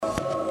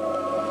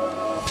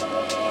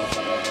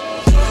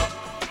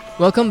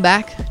Welcome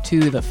back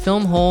to the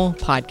Film Hole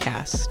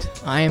Podcast.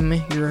 I'm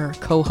your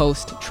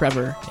co-host,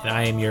 Trevor. And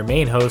I am your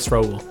main host,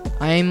 Raul.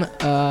 I'm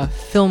a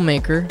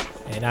filmmaker.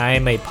 And I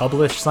am a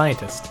published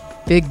scientist.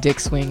 Big dick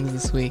swings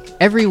this week.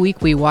 Every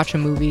week we watch a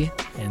movie.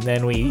 And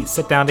then we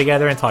sit down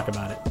together and talk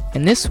about it.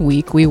 And this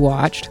week we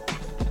watched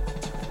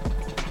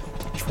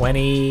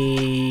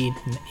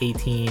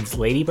 2018's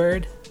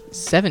Ladybird?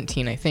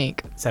 17, I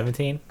think.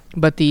 17?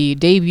 But the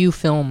debut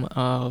film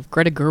of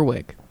Greta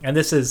Gerwig. And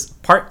this is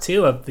part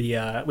 2 of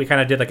the, we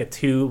kind of did like a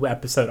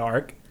 2-episode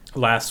arc.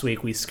 Last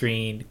week we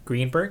screened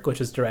Greenberg, which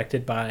is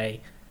directed by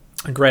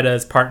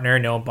Greta's partner,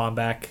 Noah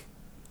Baumbach,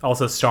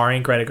 also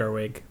starring Greta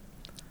Gerwig.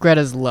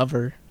 Greta's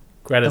lover.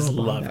 Greta's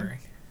lover.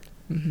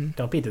 Mm-hmm.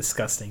 Don't be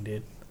disgusting,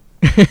 dude.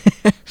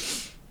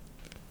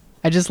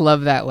 I just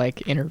love that,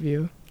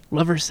 interview.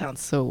 Lover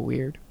sounds so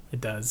weird.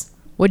 It does.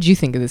 What'd you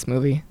think of this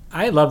movie?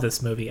 I love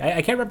this movie.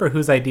 I can't remember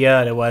whose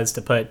idea it was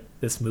to put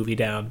this movie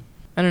down.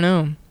 I don't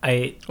know.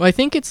 I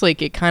think it's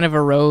it kind of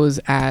arose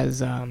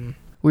as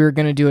we were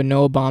going to do a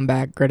Noah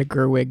Baumbach, Greta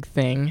Gerwig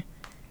thing.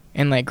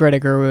 And Greta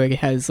Gerwig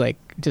has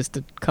just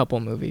a couple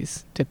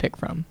movies to pick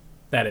from.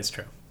 That is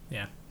true.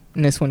 Yeah.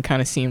 And this one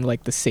kind of seemed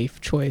like the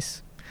safe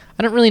choice.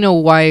 I don't really know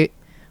why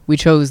we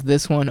chose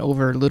this one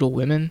over Little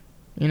Women,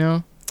 you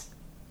know?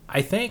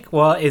 I think,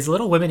 is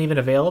Little Women even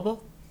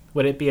available?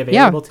 Would it be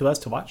available to us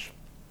to watch?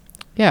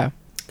 Yeah.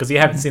 Because you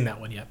haven't seen that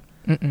one yet.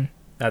 Mm-mm.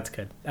 That's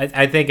good.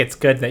 I think it's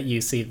good that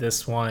you see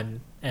this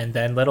one and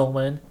then Little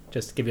Women,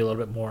 just to give you a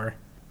little bit more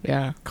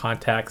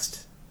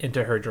context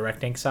into her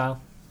directing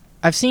style.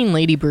 I've seen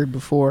Ladybird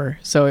before,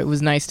 so it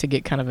was nice to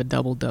get kind of a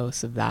double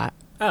dose of that.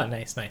 Oh,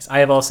 nice. I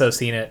have also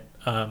seen it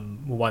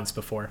once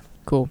before.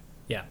 Cool.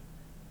 Yeah.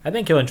 I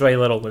think you'll enjoy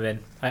Little Women.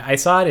 I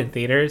saw it in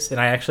theaters,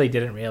 and I actually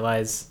didn't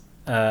realize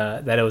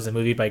that it was a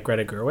movie by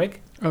Greta Gerwig.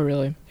 Oh,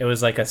 really? It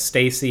was a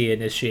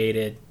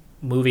Stacy-initiated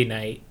movie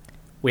night.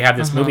 We have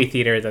this movie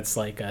theater that's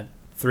a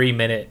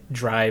 3-minute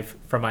drive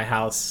from my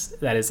house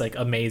that is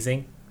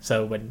amazing.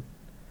 So when...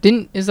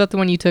 Is that the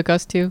one you took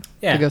us to?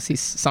 Yeah. To go see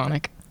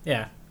Sonic?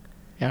 Yeah.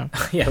 Yeah.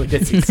 Yeah, we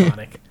did see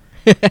Sonic.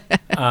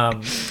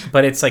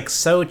 But it's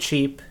so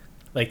cheap.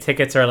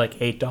 Tickets are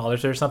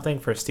 $8 or something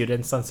for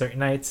students on certain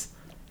nights.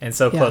 And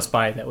so close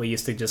by that we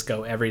used to just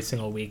go every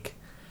single week.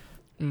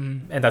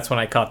 And that's when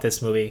I caught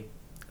this movie.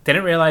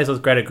 Didn't realize it was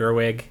Greta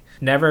Gerwig.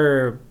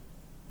 Never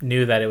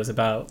knew that it was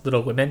about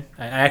Little Women.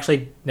 I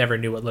actually never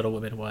knew what Little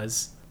Women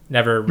was.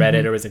 Never read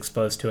it or was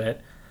exposed to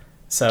it.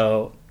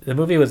 So the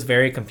movie was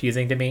very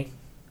confusing to me.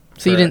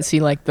 So you didn't see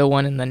the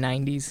one in the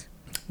 90s?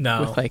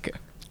 No. With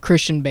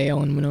Christian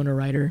Bale and Winona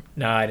Ryder?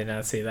 No, I did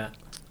not see that.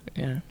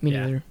 Yeah, me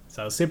neither.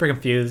 So I was super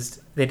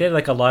confused. They did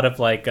a lot of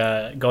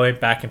going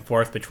back and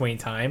forth between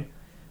time,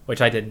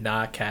 which I did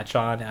not catch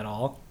on at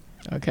all.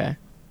 Okay.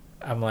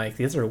 I'm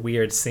these are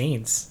weird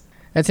scenes.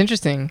 That's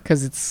interesting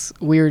because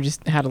we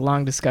just had a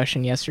long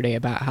discussion yesterday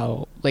about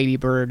how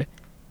Ladybird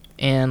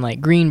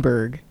and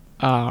Greenberg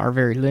are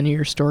very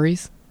linear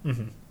stories.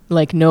 Mm-hmm.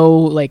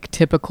 No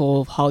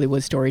typical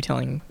Hollywood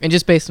storytelling. And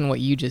just based on what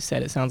you just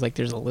said, it sounds like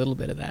there's a little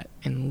bit of that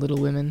in Little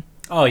Women.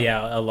 Oh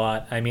yeah, a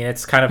lot. I mean,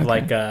 it's kind of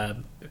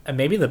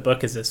maybe the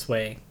book is this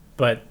way,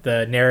 but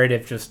the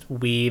narrative just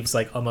weaves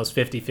almost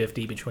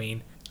 50-50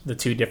 between the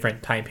two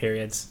different time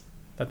periods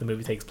that the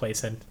movie takes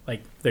place in.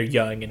 They're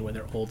young and when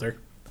they're older.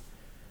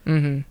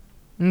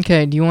 Mm-hmm.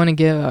 Okay, do you want to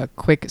give a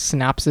quick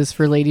synopsis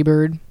for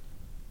Ladybird?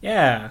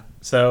 Yeah.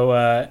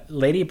 So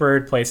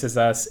Ladybird places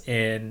us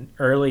in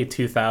early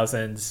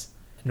 2000s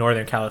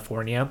Northern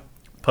California,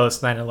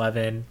 post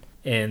 9/11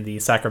 in the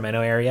Sacramento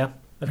area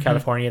of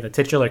California. The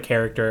titular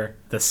character,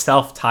 the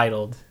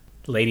self-titled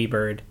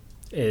Ladybird,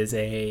 is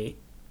a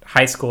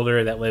high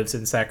schooler that lives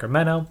in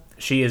Sacramento.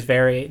 She is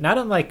very, not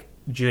unlike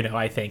Juno,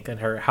 I think,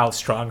 and how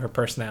strong her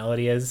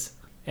personality is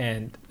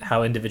and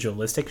how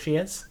individualistic she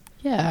is.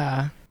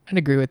 Yeah, I'd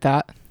agree with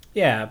that.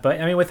 Yeah, but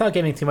I mean, without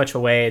giving too much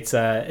away, it's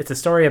a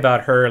story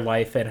about her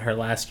life in her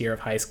last year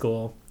of high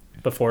school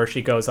before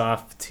she goes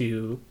off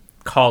to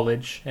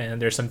college, and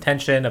there's some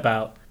tension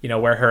about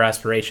where her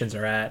aspirations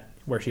are at,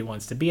 where she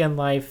wants to be in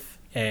life,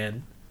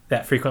 and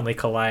that frequently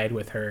collide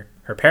with her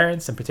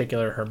parents, in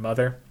particular her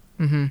mother,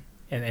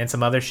 and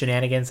some other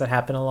shenanigans that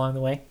happen along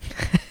the way.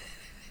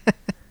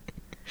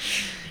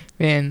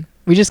 Man,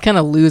 we just kind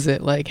of lose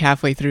it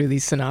halfway through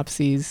these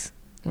synopses,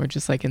 or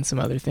just in some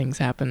other things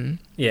happen.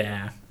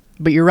 Yeah.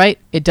 But you're right,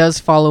 it does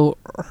follow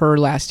her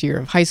last year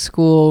of high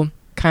school,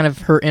 kind of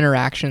her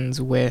interactions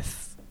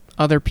with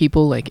other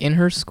people in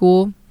her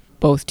school,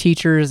 both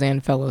teachers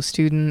and fellow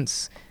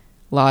students,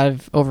 a lot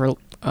of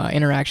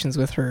interactions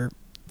with her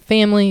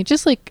family,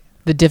 just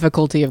the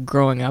difficulty of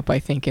growing up, I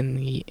think, in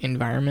the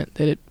environment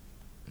that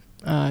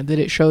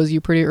it shows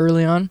you pretty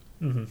early on.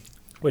 Mm-hmm.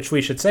 Which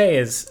we should say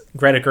is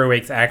Greta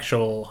Gerwig's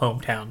actual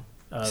hometown.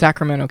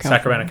 Sacramento,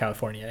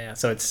 California, yeah.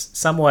 So it's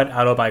somewhat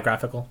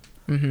autobiographical.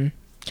 Mm-hmm.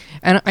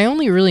 And I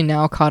only really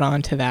now caught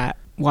on to that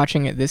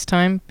watching it this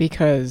time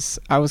because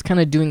I was kind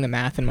of doing the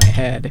math in my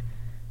head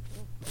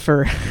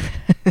for...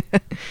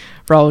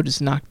 Raul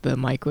just knocked the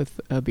mic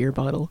with a beer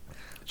bottle.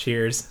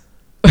 Cheers.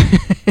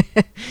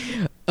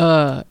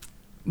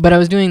 But I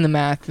was doing the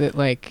math that,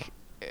 like,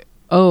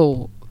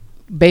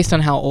 based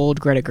on how old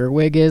Greta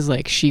Gerwig is,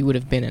 like, she would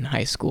have been in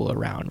high school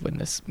around when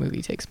this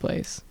movie takes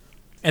place.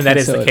 And that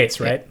is the case,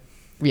 right?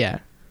 Yeah.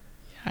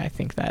 I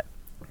think that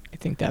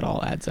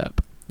all adds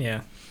up.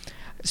 Yeah.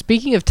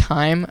 Speaking of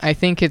time, I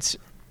think it's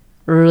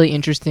really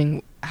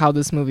interesting how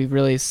this movie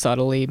really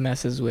subtly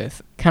messes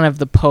with kind of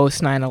the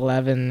post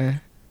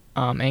 9/11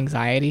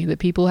 anxiety that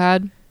people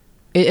had.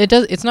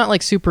 It's not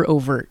like super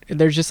overt.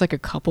 There's just like a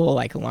couple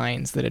like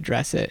lines that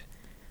address it,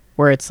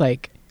 where it's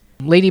like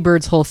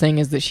Ladybird's whole thing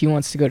is that she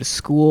wants to go to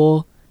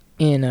school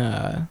in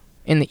the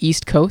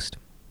East Coast,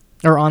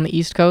 or on the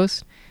East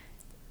Coast,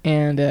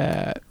 and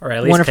or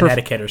at least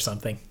Connecticut or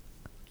something.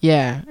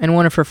 Yeah, and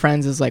one of her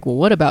friends is like, well,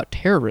 what about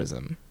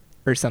terrorism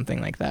or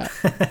something like that?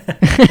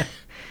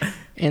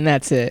 And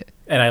that's it.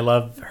 And I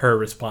love her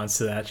response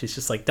to that. She's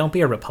just like, don't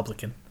be a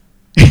Republican.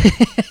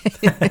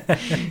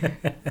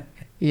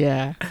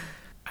 Yeah.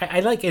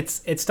 I like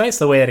it's nice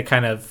the way that it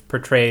kind of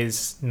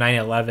portrays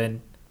 9/11.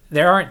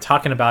 They aren't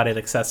talking about it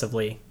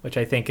excessively, which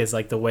I think is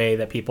like the way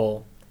that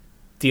people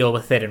deal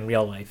with it in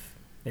real life.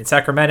 In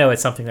Sacramento,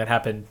 it's something that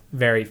happened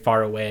very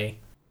far away,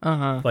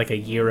 like a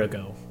year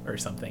ago or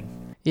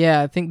something.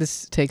 Yeah, I think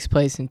this takes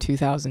place in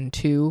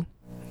 2002.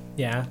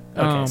 Yeah.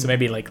 Okay, so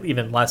maybe like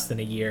even less than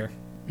a year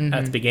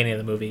at the beginning of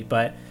the movie,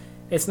 but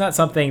it's not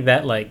something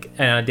that like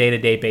on a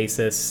day-to-day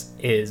basis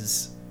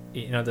is,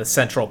 you know, the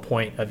central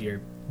point of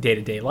your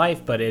day-to-day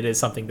life, but it is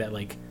something that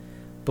like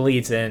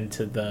bleeds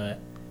into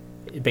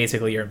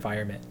basically your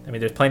environment. I mean,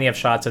 there's plenty of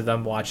shots of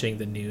them watching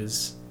the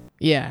news.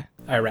 Yeah.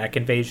 Iraq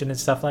invasion and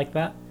stuff like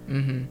that.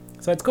 Mm-hmm.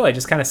 So it's cool. It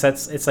just kind of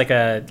it's like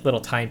a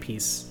little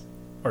timepiece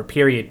or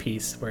period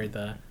piece where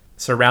the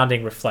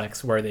surrounding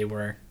reflects where they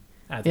were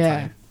at the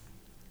time.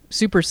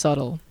 Super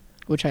subtle,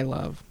 which I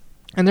love.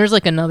 And there's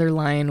like another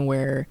line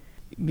where,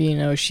 you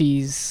know,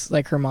 she's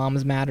like, her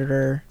mom's mad at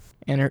her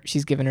and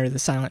she's given her the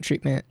silent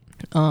treatment.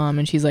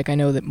 And she's like, I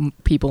know that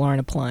people aren't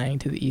applying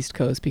to the East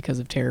Coast because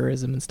of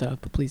terrorism and stuff,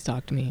 but please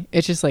talk to me.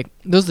 It's just like,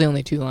 those are the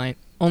only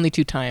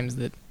two times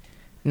that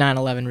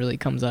 9/11 really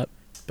comes up.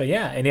 But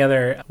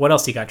yeah, what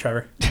else you got,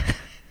 Trevor?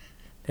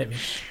 Hit me.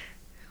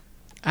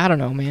 I don't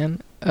know,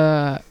 man.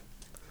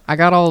 I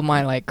got all of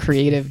my like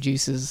creative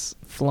juices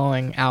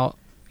flowing out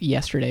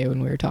yesterday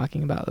when we were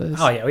talking about this.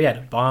 Oh yeah, we had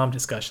a bomb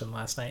discussion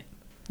last night.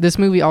 This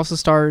movie also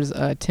stars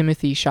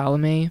Timothée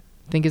Chalamet.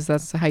 I think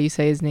that's how you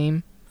say his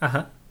name.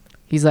 Uh-huh.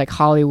 He's like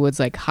Hollywood's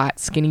like hot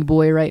skinny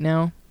boy right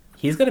now.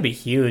 He's gonna be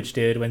huge,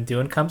 dude. When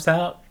Dune comes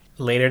out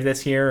later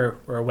this year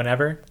or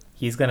whenever,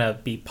 he's gonna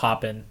be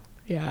popping.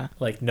 Yeah.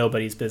 Like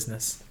nobody's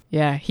business.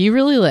 Yeah, he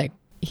really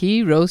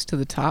he rose to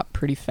the top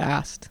pretty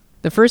fast.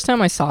 The first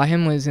time I saw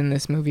him was in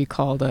this movie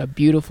called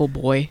Beautiful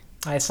Boy.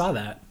 I saw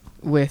that.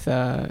 With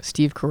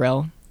Steve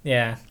Carell.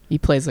 Yeah. He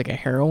plays like a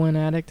heroin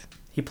addict.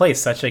 He plays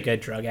such a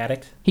good drug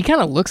addict. He kind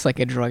of looks like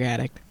a drug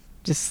addict.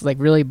 Just like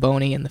really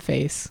bony in the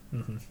face.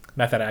 Mm-hmm.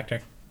 Method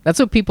actor. That's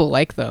what people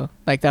like though.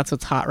 Like that's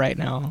what's hot right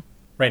now.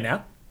 Right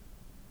now?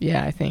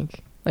 Yeah, I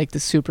think. Like the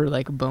super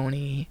like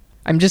bony.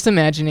 I'm just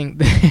imagining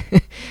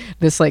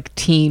this like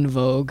teen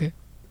Vogue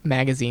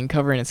magazine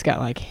cover, and it's got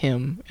like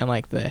him, and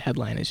like the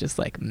headline is just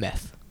like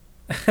meth.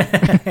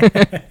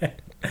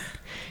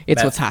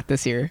 It's what's hot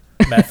this year.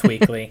 Meth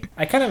Weekly.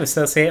 I kind of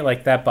associate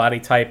like that body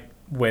type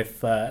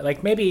with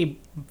like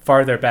maybe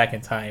farther back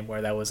in time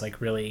where that was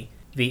like really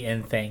the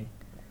in thing.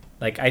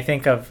 Like I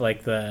think of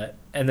like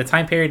in the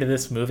time period of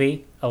this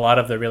movie, a lot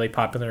of the really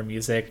popular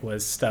music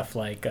was stuff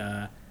like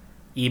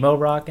emo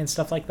rock and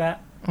stuff like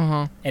that.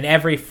 Uh-huh. And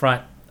every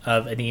front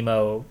of an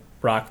emo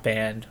rock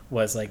band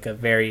was like a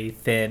very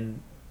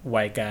thin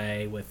white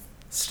guy with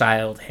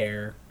styled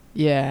hair.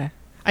 Yeah.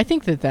 I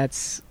think that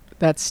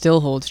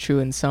still holds true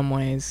in some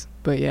ways.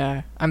 But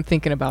yeah, I'm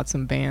thinking about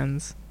some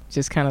bands.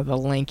 Just kind of the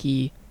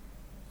lanky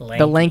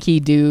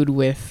dude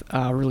with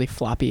really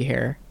floppy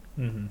hair.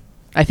 Mm-hmm.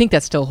 I think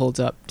that still holds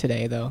up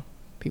today, though.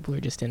 People are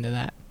just into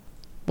that.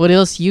 What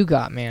else you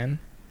got, man?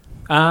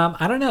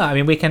 I don't know. I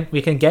mean, we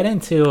can get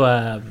into.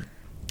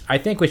 I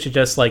think we should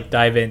just like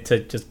dive into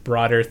just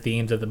broader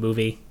themes of the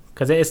movie,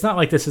 because it's not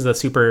like this is a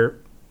super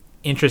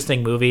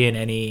interesting movie in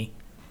any.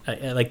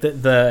 Like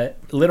the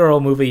literal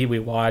movie we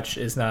watch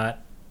is not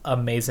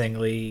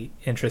amazingly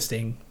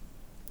interesting,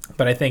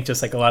 but I think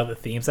just like a lot of the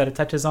themes that it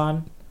touches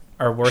on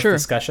are worth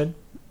discussion.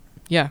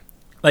 Yeah.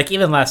 Like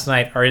even last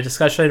night, our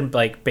discussion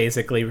like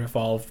basically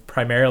revolved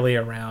primarily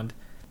around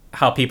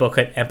how people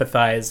could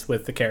empathize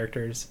with the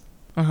characters.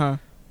 Uh-huh.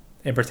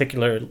 In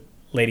particular,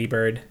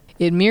 Ladybird.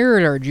 It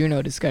mirrored our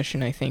Juno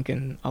discussion, I think,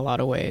 in a lot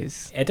of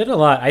ways. It did a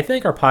lot. I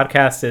think our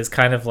podcast is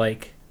kind of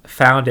like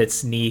found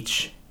its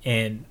niche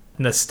in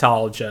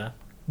nostalgia.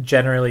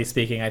 Generally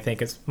speaking, I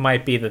think it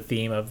might be the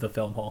theme of the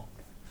film hole.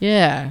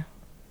 Yeah,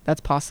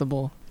 that's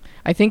possible.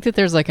 I think that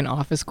there's like an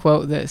Office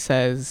quote that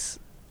says,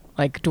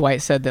 like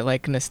Dwight said that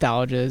like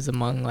nostalgia is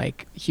among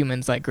like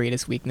humans' like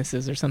greatest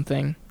weaknesses or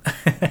something.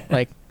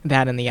 Like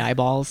that in the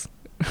eyeballs.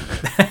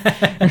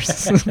 Or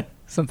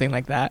something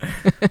like that.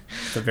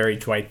 It's a very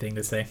Dwight thing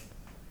to say.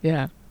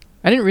 Yeah.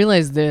 I didn't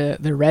realize the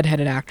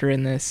redheaded actor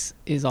in this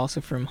is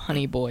also from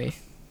Honey Boy.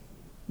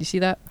 You see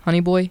that?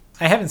 Honey Boy?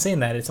 I haven't seen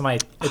that. It's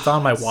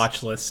on my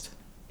watch list.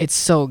 It's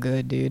so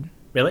good, dude.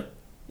 Really?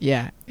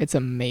 Yeah, it's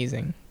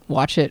amazing.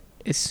 Watch it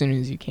as soon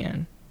as you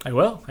can. I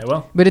will.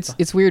 But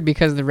it's weird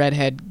because the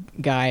redhead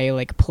guy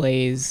like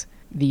plays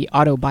the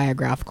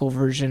autobiographical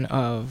version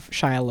of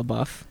Shia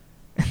LaBeouf.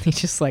 And he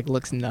just like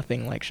looks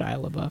nothing like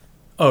Shia LaBeouf.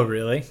 Oh,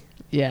 really?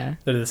 Yeah.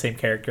 They're the same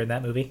character in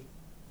that movie?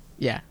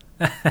 Yeah.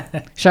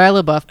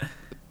 Shia LaBeouf,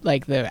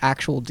 like the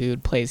actual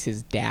dude, plays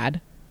his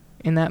dad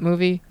in that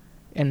movie.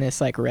 And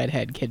this like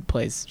redhead kid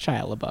plays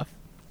Shia LaBeouf.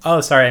 Oh,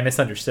 sorry, I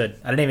misunderstood.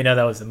 I didn't even know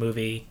that was a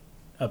movie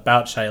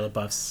about Shia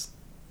LaBeouf's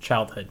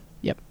childhood.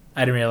 Yep.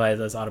 I didn't realize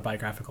it was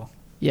autobiographical.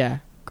 Yeah.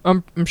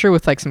 I'm sure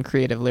with like some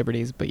creative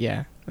liberties, but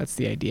yeah, that's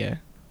the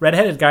idea.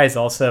 Redheaded guy is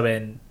also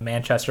in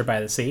Manchester by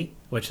the Sea,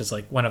 which is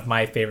like one of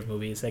my favorite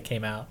movies that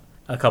came out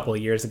a couple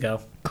of years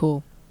ago.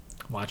 Cool.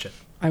 Watch it.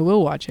 I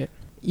will watch it.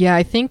 Yeah,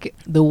 I think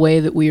the way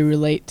that we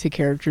relate to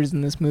characters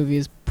in this movie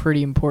is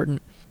pretty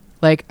important.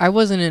 Like, I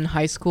wasn't in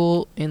high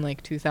school in,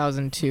 like,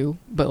 2002,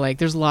 but, like,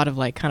 there's a lot of,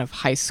 like, kind of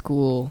high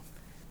school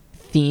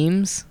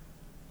themes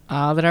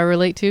that I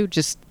relate to.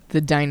 Just the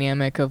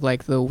dynamic of,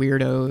 like, the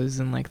weirdos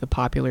and, like, the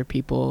popular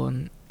people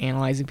and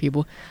analyzing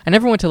people. I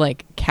never went to,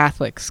 like,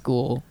 Catholic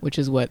school, which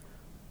is what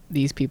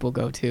these people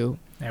go to.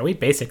 Yeah, we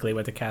basically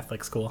went to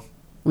Catholic school.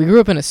 We grew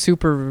up in a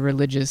super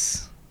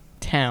religious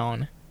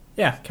town.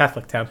 Yeah,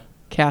 Catholic town.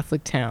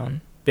 Catholic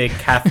town. Big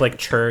Catholic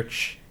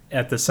church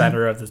at the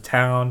center of the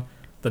town.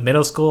 The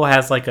middle school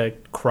has like a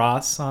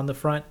cross on the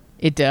front.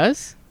 It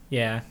does?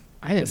 Yeah.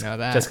 I didn't know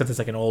that. Just because it's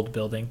like an old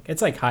building.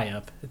 It's like high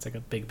up. It's like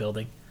a big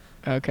building.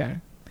 Okay.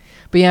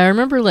 But yeah, I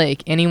remember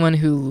like anyone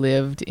who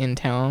lived in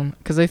town,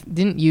 because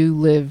didn't you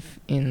live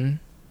in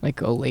like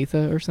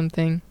Olathe or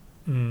something?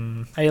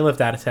 I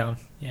lived out of town.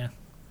 Yeah.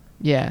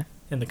 Yeah.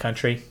 In the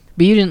country.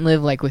 But you didn't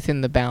live like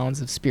within the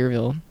bounds of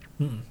Spearville.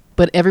 Mm-mm.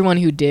 But everyone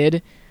who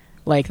did,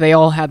 like they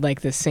all had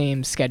like the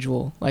same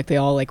schedule. Like they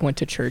all like went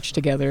to church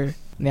together.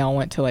 And they all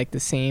went to like the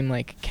same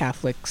like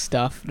Catholic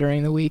stuff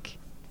during the week.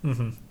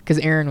 Because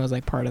Aaron was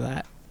like part of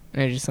that.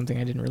 And it's just something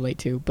I didn't relate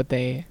to. But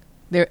they're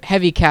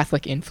heavy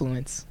Catholic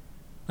influence.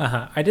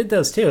 I did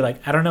those too.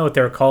 Like, I don't know what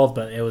they were called,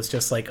 but it was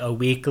just like a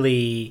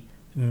weekly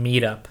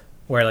meetup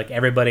where like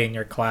everybody in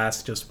your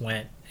class just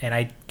went. And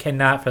I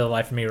cannot for the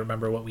life of me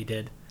remember what we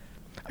did.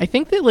 I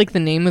think that like the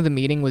name of the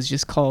meeting was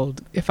just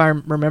called, if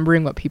I'm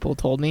remembering what people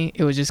told me,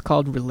 it was just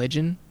called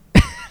religion.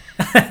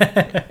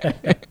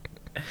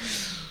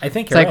 I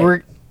think it's you're like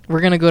right.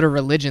 we're gonna go to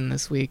religion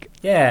this week.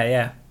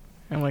 Yeah.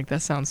 I'm like,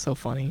 that sounds so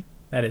funny.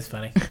 That is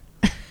funny.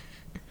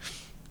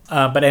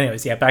 But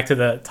anyways, yeah, back to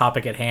the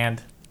topic at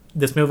hand.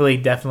 This movie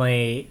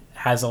definitely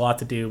has a lot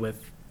to do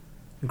with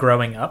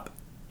growing up.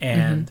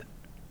 And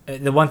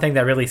the one thing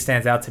that really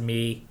stands out to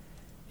me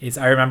is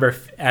I remember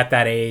at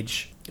that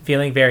age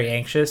feeling very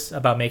anxious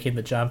about making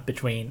the jump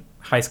between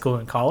high school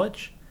and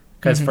college.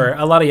 Because for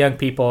a lot of young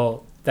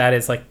people, that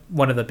is like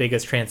one of the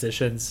biggest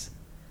transitions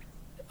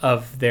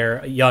of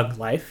their young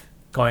life,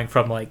 going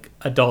from like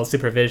adult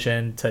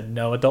supervision to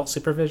no adult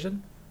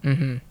supervision.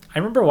 I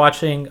remember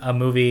watching a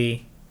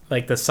movie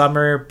like the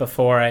summer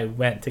before I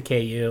went to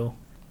KU.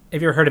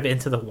 Have you ever heard of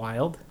Into the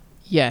Wild?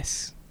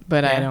 Yes,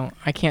 but yeah.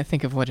 I can't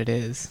think of what it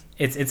is.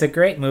 It's a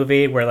great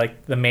movie where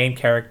like the main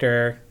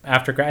character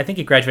I think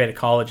he graduated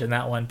college in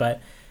that one,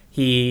 but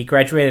he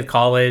graduated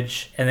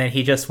college and then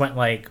he just went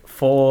like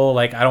full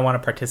like, I don't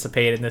want to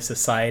participate in this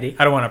society.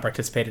 I don't want to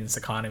participate in this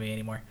economy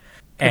anymore.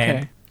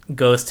 And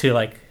goes to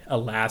like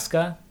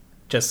Alaska,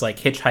 just like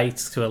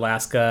hitchhikes to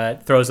Alaska,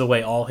 throws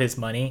away all his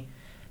money,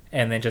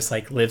 and then just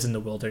like lives in the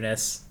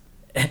wilderness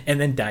and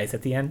then dies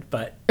at the end.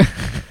 But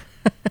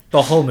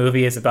the whole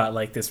movie is about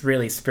like this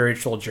really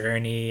spiritual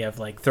journey of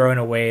like throwing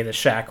away the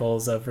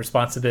shackles of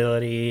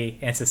responsibility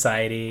and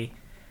society.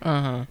 He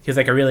was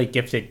like a really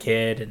gifted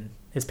kid and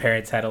his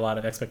parents had a lot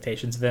of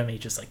expectations of him. He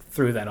just like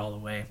threw that all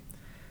away.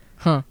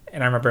 And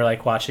I remember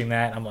like watching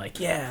that and I'm like,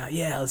 yeah,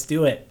 let's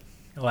do it.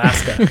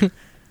 Alaska.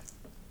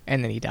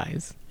 And then he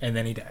dies.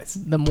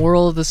 The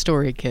moral of the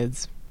story,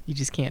 kids, you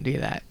just can't do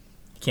that.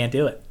 You can't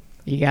do it.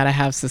 You gotta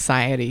have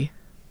society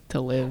to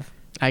live,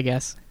 I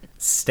guess.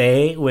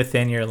 Stay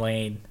within your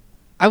lane.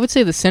 I would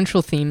say the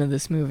central theme of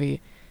this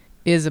movie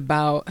is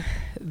about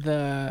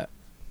the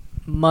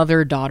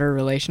mother-daughter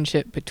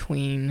relationship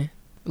between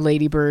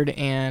Ladybird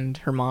and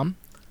her mom.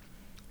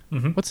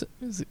 What's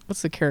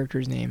the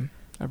character's name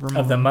of her mom?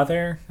 Of the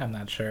mother? I'm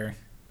not sure.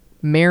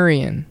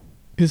 Marion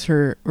is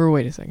her... Or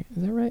wait a second.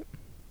 Is that right?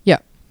 Yeah,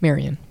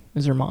 Marion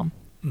is her mom.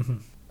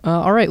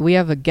 All right, we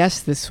have a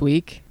guest this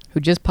week who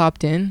just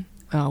popped in.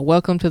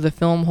 Welcome to the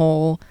Film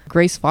Hole,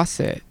 Grace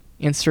Fawcett.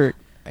 Insert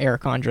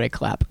Eric Andre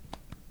clap.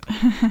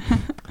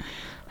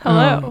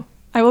 Hello.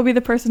 I will be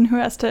the person who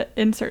has to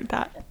insert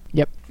that.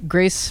 Yep.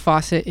 Grace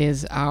Fawcett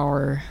is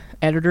our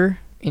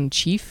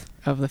editor-in-chief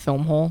of the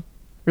Film Hole.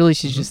 Really,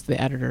 she's just the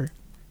editor.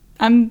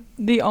 I'm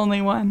the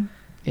only one.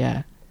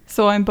 Yeah.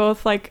 So I'm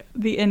both like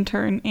the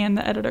intern and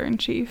the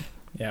editor-in-chief.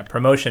 Yeah,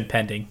 promotion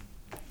pending.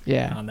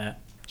 Yeah. On that.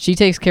 She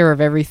takes care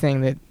of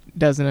everything that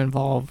doesn't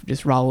involve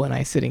just Raul and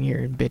I sitting here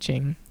and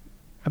bitching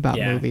about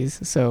movies.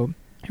 So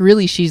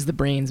really, she's the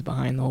brains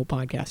behind the whole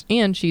podcast,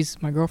 and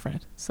she's my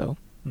girlfriend. So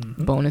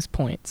bonus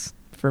points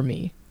for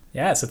me.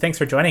 Yeah. So thanks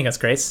for joining us,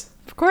 Grace.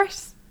 Of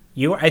course.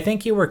 I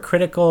think you were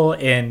critical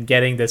in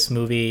getting this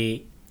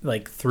movie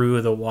like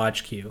through the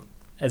watch queue,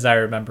 as I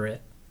remember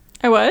it.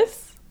 I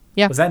was?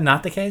 Yeah. Was that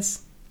not the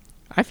case?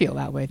 I feel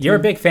that way too. You're a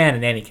big fan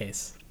in any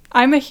case.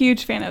 I'm a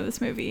huge fan of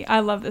this movie. I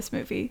love this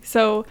movie.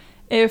 So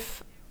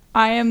if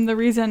I am the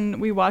reason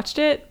we watched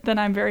it, then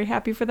I'm very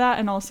happy for that,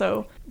 and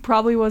also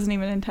probably wasn't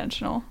even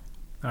intentional.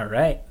 All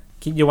right.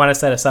 You want to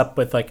set us up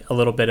with like a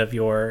little bit of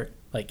your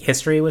like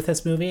history with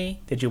this movie?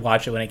 Did you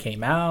watch it when it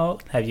came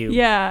out? Have you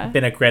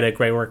been a Greta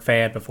Gerwig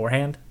fan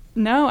beforehand?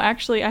 No,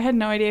 actually, I had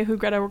no idea who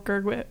Greta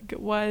Gerwig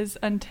was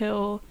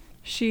until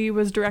she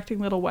was directing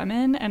Little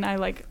Women, and I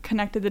like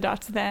connected the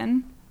dots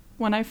then.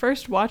 When I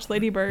first watched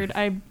Ladybird,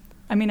 I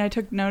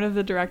took note of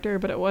the director,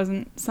 but it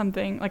wasn't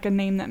something like a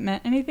name that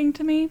meant anything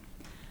to me.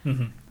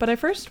 Mm-hmm. But I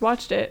first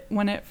watched it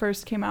when it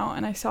first came out,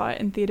 and I saw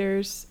it in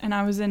theaters, and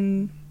I was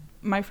in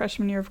my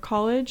freshman year of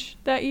college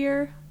that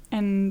year.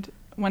 And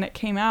when it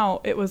came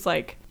out, it was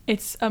like,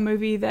 it's a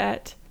movie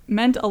that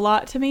meant a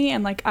lot to me,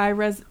 and like I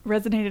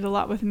resonated a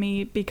lot with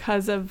me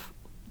because of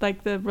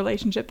like the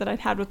relationship that I'd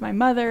had with my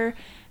mother.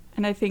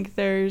 And I think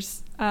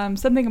there's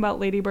something about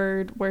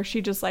Ladybird where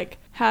she just like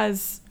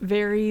has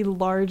very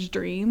large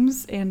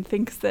dreams and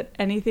thinks that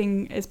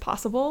anything is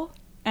possible.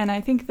 And I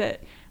think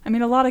that, a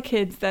lot of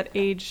kids that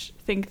age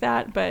think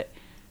that, but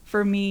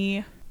for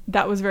me,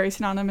 that was very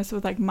synonymous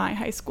with like my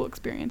high school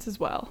experience as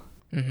well.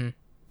 Mm-hmm.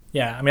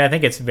 Yeah, I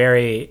think it's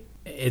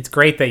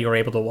great that you were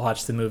able to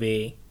watch the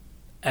movie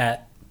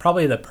at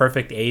probably the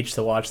perfect age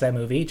to watch that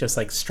movie, just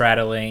like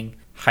straddling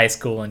high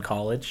school and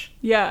college.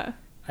 Yeah.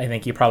 I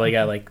think you probably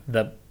got like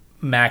the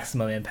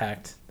maximum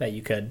impact that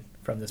you could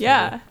from this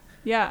movie.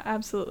 Yeah,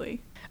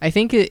 absolutely. I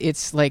think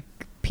it's like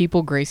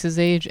people Grace's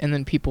age and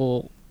then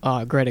people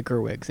Greta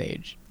Gerwig's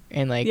age.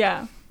 And like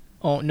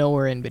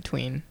nowhere in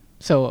between.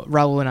 So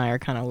Raul and I are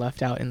kind of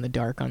left out in the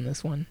dark on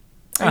this one.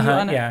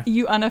 Are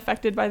you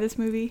unaffected by this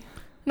movie?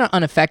 Not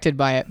unaffected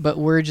by it, but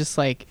we're just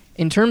like,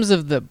 in terms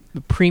of the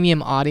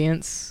premium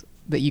audience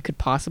that you could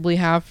possibly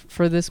have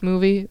for this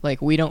movie,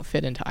 like we don't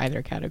fit into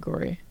either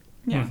category.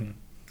 Yeah. Mm-hmm.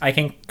 I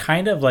can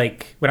kind of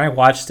like, when I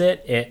watched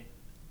it, it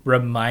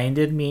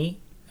reminded me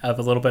of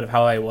a little bit of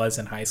how I was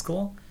in high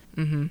school.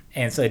 Mm-hmm.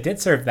 And so it did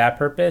serve that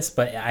purpose,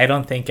 but I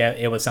don't think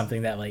it was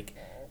something that like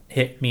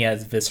hit me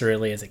as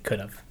viscerally as it could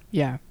have.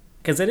 Yeah.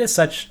 Because it is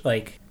such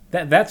like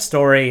that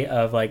story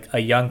of like a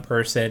young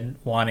person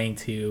wanting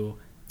to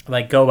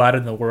like go out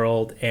in the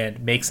world and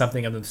make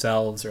something of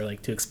themselves, or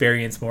like to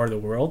experience more of the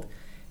world.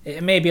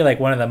 It may be like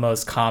one of the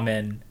most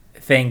common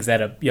things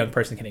that a young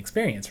person can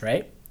experience,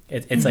 right?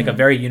 It's like a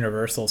very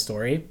universal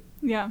story.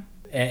 Yeah.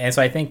 And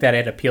so I think that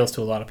it appeals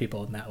to a lot of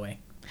people in that way.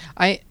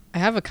 I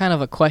have a kind of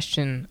a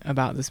question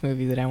about this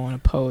movie that I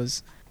want to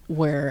pose,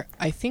 where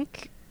I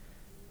think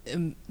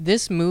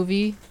this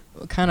movie,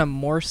 kind of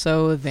more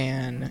so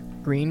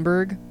than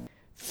Greenberg,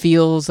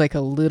 feels like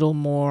a little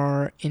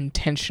more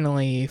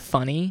intentionally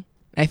funny.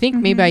 I think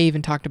maybe I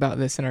even talked about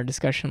this in our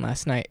discussion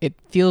last night. It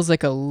feels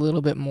like a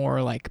little bit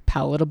more like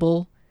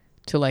palatable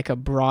to like a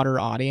broader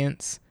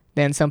audience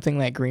than something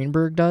like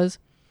Greenberg does.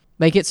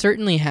 Like it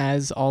certainly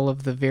has all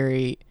of the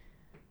very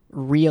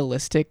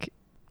realistic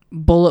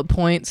bullet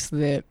points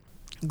that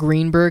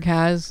Greenberg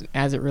has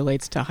as it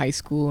relates to high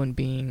school and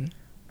being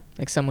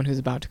like someone who's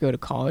about to go to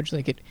college.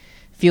 Like it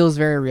feels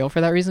very real for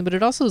that reason, but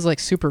it also is like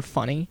super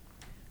funny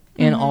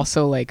and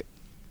also like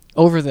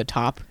over the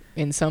top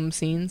in some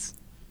scenes.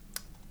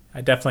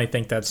 I definitely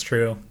think that's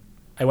true.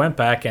 I went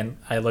back and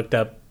I looked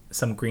up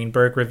some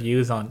Greenberg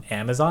reviews on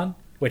Amazon,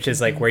 which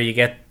is like where you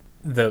get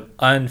the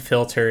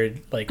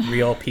unfiltered, like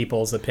real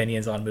people's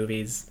opinions on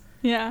movies.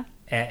 Yeah.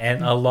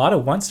 And a lot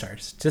of 1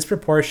 stars.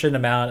 Disproportionate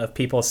amount of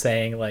people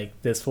saying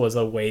like this was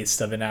a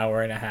waste of an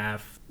hour and a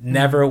half.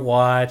 Never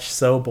watched,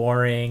 so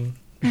boring.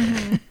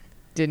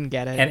 Didn't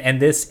get it.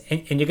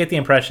 And you get the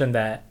impression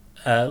that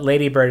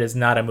Ladybird is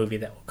not a movie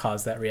that will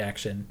cause that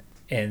reaction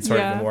in sort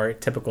of a more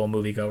typical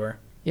moviegoer.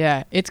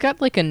 Yeah, it's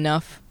got like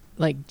enough,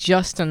 like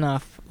just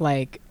enough,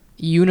 like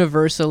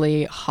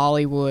universally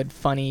Hollywood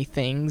funny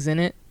things in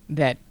it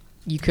that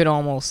you could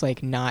almost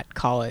like not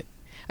call it.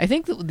 I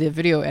think the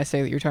video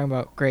essay that you're talking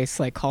about,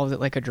 Grace, like calls it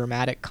like a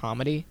dramatic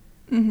comedy.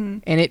 Mm-hmm.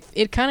 And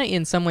it kind of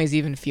in some ways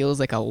even feels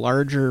like a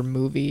larger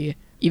movie.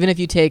 Even if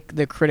you take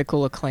the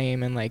critical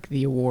acclaim and like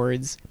the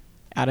awards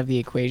out of the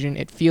equation,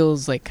 it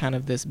feels like kind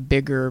of this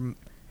bigger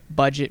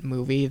budget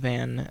movie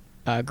than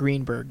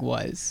Greenberg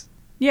was.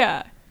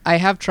 Yeah. I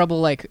have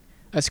trouble like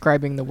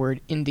ascribing the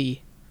word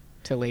indie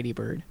to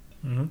Ladybird.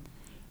 Mm-hmm.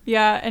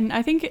 Yeah, and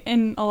I think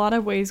in a lot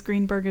of ways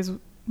Greenberg is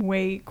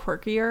way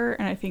quirkier,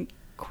 and I think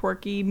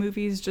quirky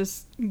movies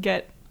just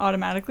get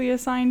automatically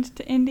assigned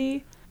to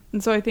indie.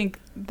 And so I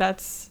think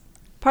that's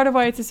part of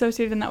why it's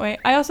associated in that way.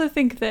 I also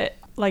think that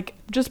like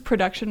just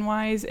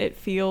production-wise, it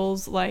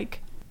feels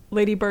like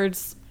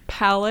Ladybird's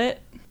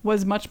palette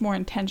was much more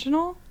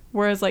intentional.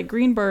 Whereas like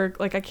Greenberg,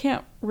 like I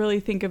can't really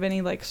think of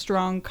any like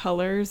strong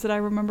colors that I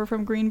remember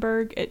from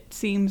Greenberg. It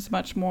seems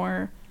much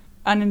more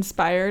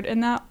uninspired in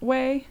that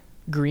way.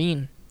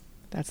 Green.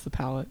 That's the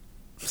palette.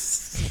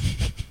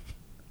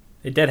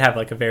 It did have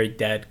like a very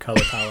dead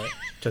color palette.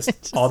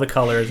 Just all the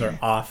colors are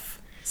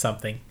off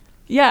something.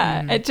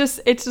 Yeah, it's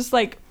just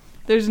like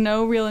there's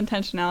no real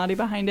intentionality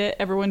behind it.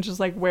 Everyone's just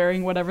like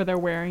wearing whatever they're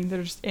wearing.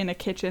 They're just in a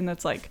kitchen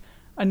that's like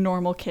a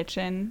normal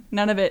kitchen.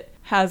 None of it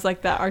has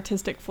like that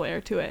artistic flair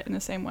to it in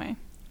the same way.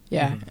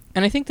 Yeah.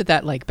 And I think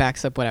that like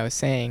backs up what I was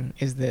saying,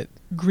 is that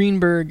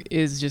Greenberg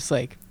is just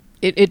like,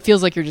 it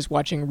feels like you're just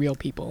watching real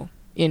people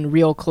in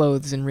real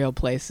clothes in real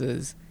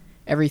places.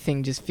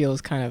 Everything just feels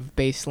kind of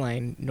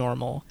baseline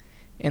normal.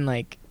 And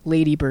like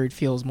Ladybird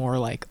feels more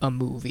like a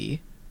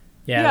movie.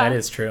 Yeah, that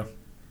is true.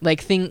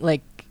 Like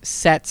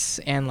sets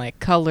and like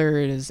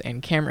colors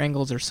and camera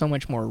angles are so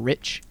much more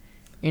rich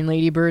in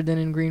Ladybird than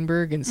in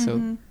Greenberg, and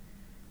so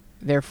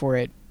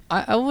therefore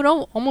I would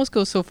almost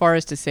go so far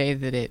as to say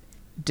that it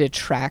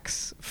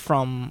detracts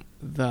from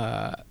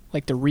the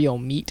real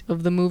meat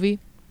of the movie.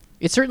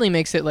 It certainly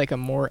makes it like a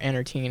more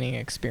entertaining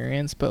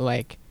experience, but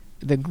like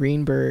the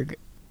Greenberg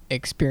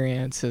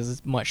experience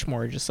is much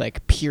more just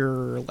like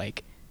pure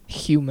like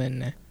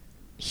human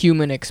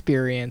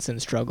experience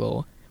and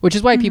struggle, which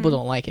is why people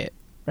don't like it,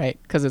 right?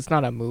 Because it's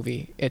not a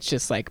movie. It's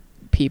just like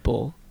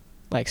people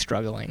like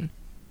struggling.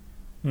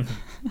 Do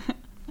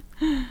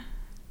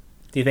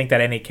you think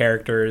that any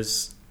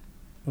characters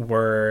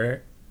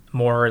were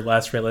more or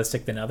less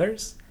realistic than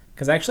others?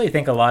 Because I actually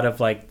think a lot of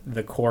like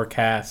the core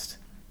cast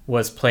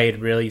was played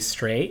really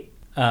straight,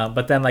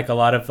 but then like a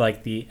lot of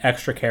like the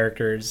extra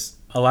characters,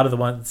 a lot of the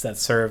ones that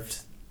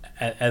served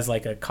as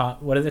like a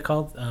what is it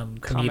called?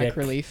 Comic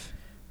relief.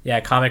 Yeah,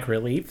 comic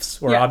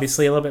reliefs were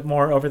obviously a little bit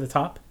more over the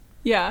top.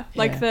 Yeah,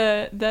 like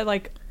the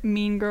like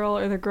mean girl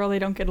or the girl they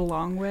don't get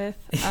along with.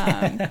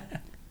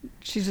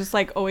 She's just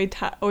like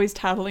always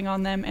tattling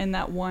on them in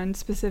that one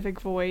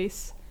specific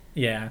voice.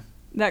 Yeah.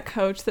 That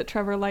coach that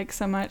Trevor likes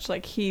so much,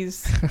 like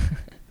he's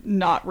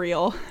not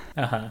real.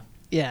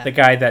 Yeah. The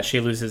guy that she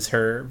loses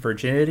her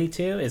virginity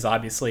to is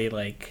obviously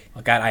like,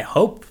 oh God, I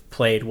hope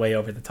played way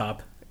over the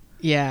top.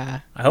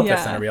 Yeah. I hope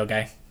that's not a real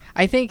guy.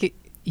 I think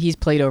he's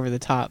played over the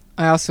top.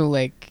 I also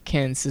like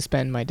can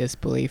suspend my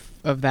disbelief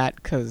of that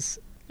because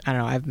I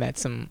don't know. I've met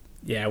some.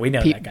 Yeah, we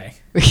know that guy.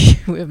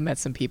 We've met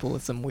some people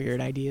with some weird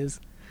ideas.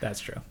 That's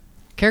true.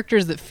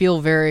 Characters that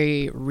feel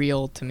very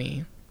real to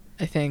me.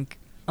 I think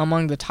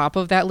among the top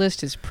of that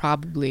list is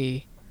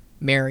probably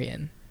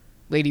Marion,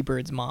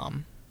 Ladybird's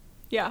mom.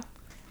 Yeah.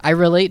 I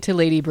relate to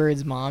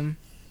Ladybird's mom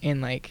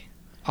in like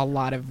a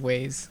lot of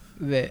ways,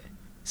 that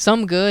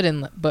some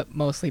good but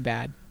mostly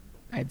bad,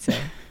 I'd say.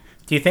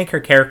 Do you think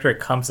her character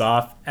comes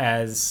off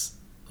as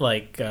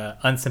like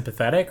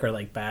unsympathetic or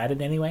like bad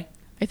in any way?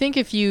 I think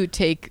if you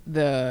take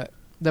the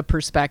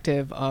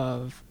perspective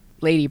of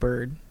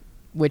Ladybird,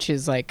 which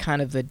is like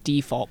kind of the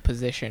default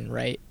position,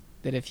 right?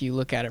 That if you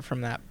look at it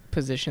from that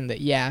position, that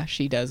yeah,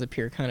 she does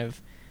appear kind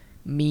of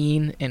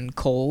mean and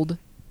cold.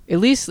 At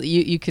least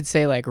you could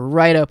say like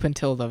right up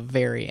until the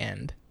very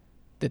end,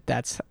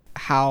 that's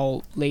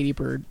how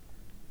Ladybird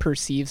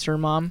perceives her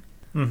mom.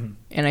 Mm-hmm.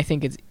 And I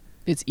think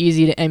it's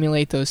easy to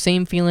emulate those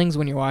same feelings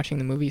when you're watching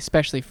the movie,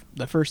 especially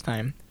the first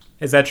time.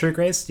 Is that true,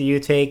 Grace? Do you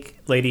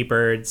take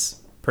Ladybird's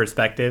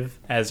perspective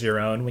as your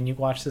own when you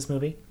watch this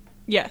movie?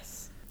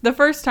 Yes. The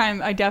first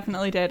time I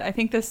definitely did. I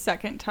think the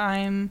second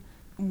time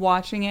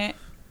watching it,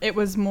 it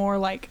was more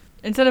like,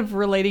 instead of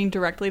relating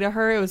directly to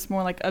her, it was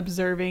more like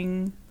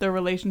observing the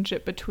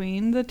relationship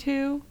between the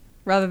two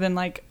rather than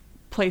like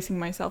placing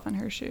myself in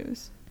her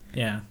shoes.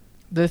 Yeah.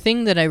 The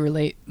thing that I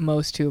relate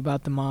most to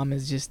about the mom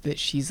is just that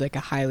she's like a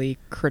highly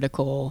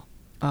critical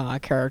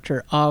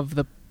character of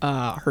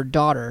her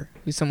daughter,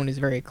 who's someone who's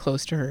very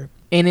close to her.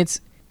 And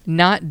it's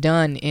not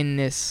done in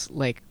this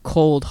like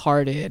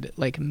cold-hearted,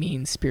 like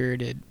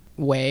mean-spirited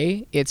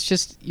way. It's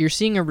just you're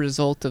seeing a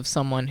result of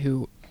someone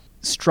who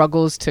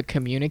struggles to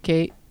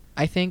communicate,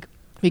 I think,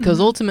 because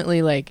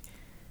ultimately like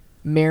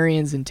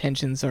Marion's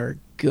intentions are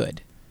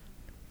good.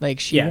 Like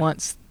she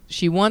wants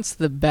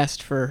the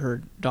best for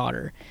her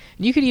daughter.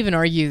 And you could even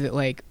argue that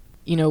like,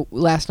 you know,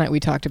 last night we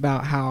talked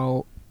about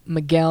how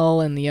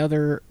Miguel and the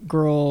other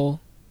girl,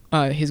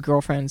 his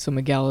girlfriend, so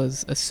Miguel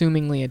is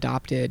assumingly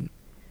adopted,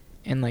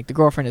 and like the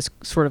girlfriend is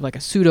sort of like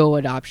a pseudo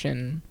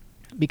adoption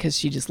because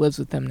she just lives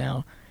with them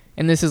now.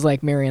 And this is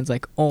like Marion's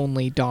like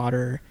only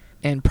daughter,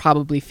 and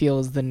probably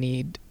feels the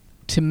need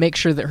to make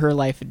sure that her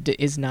life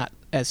is not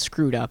as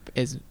screwed up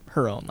as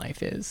her own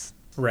life is.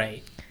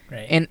 Right.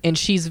 And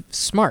she's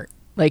smart.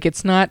 Like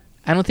it's not,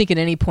 I don't think at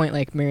any point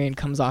like Marion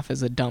comes off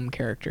as a dumb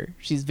character.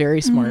 She's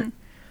very smart.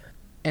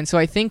 And so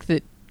I think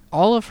that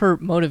all of her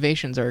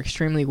motivations are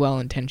extremely well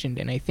intentioned,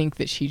 and I think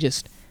that she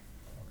just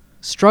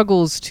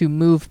struggles to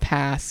move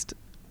past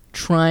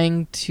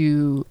trying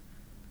to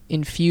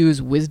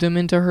infuse wisdom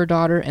into her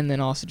daughter and then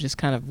also just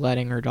kind of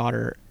letting her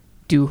daughter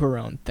do her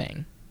own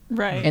thing.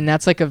 Right. And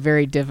that's like a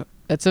very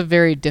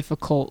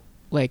difficult,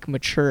 like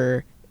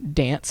mature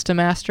dance to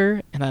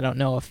master, and I don't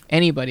know if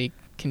anybody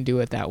can do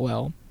it that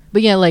well.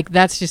 But yeah, like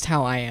that's just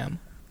how I am.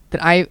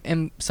 That I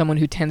am someone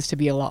who tends to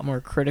be a lot more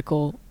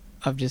critical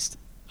of just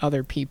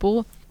other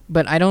people,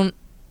 but I don't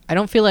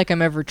feel like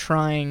I'm ever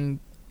trying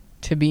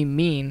to be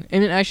mean.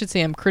 And I should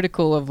say I'm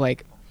critical of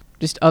like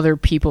just other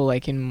people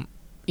like in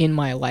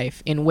my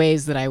life in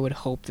ways that I would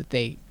hope that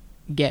they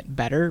get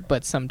better,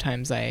 but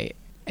sometimes it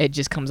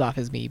just comes off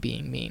as me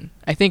being mean.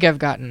 I think I've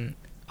gotten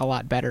a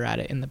lot better at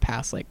it in the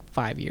past like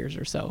 5 years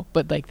or so,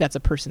 but like that's a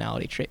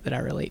personality trait that I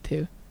relate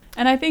to.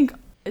 And I think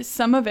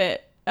some of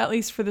it, at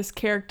least for this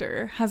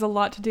character, has a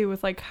lot to do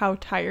with like how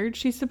tired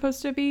she's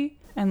supposed to be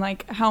and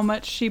like how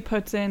much she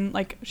puts in.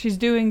 Like she's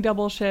doing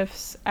double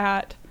shifts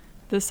at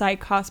the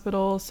psych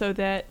hospital so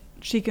that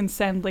she can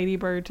send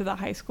Ladybird to the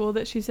high school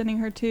that she's sending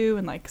her to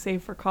and like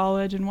save for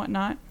college and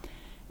whatnot.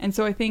 And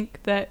so I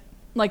think that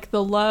like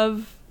the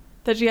love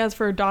that she has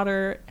for her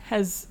daughter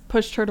has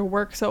pushed her to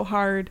work so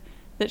hard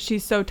that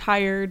she's so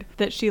tired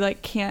that she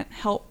like can't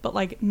help but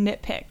like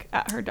nitpick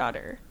at her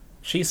daughter.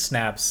 She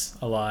snaps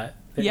a lot.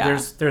 Yeah.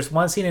 There's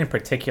one scene in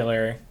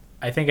particular,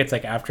 I think it's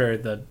like after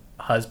the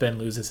husband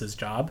loses his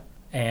job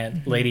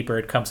and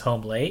Ladybird comes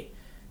home late,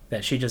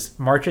 that she just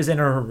marches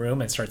into her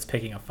room and starts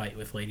picking a fight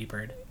with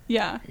Ladybird.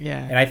 Yeah.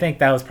 Yeah. And I think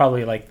that was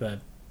probably like the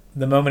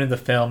moment in the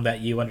film that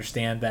you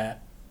understand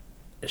that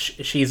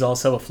she's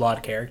also a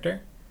flawed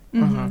character.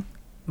 Mm-hmm.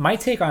 My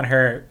take on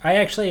her, I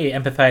actually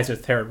empathize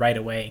with her right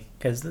away,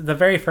 because the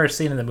very first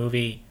scene in the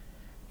movie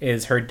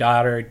is her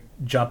daughter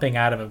jumping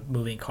out of a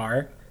moving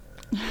car.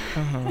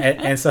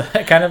 And so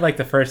kind of like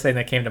the first thing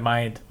that came to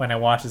mind when I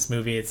watched this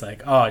movie, it's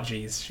like, oh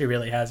geez, she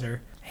really has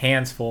her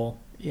hands full.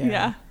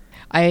 Yeah.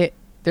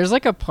 There's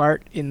like a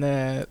part in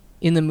the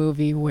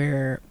movie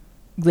where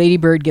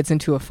Ladybird gets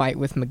into a fight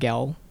with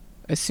Miguel,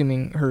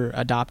 assuming her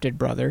adopted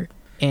brother,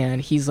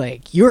 and he's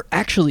like, "You're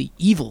actually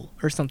evil,"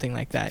 or something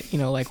like that, you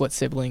know, like what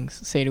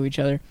siblings say to each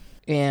other.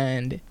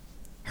 And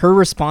her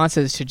response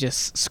is to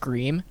just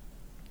scream.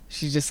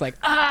 She's just like,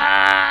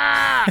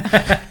 "Ah!"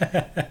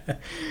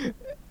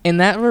 And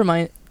that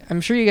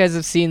I'm sure you guys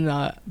have seen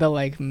the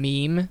like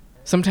meme.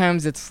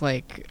 Sometimes it's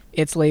like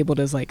it's labeled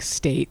as like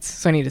states,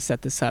 so I need to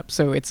set this up.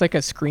 So it's like a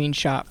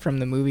screenshot from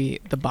the movie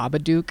The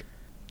Babadook,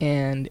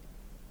 and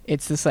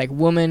it's this like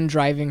woman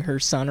driving her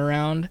son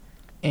around,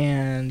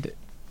 and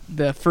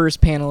the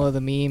first panel of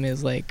the meme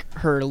is like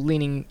her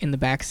leaning in the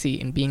back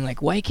seat and being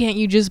like, "Why can't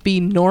you just be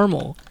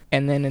normal?"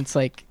 And then it's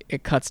like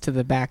it cuts to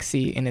the back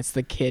seat and it's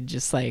the kid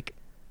just like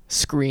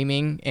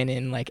screaming, and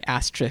in like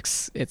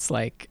asterisks it's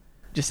like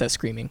just says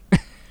screaming.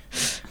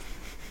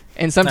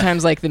 And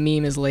sometimes like the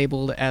meme is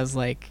labeled as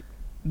like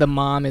the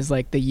mom is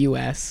like the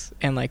US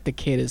and like the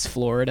kid is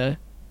Florida.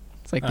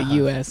 It's like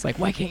the US, like,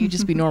 why can't you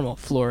just be normal?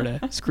 Florida,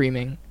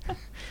 screaming.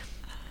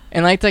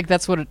 And like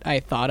that's what I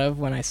thought of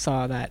when I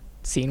saw that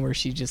scene where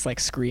she just like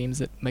screams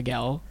at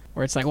Miguel,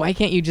 where it's like, why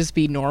can't you just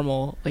be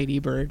normal,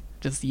 Ladybird,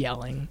 just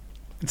yelling?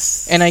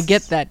 And I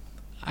get that,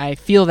 I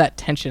feel that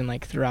tension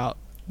like throughout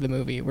the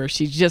movie where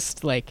she's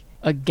just like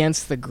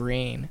against the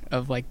grain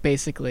of like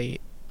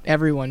basically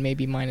everyone,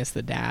 maybe minus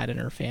the dad and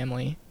her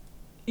family.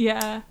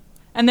 Yeah.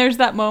 And there's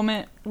that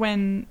moment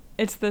when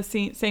it's the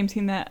same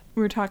scene that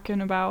we were talking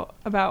about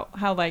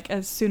how like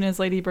as soon as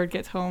Ladybird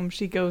gets home,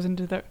 she goes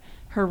into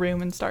her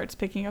room and starts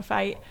picking a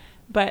fight.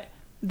 But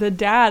the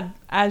dad,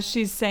 as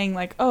she's saying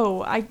like,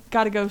 "Oh, I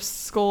gotta go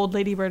scold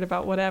Ladybird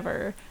about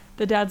whatever,"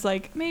 the dad's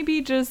like,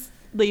 "Maybe just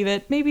leave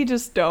it. Maybe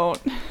just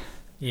don't."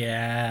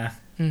 Yeah.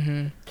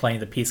 Playing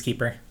the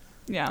peacekeeper.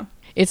 Yeah.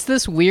 It's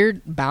this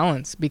weird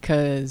balance,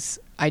 because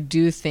I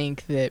do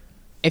think that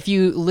if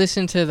you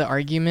listen to the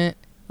argument,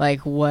 like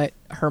what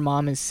her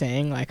mom is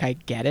saying, like I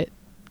get it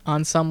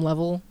on some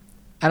level.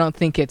 I don't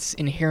think it's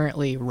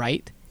inherently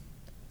right,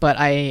 but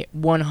I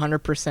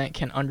 100%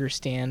 can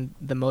understand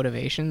the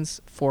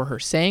motivations for her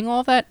saying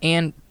all that,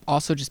 and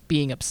also just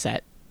being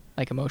upset,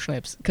 like emotionally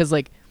upset. Because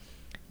like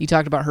you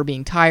talked about her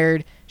being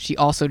tired, she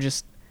also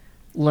just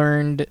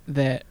learned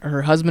that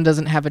her husband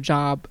doesn't have a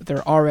job.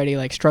 They're already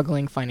like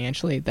struggling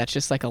financially. That's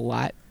just like a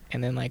lot.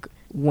 And then like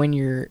when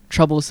your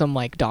troublesome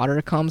like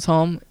daughter comes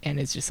home and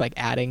it's just like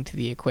adding to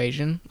the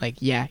equation, like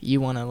yeah,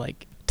 you want to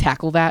like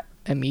tackle that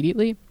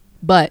immediately.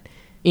 But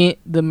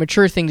the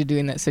mature thing to do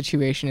in that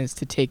situation is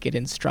to take it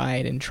in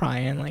stride and try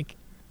and like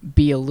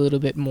be a little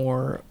bit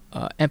more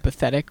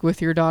empathetic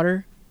with your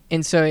daughter.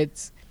 And so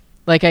it's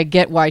like I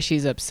get why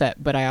she's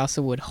upset, but I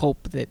also would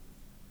hope that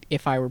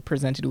if I were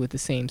presented with the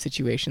same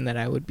situation that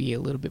I would be a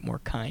little bit more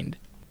kind.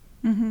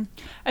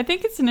 I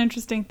think it's an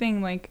interesting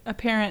thing, like a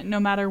parent, no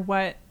matter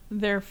what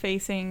they're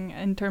facing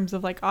in terms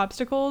of like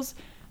obstacles,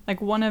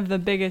 like one of the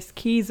biggest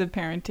keys of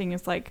parenting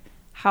is like,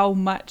 how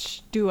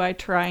much do I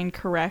try and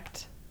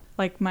correct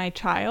like my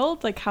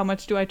child? Like how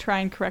much do I try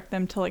and correct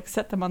them to like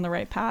set them on the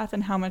right path,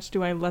 and how much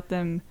do I let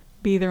them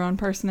be their own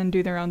person and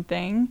do their own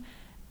thing?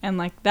 And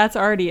like that's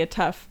already a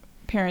tough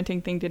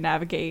parenting thing to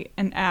navigate,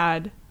 and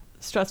add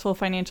stressful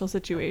financial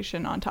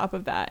situation on top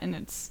of that, and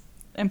it's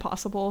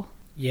impossible.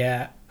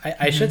 Yeah,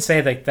 I should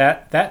say like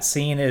that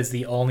scene is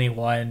the only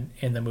one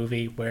in the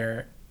movie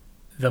where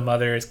the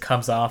mother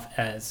comes off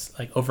as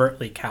like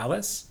overtly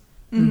callous.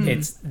 Mm-hmm.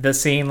 It's the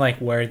scene like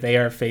where they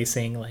are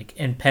facing like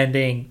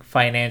impending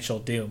financial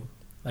doom.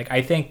 Like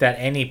I think that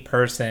any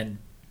person,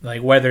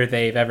 like whether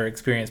they've ever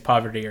experienced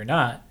poverty or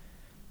not,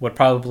 would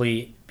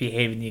probably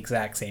behave in the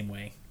exact same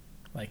way,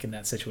 like in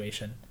that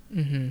situation.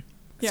 Mm-hmm.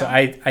 Yeah. So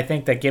I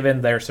think that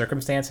given their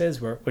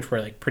circumstances, which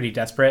were like pretty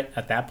desperate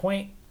at that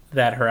point,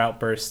 that her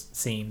outburst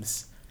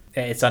seems,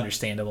 it's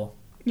understandable.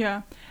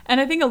 Yeah.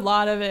 And I think a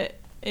lot of it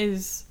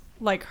is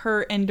like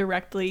her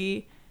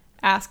indirectly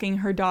asking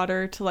her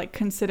daughter to like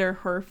consider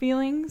her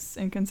feelings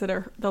and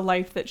consider the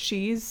life that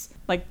she's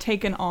like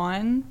taken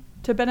on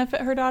to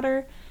benefit her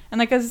daughter. And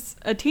like as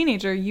a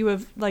teenager, you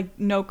have like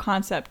no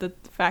concept of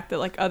the fact that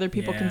like other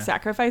people can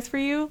sacrifice for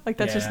you. Like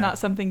that's just not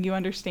something you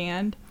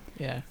understand.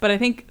 Yeah. But I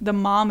think the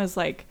mom is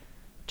like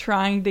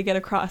trying to get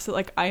across that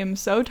like I am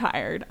so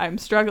tired, I'm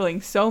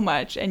struggling so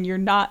much, and you're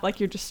not, like,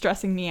 you're just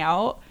stressing me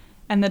out.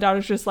 And the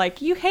daughter's just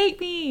like, you hate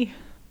me.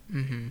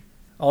 Mm-hmm.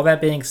 All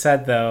that being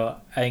said, though,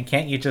 I mean,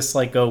 can't you just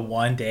like go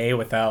one day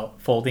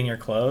without folding your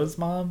clothes,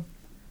 Mom?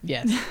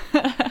 Yes.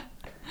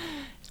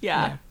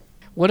 Yeah.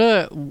 What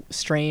a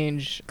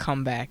strange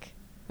comeback,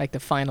 like the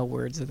final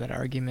words of that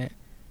argument.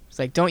 It's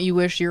like, don't you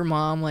wish your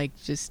mom like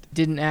just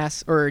didn't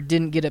ask or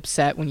didn't get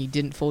upset when you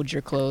didn't fold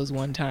your clothes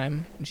one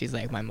time? And she's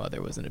like, my mother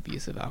was an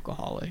abusive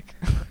alcoholic.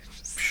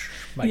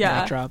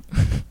 Yeah. Drop.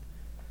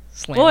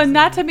 Well, and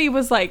that to me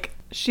was like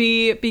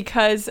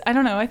because I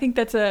don't know, I think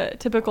that's a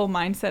typical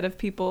mindset of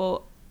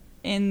people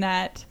in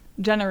that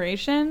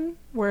generation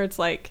where it's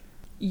like,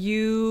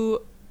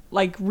 you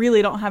like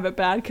really don't have it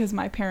bad because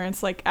my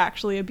parents like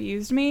actually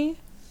abused me. It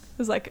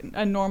was like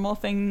a normal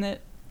thing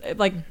that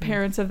like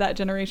parents of that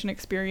generation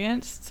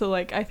experienced. So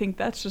like I think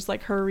that's just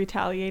like her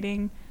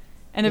retaliating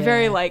and a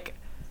very like,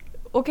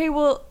 okay,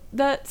 well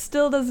that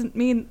still doesn't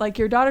mean like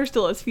your daughter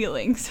still has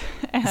feelings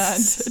and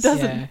it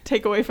doesn't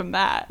take away from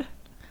that.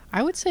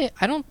 I would say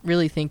I don't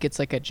really think it's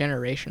like a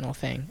generational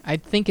thing. I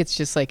think it's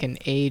just like an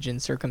age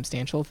and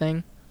circumstantial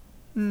thing.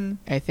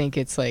 I think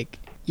it's like,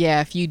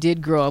 yeah, if you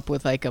did grow up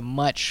with like a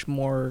much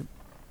more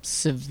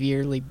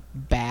severely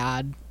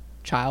bad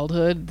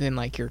childhood than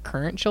like your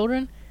current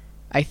children,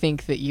 I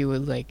think that you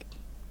would like,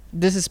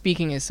 this is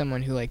speaking as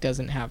someone who like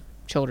doesn't have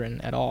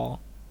children at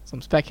all, so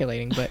I'm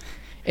speculating, but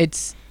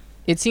it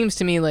seems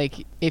to me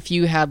like if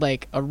you had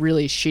like a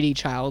really shitty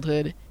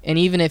childhood, and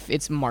even if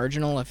it's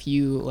marginal, if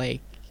you like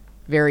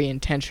very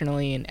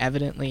intentionally and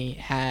evidently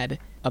had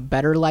a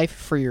better life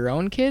for your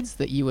own kids,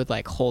 that you would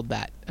like hold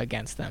that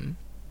against them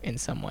in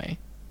some way.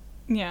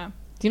 Yeah.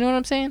 Do you know what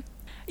I'm saying?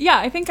 Yeah,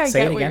 I think I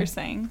get what again. you're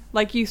saying.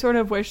 Like you sort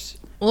of wish.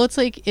 Well, it's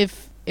like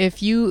if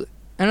you,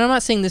 and I'm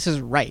not saying this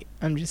is right,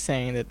 I'm just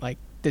saying that like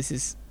this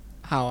is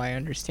how I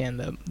understand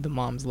the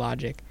mom's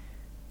logic,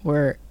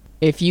 where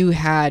if you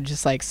had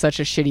just like such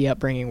a shitty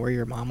upbringing where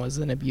your mom was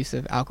an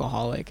abusive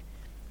alcoholic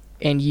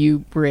and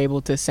you were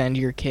able to send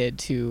your kid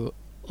to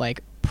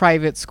like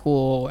private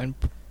school and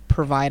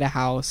provide a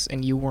house,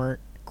 and you weren't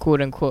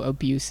quote unquote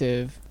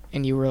abusive,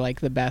 and you were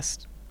like the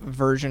best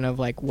version of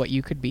like what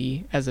you could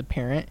be as a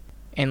parent,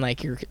 and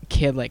like your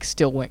kid like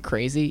still went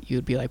crazy, you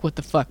would be like, what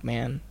the fuck,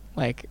 man?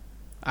 Like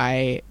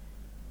I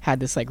had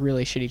this like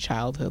really shitty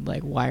childhood,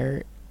 like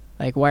why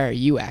are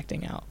you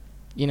acting out,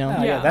 you know?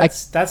 Oh, yeah,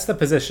 that's the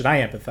position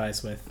I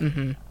empathize with.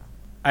 Mm-hmm.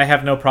 I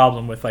have no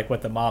problem with like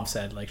what the mom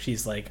said. Like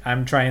she's like,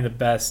 I'm trying the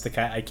best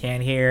I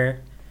can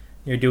here.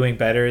 You're doing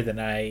better than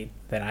I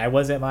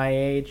was at my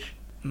age.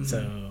 Mm-hmm.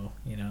 So,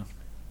 you know,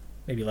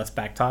 maybe less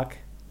back talk.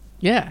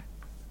 Yeah.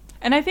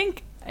 And I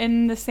think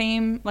in the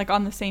same, like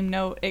on the same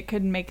note, it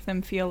could make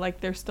them feel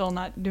like they're still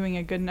not doing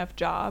a good enough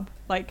job.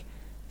 Like,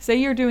 say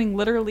you're doing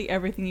literally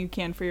everything you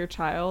can for your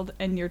child,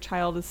 and your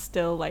child is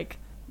still like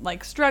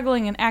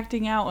struggling and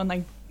acting out and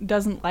like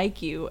doesn't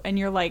like you, and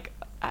you're like,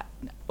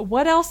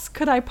 what else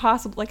could I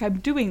possibly, like, I'm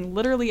doing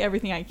literally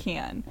everything I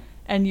can,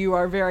 and you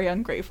are very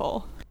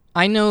ungrateful.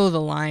 I know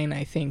the line.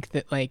 I think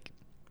that like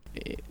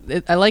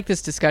I like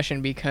this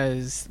discussion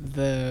because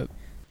the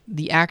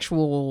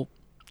actual,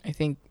 I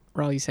think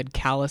Raul, you said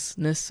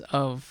callousness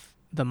of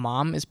the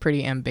mom is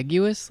pretty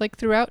ambiguous like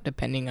throughout,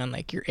 depending on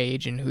like your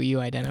age and who you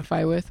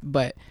identify with.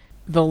 But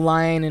the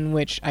line in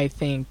which I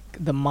think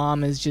the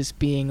mom is just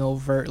being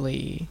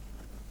overtly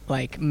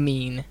like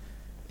mean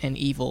and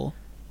evil,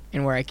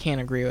 and where I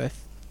can't agree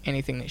with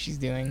anything that she's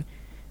doing,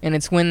 and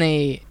it's when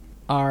they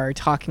are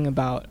talking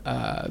about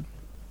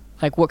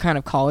like what kind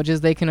of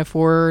colleges they can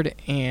afford,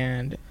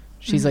 and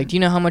she's like, do you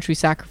know how much we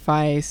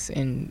sacrifice?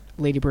 And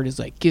Ladybird is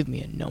like, give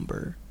me a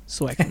number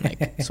so I can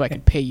like so I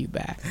can pay you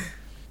back.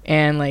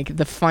 And like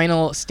the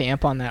final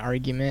stamp on that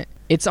argument,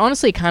 it's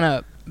honestly kind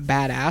of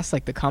badass,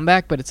 like the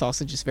comeback, but it's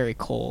also just very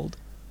cold.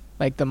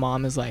 Like the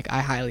mom is like,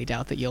 I highly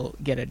doubt that you'll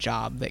get a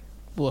job that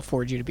will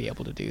afford you to be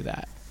able to do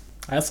that.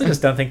 I also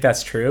just don't think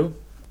that's true.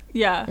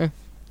 Yeah.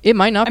 It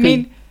might not be. I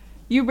mean,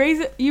 you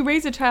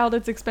raise a child,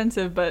 it's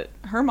expensive, but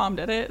her mom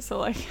did it, so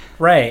like.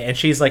 Right, and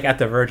she's like at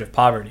the verge of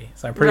poverty,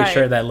 so I'm pretty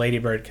sure that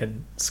Ladybird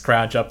can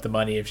scrounge up the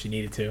money if she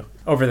needed to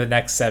over the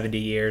next 70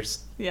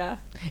 years. Yeah.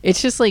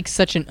 It's just like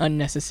such an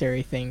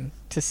unnecessary thing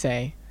to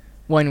say,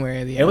 one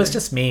way or the other. It was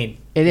just mean.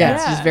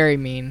 It's just very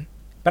mean.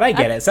 But I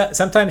get it.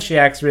 Sometimes she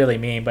acts really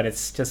mean, but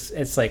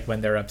it's like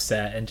when they're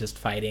upset and just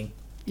fighting.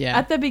 Yeah.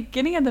 At the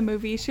beginning of the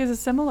movie, she has a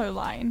similar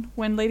line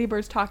when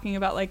Ladybird's talking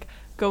about like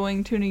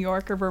going to New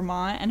York or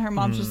Vermont, and her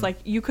mom's just like,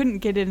 you couldn't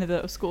get into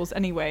those schools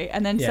anyway,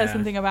 and then says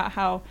something about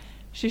how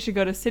she should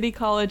go to city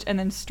college and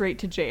then straight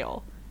to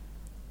jail.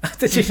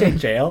 Did she say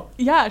jail?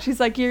 Yeah, she's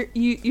like,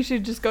 you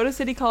should just go to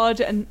city college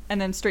and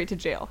then straight to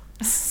jail.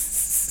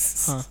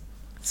 Huh.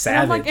 Savage. And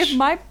I'm like, if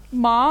my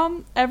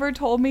mom ever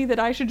told me that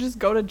I should just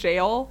go to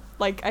jail,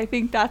 like, I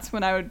think that's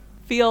when I would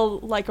feel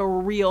like a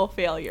real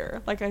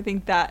failure. Like, I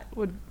think that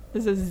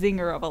is a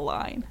zinger of a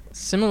line.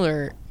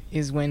 Similar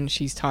is when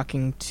she's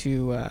talking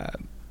to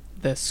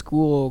the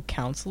school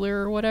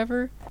counselor or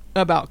whatever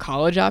about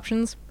college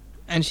options,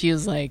 and she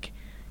is like,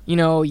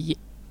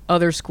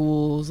 other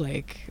schools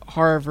like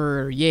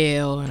Harvard or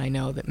Yale, and I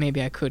know that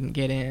maybe I couldn't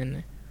get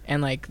in,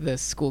 and like the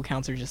school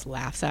counselor just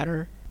laughs at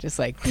her, just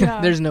like,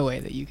 there's no way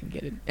that you can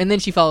get it. And then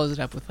she follows it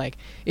up with like,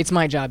 it's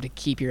my job to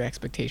keep your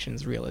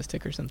expectations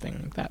realistic or something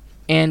like that.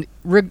 And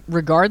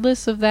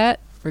regardless of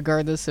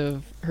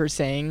her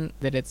saying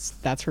that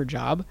that's her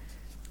job,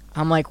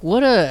 I'm like,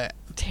 what a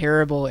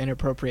terrible,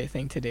 inappropriate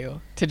thing to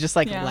do, to just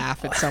like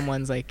laugh at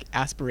someone's like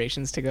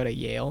aspirations to go to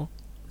Yale.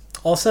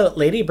 Also,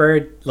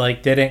 Ladybird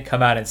like didn't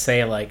come out and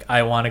say like,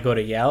 I want to go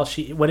to Yale.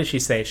 What did she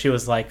say? She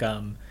was like,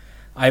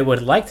 I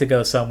would like to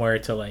go somewhere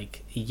to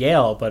like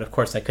Yale, but of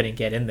course I couldn't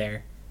get in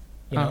there.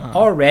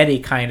 Already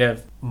kind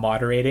of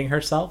moderating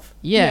herself.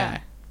 Yeah.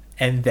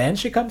 And then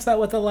she comes out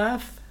with a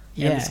laugh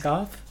and a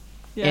scoff.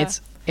 Yeah.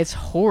 It's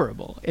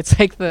horrible. It's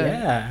like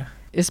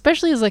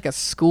especially as like a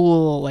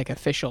school like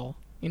official,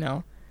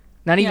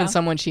 not even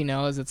someone she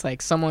knows. It's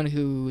like someone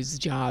whose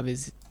job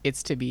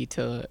it's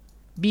to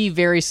be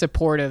very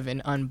supportive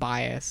and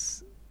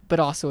unbiased, but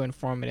also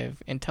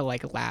informative, and to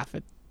like laugh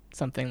at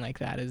something like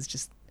that is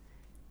just,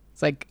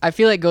 it's like, I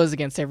feel like it goes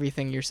against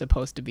everything you're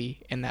supposed to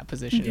be in that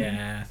position.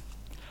 Yeah.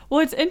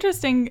 Well, it's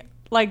interesting,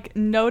 like,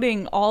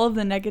 noting all of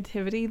the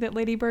negativity that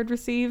Ladybird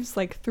receives,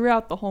 like,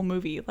 throughout the whole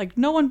movie. Like,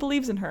 no one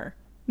believes in her.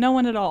 No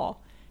one at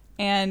all.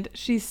 And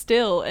she's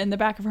still, in the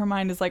back of her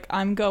mind, is like,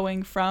 I'm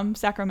going from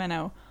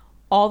Sacramento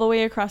all the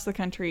way across the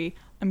country.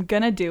 I'm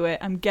gonna do it.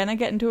 I'm gonna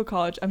get into a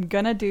college. I'm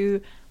gonna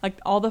do, like,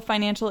 all the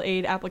financial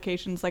aid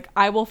applications. Like,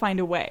 I will find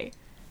a way.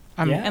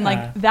 And,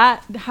 like,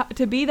 that,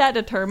 to be that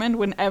determined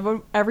when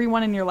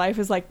everyone in your life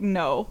is like,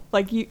 no.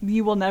 Like,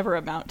 you will never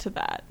amount to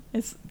that.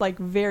 It's, like,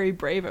 very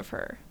brave of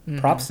her. Mm-hmm.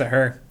 Props to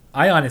her.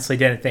 I honestly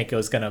didn't think she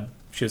was gonna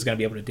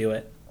be able to do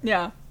it.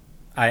 Yeah.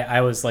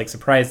 I was, like,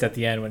 surprised at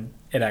the end when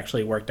it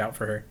actually worked out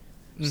for her.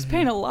 She's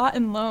paying a lot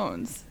in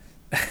loans.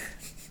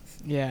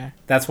 Yeah.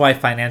 That's why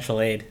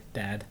financial aid,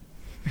 Dad.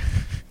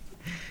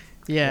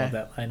 Yeah. I love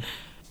that line.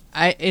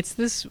 It's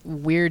this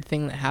weird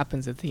thing that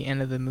happens at the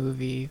end of the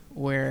movie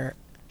where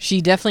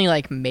she definitely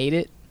like made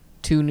it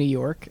to New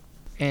York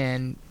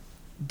and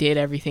did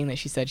everything that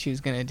she said she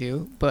was going to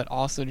do, but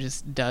also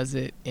just does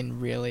it in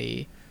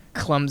really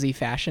clumsy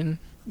fashion.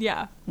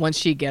 Yeah. Once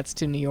she gets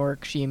to New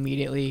York, she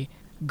immediately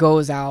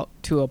goes out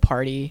to a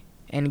party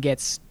and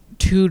gets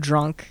too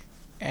drunk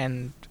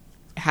and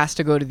has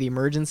to go to the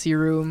emergency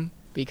room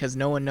because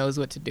no one knows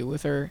what to do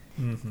with her.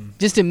 Mm-hmm.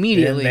 Just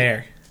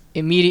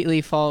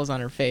immediately falls on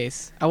her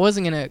face. I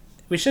wasn't gonna.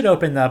 We should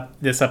open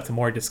this up to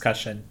more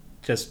discussion.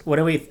 Just what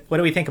do we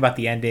think about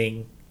the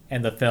ending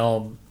and the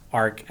film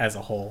arc as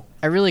a whole?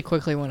 I really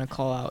quickly want to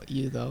call out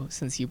you though,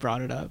 since you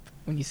brought it up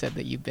when you said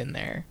that you've been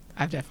there.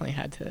 I've definitely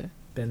had to.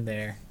 Been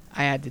there.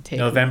 I had to take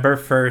November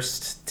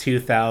 1st,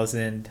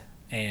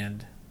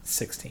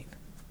 2016.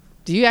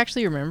 Do you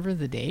actually remember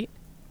the date?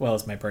 Well,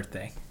 it's my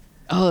birthday.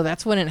 Oh,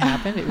 that's when it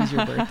happened? It was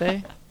your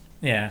birthday?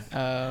 Yeah.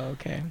 Oh,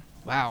 okay.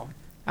 Wow.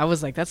 I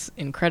was like, that's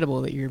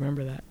incredible that you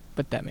remember that.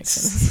 But that makes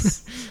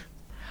sense.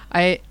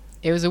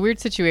 It was a weird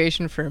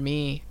situation for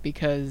me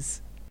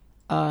because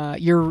I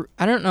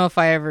don't know if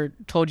I ever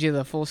told you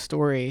the full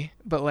story,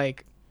 but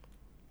like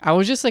I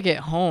was just like at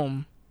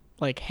home,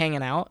 like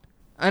hanging out.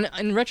 And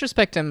in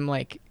retrospect, I'm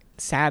like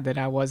sad that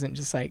I wasn't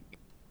just like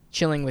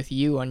chilling with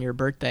you on your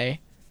birthday.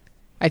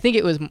 I think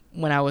it was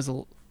when I was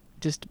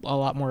just a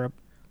lot more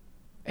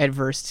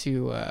adverse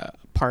to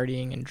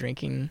partying and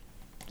drinking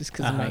just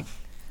because of like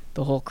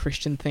the whole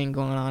Christian thing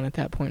going on at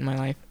that point in my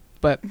life.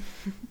 But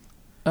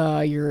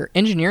your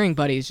engineering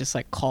buddies just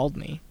like called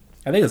me.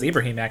 I think it was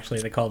Ibrahim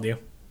actually that called you.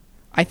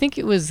 I think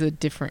it was a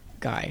different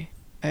guy,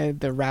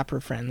 the rapper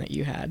friend that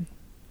you had.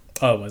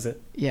 Oh, was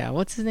it? Yeah,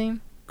 what's his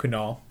name?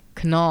 Kunal,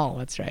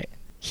 that's right.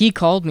 He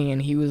called me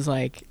and he was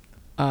like,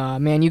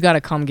 man, you got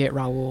to come get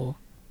Raul.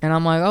 And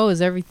I'm like, oh,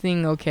 is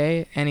everything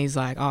okay? And he's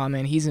like, oh,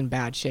 man, he's in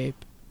bad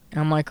shape. And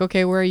I'm like,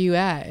 okay, where are you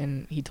at?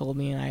 And he told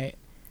me, and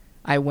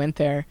I went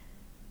there.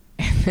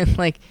 And then,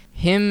 like,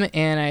 him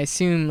and I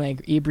assume,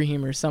 like,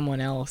 Ibrahim or someone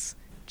else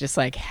just,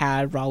 like,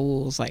 had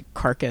Raul's, like,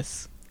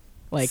 carcass,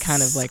 like,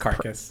 kind of, like,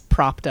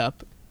 propped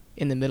up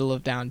in the middle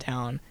of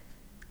downtown.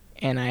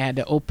 And I had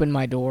to open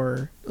my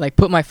door, like,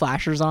 put my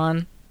flashers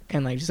on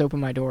and, like, just open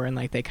my door. And,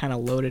 like, they kind of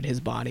loaded his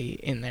body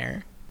in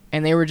there.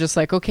 And they were just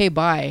like, okay,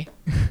 bye.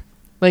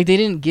 Like, they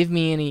didn't give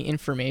me any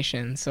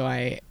information, so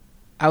I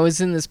I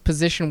was in this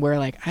position where,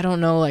 like, I don't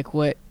know, like,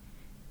 what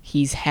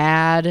he's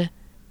had.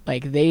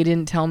 Like, they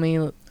didn't tell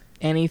me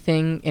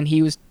anything, and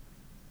he was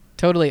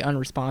totally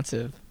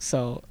unresponsive.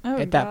 So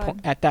at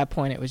that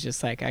point, it was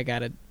just like, I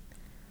gotta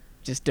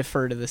just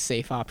defer to the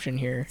safe option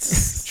here.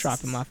 Drop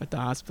him off at the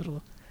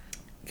hospital.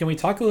 Can we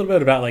talk a little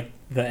bit about, like,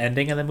 the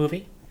ending of the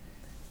movie?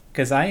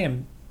 Because I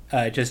am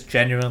just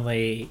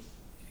genuinely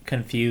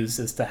confused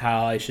as to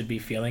how I should be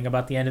feeling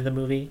about the end of the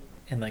movie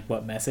and, like,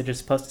 what message it's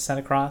supposed to send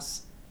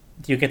across.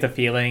 Do you get the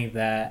feeling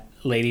that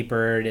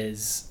Ladybird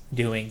is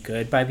doing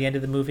good by the end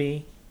of the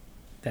movie?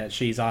 That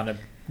she's on a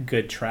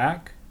good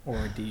track?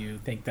 Or do you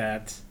think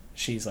that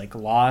she's, like,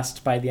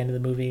 lost by the end of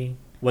the movie?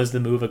 Was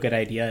the move a good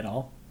idea at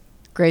all?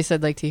 Grace,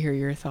 I'd like to hear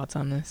your thoughts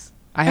on this.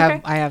 I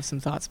have some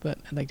thoughts, but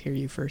I'd like to hear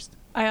you first.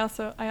 I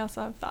also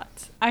have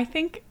thoughts. I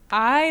think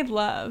I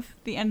love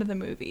the end of the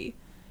movie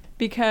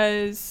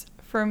because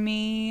for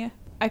me,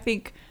 I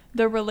think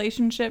the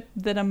relationship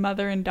that a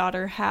mother and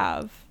daughter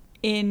have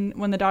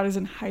when the daughter's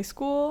in high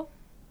school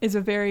is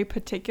a very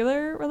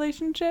particular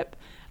relationship,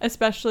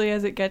 especially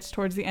as it gets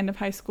towards the end of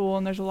high school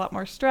and there's a lot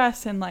more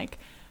stress and, like,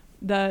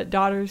 the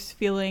daughter's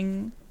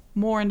feeling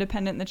more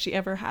independent than she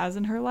ever has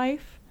in her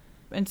life.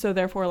 And so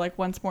therefore, like,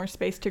 wants more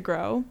space to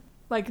grow.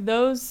 Like,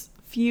 those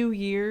few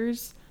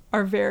years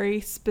are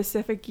very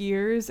specific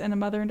years in a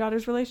mother and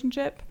daughter's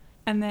relationship.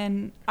 And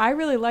then I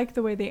really like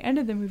the way they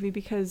ended the movie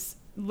because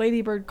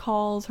Ladybird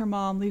calls her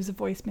mom, leaves a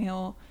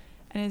voicemail,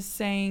 and is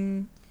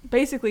saying,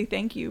 basically,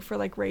 thank you for,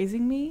 like,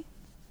 raising me.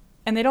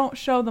 And they don't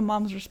show the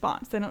mom's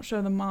response. They don't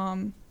show the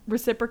mom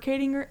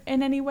reciprocating her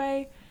in any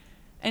way.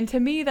 And to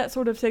me, that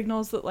sort of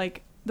signals that,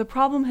 like, the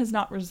problem has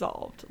not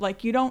resolved.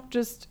 Like, you don't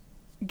just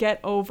get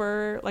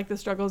over, like, the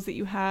struggles that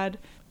you had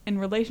in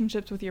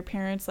relationships with your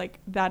parents, like,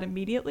 that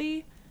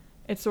immediately.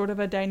 It's sort of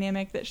a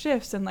dynamic that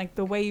shifts, and, like,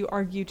 the way you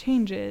argue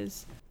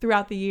changes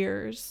throughout the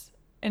years.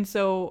 And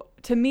so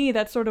to me,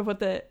 that's sort of what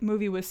the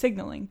movie was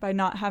signaling by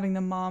not having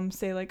the mom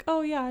say, like,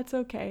 oh yeah, it's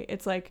okay.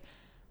 It's like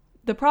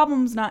the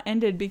problem's not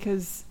ended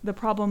because the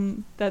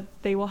problem that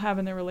they will have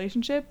in their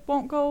relationship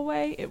won't go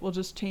away. It will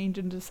just change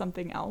into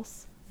something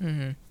else.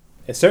 Mm-hmm.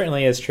 It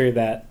certainly is true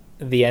that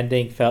the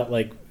ending felt,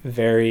 like,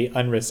 very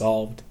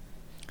unresolved.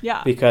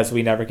 Yeah. Because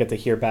we never get to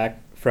hear back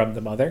from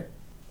the mother.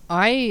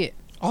 I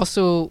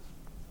also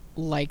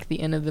like the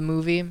end of the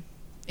movie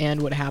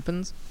and what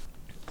happens.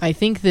 I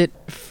think that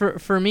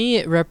for me,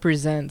 it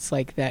represents,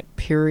 like, that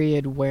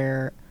period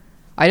where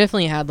I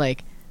definitely had,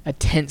 like, a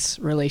tense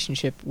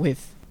relationship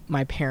with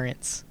my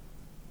parents,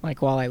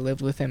 like, while I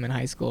lived with them in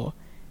high school.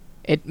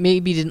 It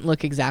maybe didn't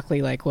look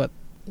exactly like what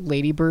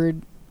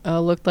Ladybird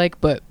looked like,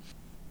 but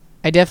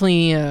I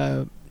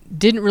definitely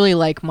didn't really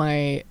like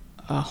my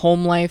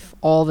home life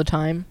all the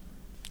time.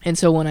 And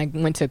so when I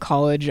went to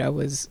college, I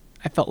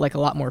felt like a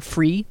lot more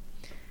free.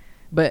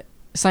 But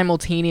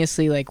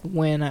simultaneously, like,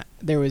 when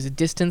there was a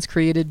distance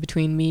created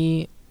between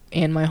me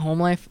and my home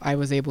life, I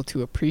was able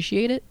to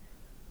appreciate it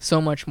so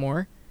much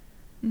more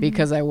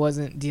because I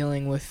wasn't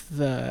dealing with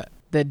the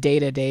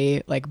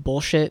day-to-day, like,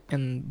 bullshit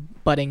and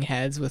butting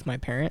heads with my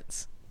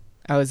parents.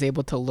 I was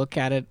able to look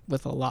at it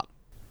with a lot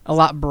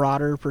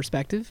broader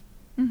perspective.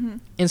 Mm-hmm.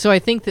 And so I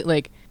think that,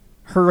 like,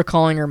 her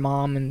recalling her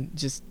mom and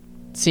just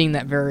seeing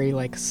that very,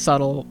 like,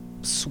 subtle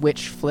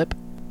switch flip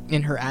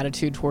in her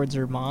attitude towards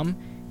her mom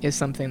is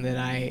something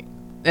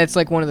that's,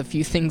 like, one of the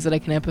few things that I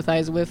can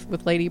empathize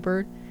with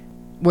Ladybird,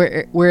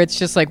 where it's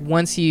just, like,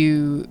 once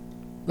you're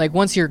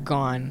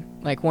gone,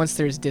 like, once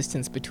there's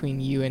distance between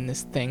you and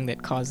this thing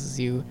that causes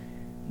you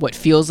what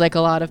feels like a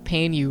lot of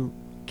pain, you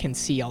can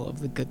see all of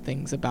the good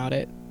things about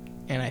it.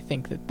 And I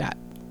think that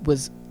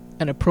was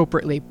an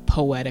appropriately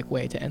poetic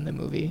way to end the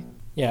movie.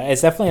 Yeah,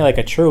 it's definitely, like,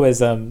 a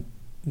truism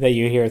that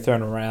you hear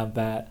thrown around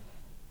that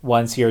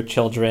once your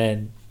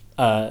children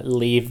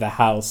leave the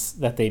house,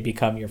 that they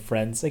become your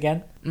friends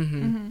again.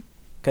 Mm-hmm.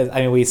 Because,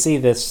 I mean, we see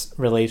this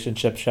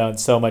relationship shown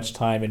so much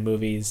time in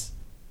movies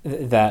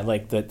that,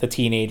 like, the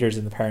teenagers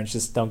and the parents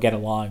just don't get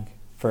along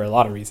for a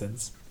lot of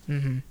reasons.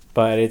 Mm-hmm.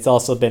 But it's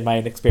also been my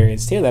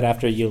experience, too, that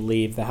after you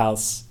leave the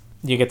house,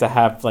 you get to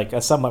have, like,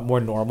 a somewhat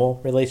more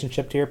normal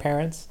relationship to your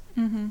parents.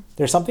 Mm-hmm.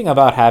 There's something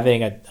about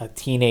having a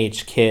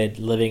teenage kid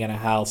living in a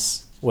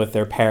house with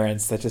their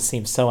parents that just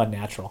seems so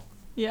unnatural.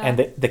 Yeah.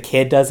 And the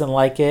kid doesn't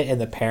like it,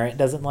 and the parent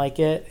doesn't like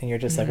it, and you're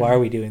just like, why are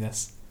we doing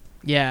this?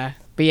 Yeah,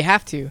 but you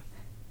have to.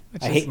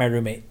 I hate my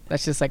roommate.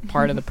 That's just, like,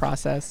 part of the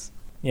process.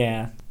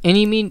 Yeah. And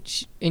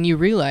you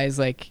realize,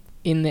 like,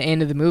 in the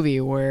end of the movie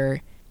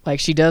where, like,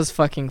 she does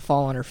fucking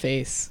fall on her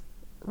face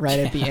right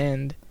at the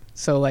end.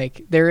 So,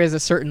 like, there is a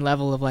certain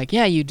level of, like,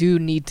 yeah, you do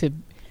need to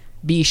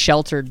be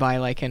sheltered by,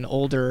 like, an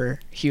older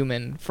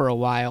human for a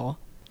while.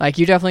 Like,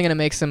 you're definitely going to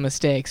make some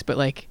mistakes, but,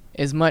 like,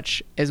 as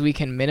much as we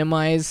can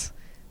minimize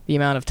the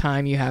amount of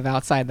time you have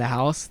outside the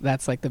house,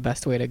 that's, like, the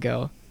best way to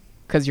go,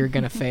 because you're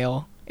going to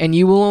fail. And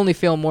you will only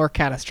fail more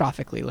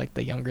catastrophically, like,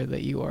 the younger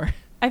that you are.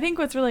 I think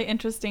what's really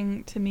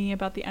interesting to me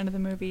about the end of the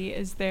movie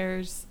is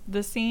there's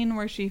the scene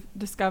where she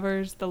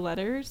discovers the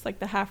letters, like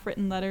the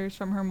half-written letters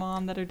from her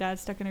mom that her dad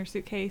stuck in her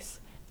suitcase.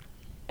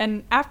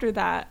 And after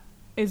that,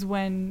 is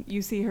when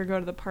you see her go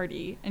to the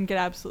party and get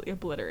absolutely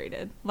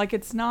obliterated. Like,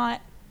 it's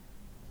not,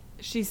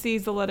 she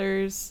sees the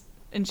letters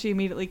and she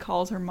immediately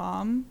calls her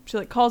mom. She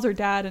like calls her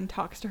dad and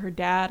talks to her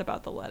dad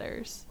about the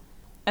letters.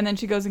 And then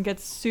she goes and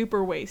gets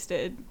super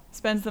wasted,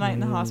 spends the night in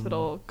the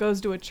hospital, goes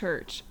to a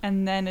church,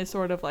 and then is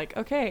sort of like,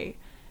 okay,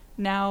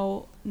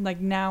 now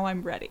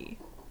I'm ready.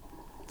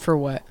 For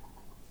what?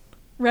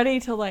 Ready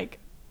to like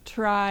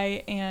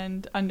try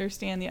and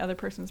understand the other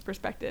person's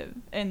perspective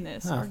in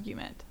this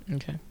argument.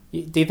 Okay.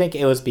 Do you think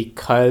it was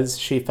because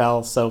she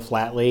fell so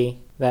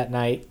flatly that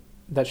night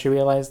that she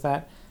realized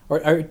that?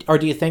 Or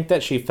do you think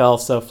that she fell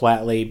so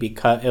flatly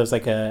because it was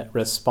like a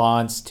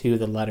response to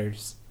the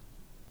letters?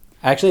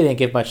 I actually didn't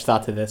give much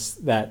thought to this,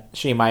 that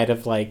she might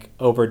have like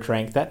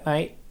overdrank that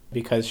night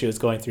because she was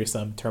going through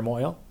some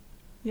turmoil.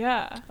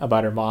 Yeah.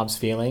 About her mom's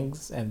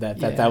feelings, and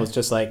that was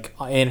just like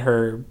in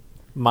her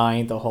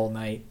mind the whole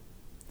night.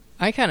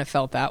 I kind of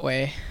felt that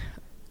way.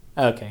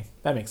 Okay,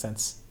 that makes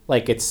sense.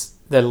 Like, it's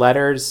the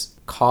letters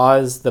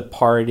cause the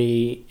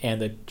party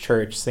and the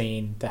church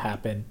scene to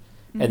happen,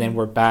 and then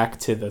we're back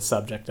to the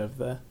subject of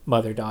the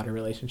mother-daughter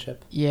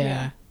relationship.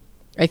 Yeah.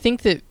 I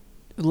think that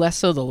less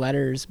so the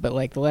letters, but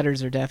like the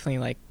letters are definitely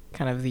like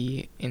kind of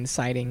the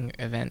inciting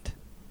event.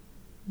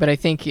 But I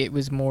think it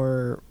was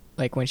more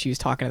like when she was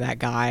talking to that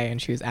guy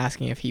and she was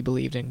asking if he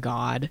believed in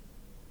God.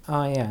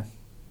 Oh, yeah.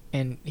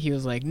 And he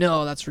was like,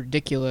 no, that's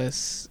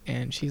ridiculous.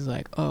 And she's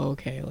like, oh,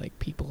 okay, like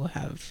people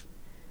have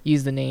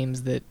used the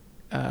names that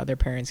their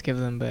parents give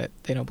them, but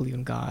they don't believe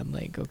in God.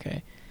 Like,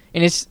 okay.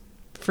 And it's,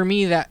 for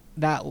me, that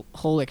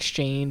whole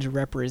exchange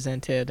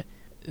represented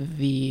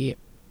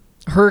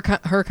her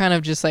kind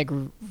of just like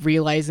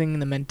realizing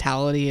the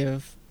mentality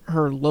of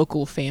her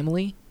local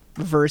family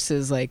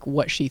versus like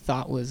what she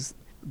thought was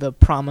the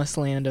promised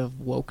land of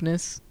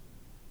wokeness.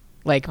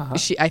 Like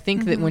I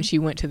think that when she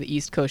went to the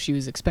East Coast, she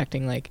was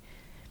expecting like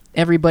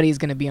everybody's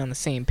going to be on the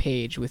same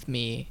page with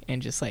me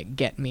and just like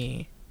get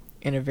me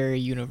in a very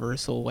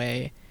universal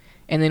way.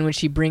 And then when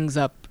she brings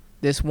up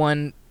this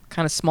one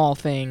kind of small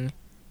thing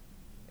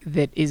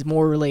that is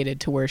more related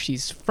to where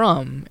she's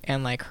from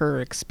and like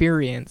her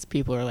experience,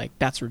 people are like,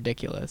 that's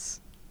ridiculous.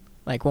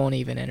 Like, won't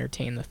even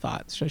entertain the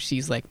thought. So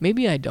she's like,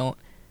 maybe I don't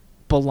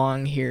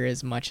belong here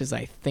as much as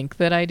I think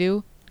that I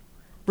do.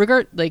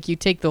 Like, you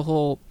take the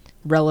whole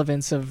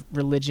relevance of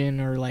religion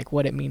or like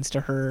what it means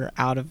to her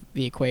out of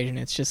the equation.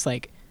 It's just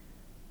like,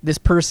 this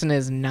person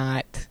is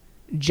not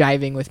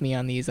jiving with me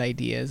on these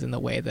ideas in the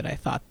way that I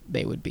thought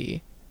they would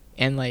be.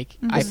 And like,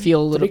 I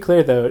feel a little... To be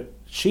clear though,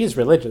 she's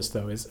religious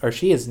though, or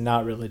she is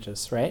not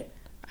religious, right?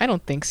 I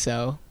don't think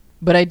so.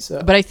 But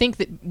I think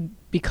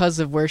that because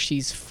of where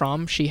she's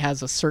from, she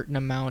has a certain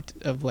amount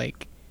of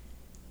like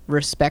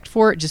respect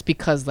for it, just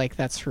because like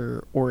that's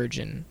her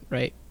origin,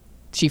 right?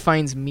 She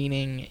finds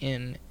meaning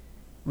in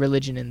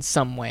religion in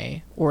some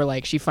way, or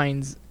like she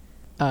finds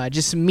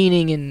just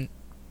meaning in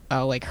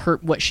like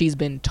what she's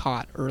been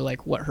taught, or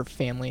like what her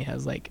family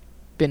has like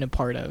been a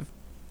part of.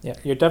 Yeah,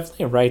 you're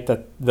definitely right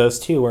that those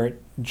two weren't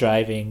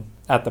jiving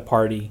at the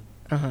party.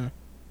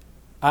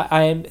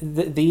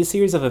 These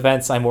series of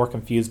events I'm more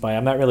confused by.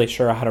 I'm not really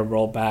sure how to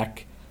roll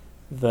back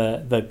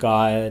the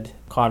God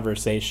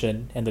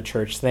conversation and the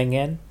church thing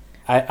in.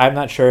 I'm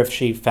not sure if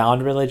she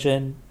found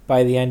religion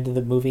by the end of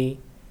the movie.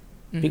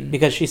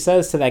 Because she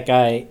says to that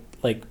guy,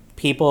 like,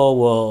 people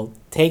will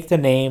take the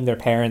name their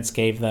parents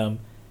gave them,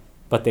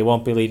 but they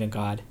won't believe in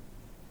God.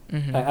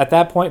 At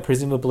that point,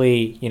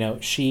 presumably, you know,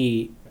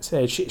 she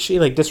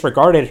like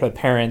disregarded her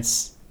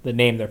parents, the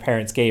name their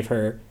parents gave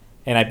her,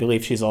 and I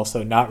believe she's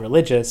also not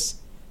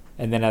religious.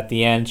 And then at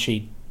the end,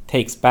 she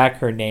takes back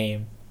her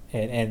name,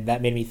 and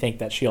that made me think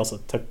that she also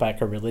took back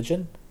her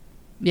religion.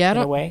 Yeah, in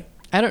a way.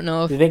 I don't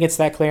know. Do you think it's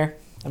that clear?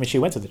 I mean, she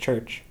went to the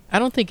church. I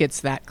don't think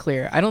it's that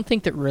clear. I don't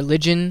think that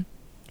religion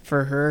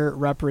for her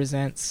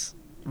represents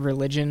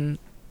religion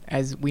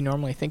as we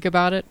normally think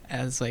about it,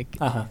 as like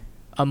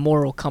a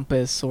moral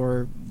compass,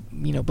 or,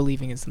 you know,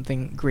 believing in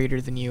something greater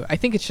than you. I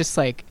think it's just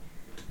like,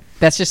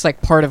 that's just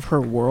like part of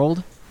her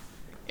world.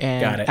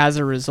 And as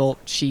a result,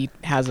 she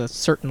has a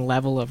certain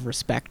level of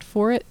respect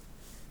for it,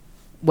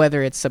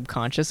 whether it's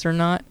subconscious or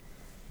not.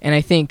 And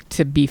I think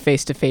to be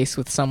face to face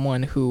with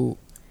someone who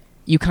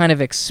you kind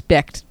of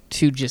expect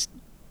to just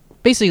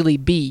basically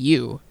be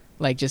you,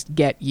 like just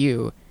get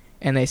you,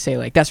 and they say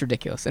like, that's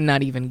ridiculous, and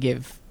not even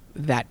give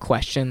that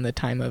question the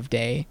time of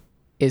day,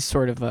 is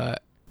sort of a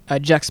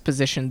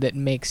juxtaposition that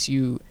makes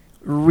you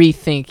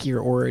rethink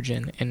your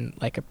origin and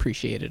like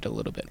appreciate it a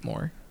little bit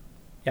more.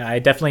 Yeah, I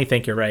definitely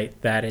think you're right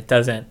that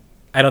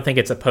I don't think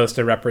it's supposed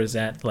to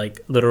represent like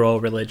literal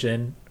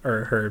religion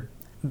or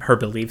her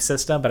belief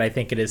system, but I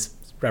think it is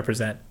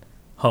represent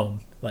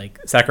home, like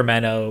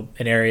Sacramento,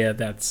 an area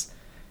that's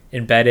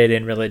embedded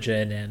in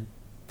religion, and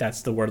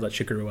that's the world that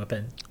she grew up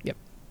in. Yep.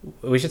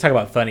 We should talk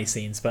about funny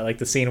scenes, but like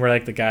the scene where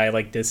like the guy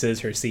like disses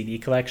her CD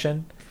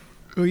collection.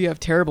 Oh, you have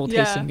terrible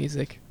taste in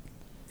music.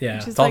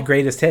 Yeah, it's all like,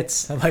 greatest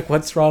hits. I'm like,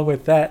 what's wrong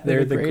with that?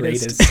 They're the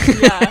greatest.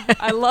 Yeah,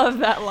 I love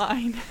that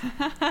line.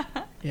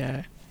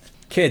 Yeah.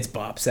 Kids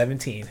Bop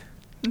 17.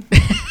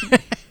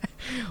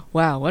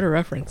 Wow, what a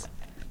reference.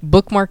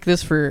 bookmark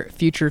this for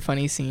future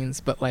funny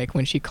scenes, but like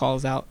when she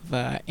calls out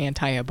the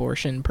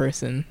anti-abortion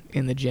person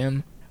in the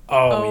gym.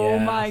 Oh,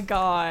 yeah. My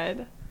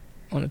God.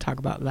 I want to talk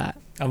about that.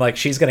 I'm like,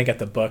 she's going to get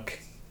the book.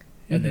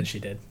 And then she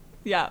did.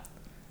 Yeah.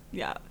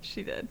 Yeah,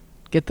 she did.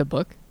 Get the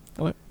book?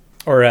 What?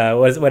 Or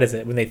what is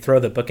it? When they throw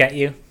the book at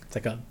you? It's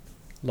like a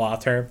law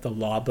term, the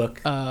law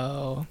book.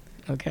 Oh,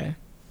 okay.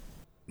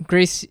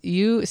 Grace,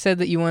 you said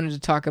that you wanted to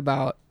talk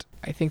about,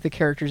 I think the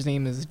character's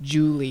name is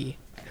Julie,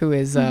 who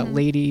is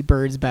Lady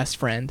Bird's best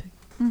friend.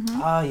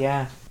 Mm-hmm. Oh,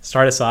 yeah.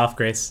 Start us off,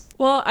 Grace.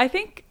 Well, I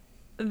think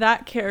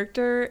that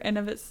character and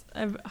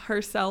of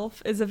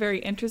herself is a very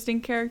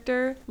interesting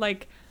character.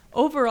 Like,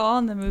 overall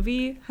in the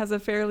movie has a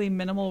fairly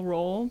minimal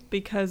role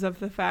because of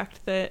the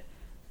fact that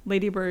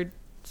Ladybird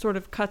sort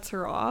of cuts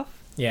her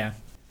off. Yeah.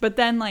 But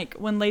then, like,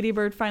 when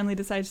Ladybird finally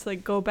decides to,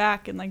 like, go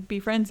back and, like, be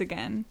friends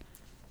again,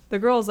 the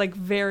girl's, like,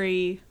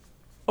 very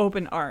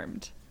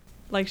open-armed.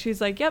 Like, she's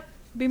like, yep,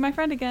 be my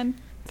friend again.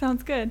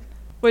 Sounds good.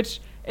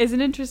 Which is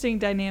an interesting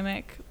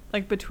dynamic,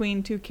 like,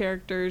 between two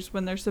characters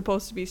when there's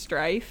supposed to be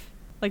strife.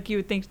 Like, you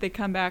would think they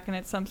come back and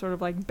it's some sort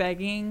of, like,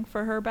 begging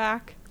for her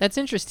back. That's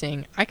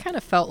interesting. I kind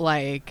of felt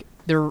like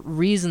the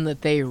reason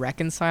that they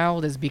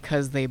reconciled is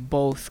because they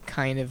both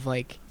kind of,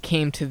 like,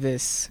 came to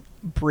this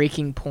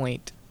breaking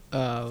point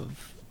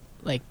of,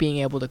 like, being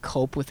able to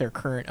cope with their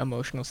current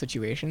emotional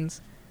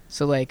situations.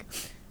 So, like,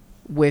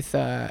 with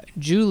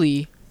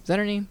Julie, is that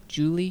her name?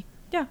 Julie?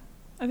 Yeah,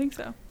 I think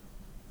so.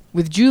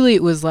 With Julie,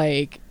 it was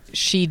like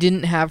she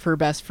didn't have her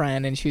best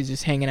friend and she was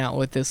just hanging out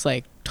with this,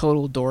 like,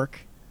 total dork.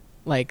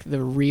 Like,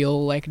 the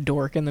real, like,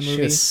 dork in the movie.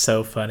 She was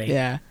so funny.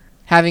 Yeah.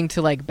 Having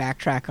to, like,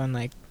 backtrack on,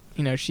 like,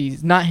 you know,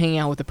 she's not hanging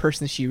out with the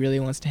person she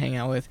really wants to hang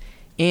out with,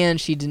 and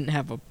she didn't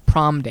have a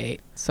prom date.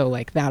 So,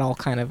 like, that all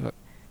kind of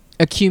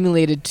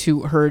accumulated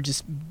to her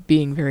just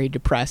being very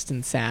depressed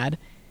and sad.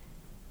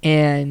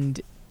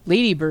 And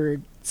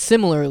Ladybird,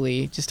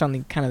 similarly, just on the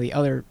kind of the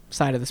other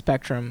side of the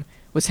spectrum,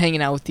 was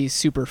hanging out with these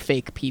super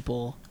fake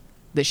people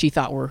that she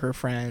thought were her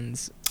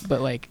friends, but,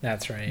 like,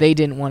 that's right, they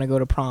didn't want to go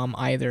to prom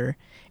either.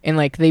 And,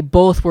 like, they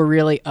both were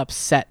really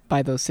upset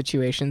by those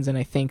situations, and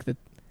I think that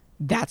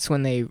that's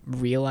when they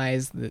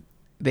realized that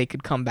they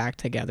could come back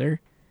together.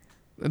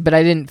 But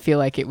I didn't feel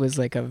like it was,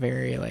 like, a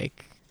very,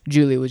 like,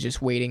 Julie was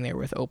just waiting there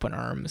with open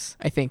arms.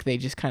 I think they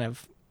just kind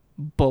of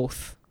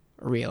both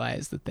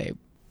realized that they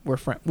were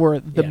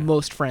the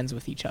most friends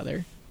with each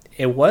other.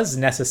 It was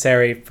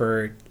necessary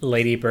for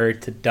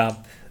Ladybird to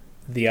dump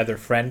the other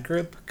friend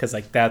group, because,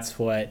 like, that's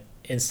what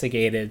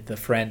instigated the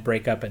friend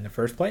breakup in the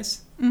first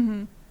place.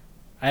 Mm-hmm.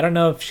 I don't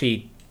know if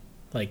she,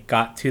 like,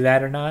 got to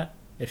that or not,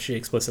 if she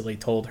explicitly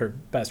told her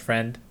best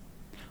friend.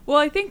 Well,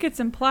 I think it's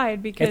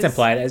implied because... It's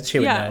implied, as she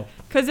would know.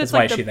 Because it's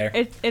like why she there.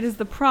 It is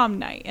the prom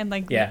night, and,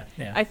 like, yeah.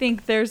 I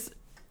think there's,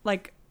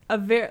 like,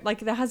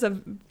 that has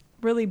a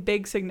really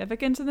big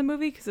significance in the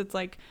movie, because it's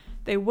like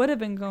they would have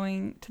been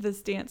going to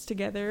this dance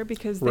together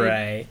because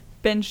they've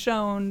been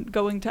shown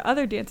going to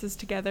other dances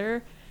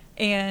together,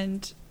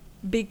 and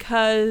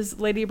because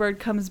Ladybird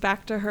comes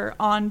back to her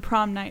on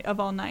prom night of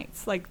all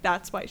nights, like,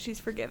 that's why she's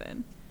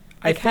forgiven.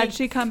 Like, had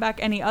she come back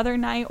any other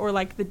night or,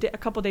 like, a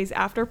couple days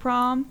after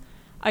prom,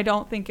 I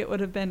don't think it would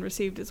have been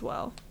received as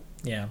well.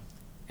 Yeah.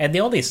 And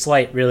the only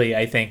slight, really,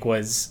 I think,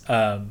 was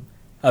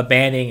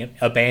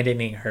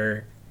abandoning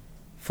her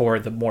for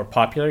the more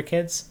popular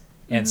kids.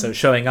 And so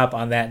showing up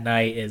on that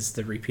night is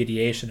the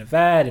repudiation of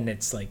that, and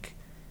it's like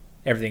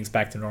everything's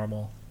back to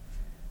normal.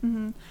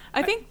 Mm-hmm.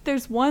 I think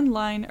there's one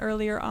line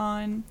earlier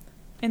on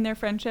in their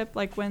friendship,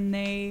 like when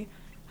they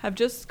have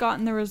just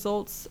gotten the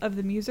results of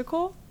the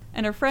musical,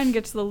 and her friend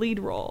gets the lead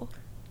role,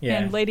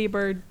 and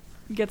Ladybird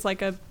gets,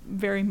 like, a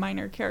very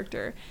minor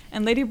character.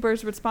 And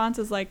Ladybird's response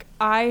is like,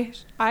 I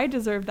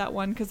deserve that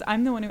one because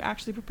I'm the one who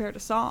actually prepared a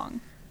song.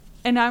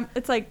 And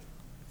it's like,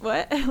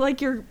 what?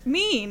 Like, you're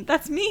mean.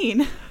 That's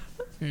mean.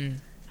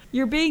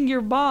 You're being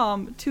your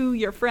mom to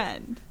your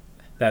friend.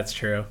 That's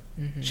true.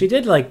 Mm-hmm. She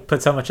did, like,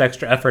 put so much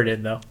extra effort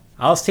in, though.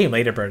 I was team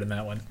Ladybird in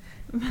that one.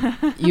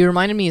 You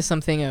reminded me of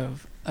something,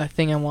 of a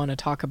thing I want to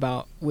talk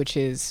about, which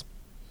is,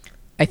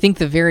 I think,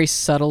 the very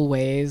subtle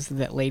ways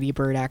that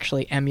Ladybird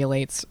actually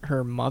emulates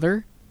her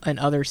mother in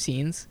other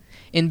scenes,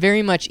 and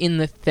very much in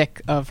the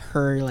thick of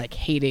her, like,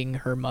 hating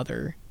her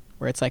mother,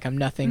 where it's like, I'm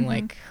nothing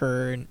like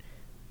her.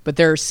 But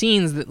there are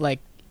scenes that, like,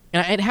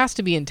 and it has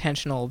to be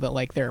intentional, but,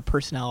 like, there are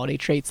personality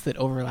traits that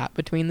overlap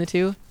between the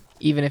two,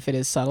 even if it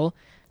is subtle.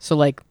 So,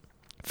 like,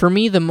 for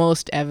me, the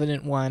most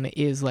evident one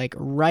is, like,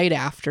 right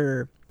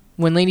after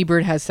when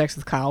Ladybird has sex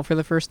with Kyle for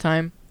the first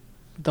time,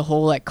 the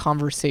whole, like,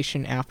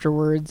 conversation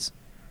afterwards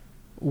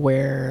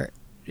where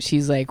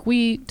she's like,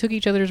 we took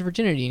each other's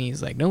virginity, and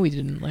he's like, no, we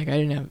didn't. Like, I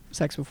didn't have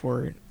sex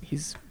before.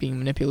 He's being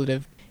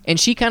manipulative. And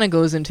she kind of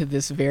goes into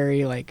this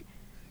very, like,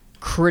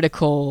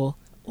 critical,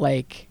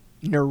 like,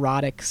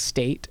 neurotic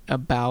state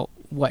about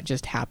what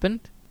just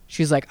happened.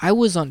 She's like, I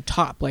was on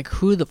top. Like,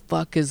 who the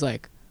fuck is,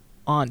 like,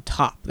 on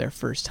top their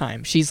first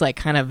time? She's, like,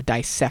 kind of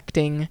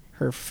dissecting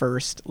her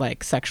first,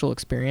 like, sexual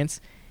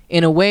experience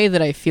in a way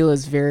that I feel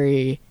is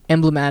very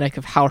emblematic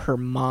of how her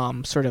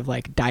mom sort of,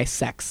 like,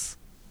 dissects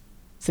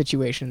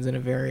situations in a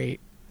very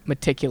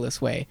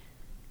meticulous way.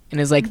 And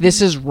is like,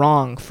 this is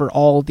wrong for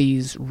all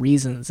these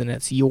reasons, and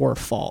it's your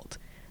fault.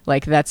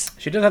 Like, that's...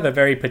 She does have a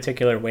very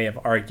particular way of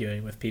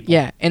arguing with people.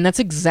 Yeah, and that's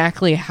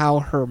exactly how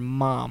her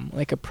mom,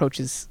 like,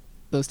 approaches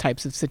those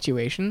types of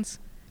situations.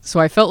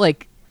 So I felt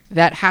like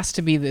that has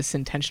to be this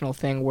intentional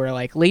thing where,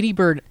 like,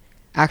 Ladybird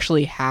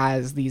actually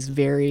has these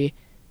very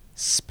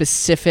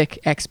specific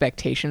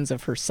expectations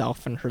of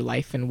herself and her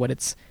life and what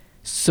it's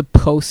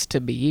supposed to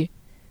be.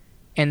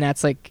 And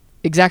that's, like,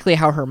 exactly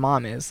how her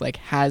mom is, like,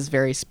 has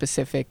very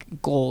specific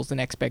goals and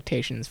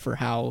expectations for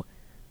how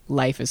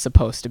life is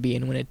supposed to be,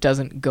 and when it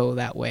doesn't go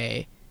that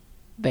way,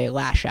 they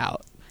lash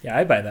out. Yeah,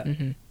 I buy that.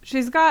 Mm-hmm.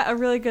 She's got a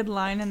really good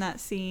line in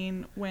that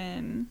scene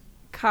when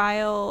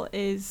Kyle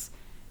is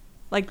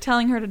like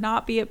telling her to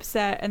not be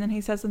upset, and then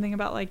he says something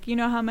about like, you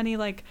know how many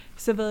like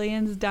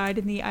civilians died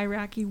in the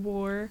Iraqi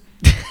war?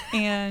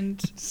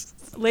 And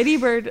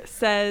Ladybird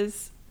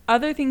says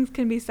other things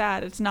can be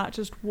sad, it's not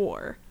just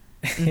war.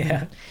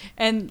 Yeah.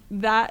 And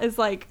that is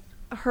like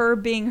her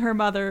being her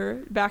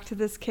mother back to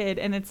this kid,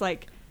 and it's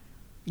like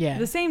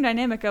the same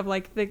dynamic of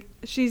like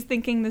she's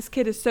thinking this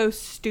kid is so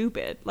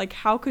stupid, like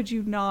how could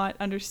you not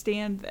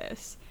understand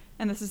this?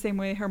 And that's the same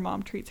way her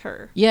mom treats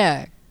her.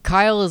 Yeah,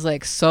 Kyle is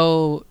like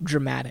so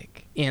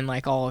dramatic in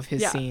like all of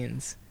his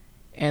scenes,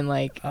 and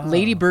like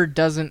Ladybird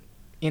doesn't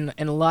in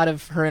a lot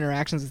of her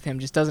interactions with him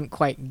just doesn't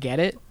quite get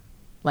it.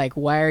 Like,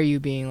 why are you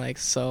being like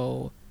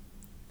so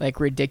like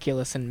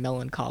ridiculous and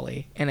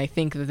melancholy? And I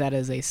think that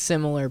is a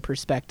similar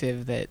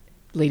perspective that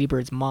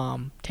Ladybird's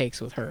mom takes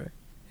with her.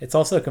 It's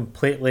also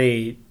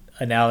completely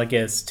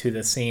analogous to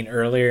the scene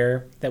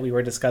earlier that we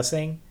were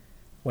discussing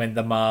when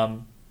the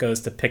mom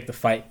goes to pick the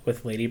fight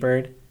with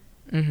Ladybird.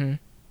 Mm-hmm.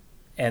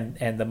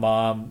 And the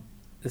mom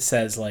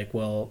says like,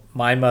 well,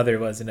 my mother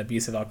was an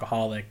abusive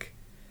alcoholic,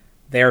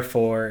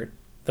 therefore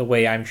the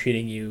way I'm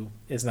treating you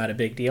is not a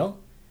big deal.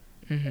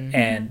 Mm-hmm.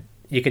 And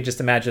you could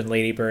just imagine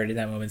Ladybird in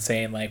that moment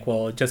saying like,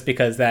 well, just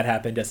because that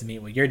happened doesn't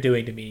mean what you're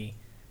doing to me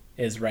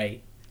is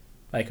right.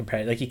 Like,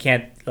 compared, like you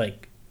can't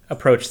like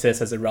approach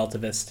this as a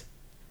relativist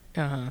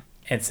and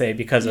say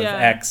because of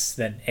X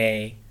then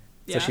A.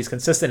 So she's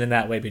consistent in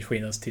that way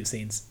between those two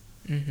scenes.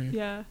 Mm-hmm.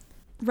 Yeah.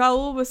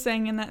 Raul was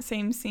saying in that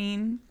same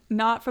scene,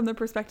 not from the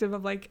perspective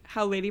of like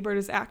how Ladybird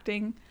is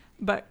acting,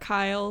 but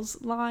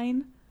Kyle's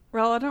line.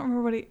 Raul, I don't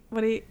remember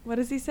what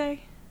does he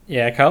say?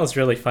 Yeah, Kyle's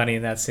really funny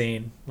in that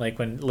scene. Like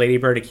when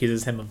Ladybird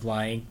accuses him of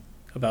lying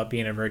about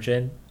being a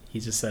virgin, he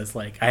just says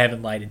like, I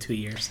haven't lied in 2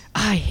 years.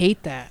 I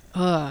hate that.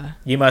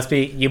 You must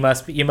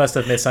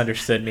have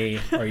misunderstood me,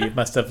 or you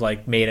must have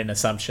like made an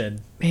assumption.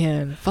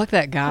 Man, fuck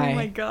that guy. Oh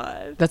my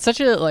god. That's such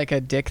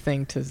a dick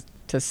thing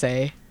to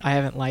say. I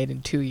haven't lied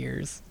in 2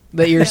 years.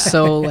 That you're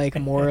so like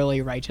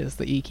morally righteous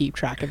that you keep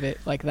track of it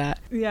like that.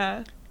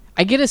 Yeah.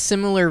 I get a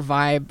similar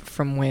vibe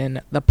from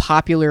when the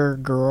popular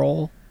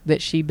girl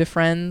that she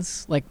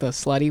befriends, like the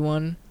slutty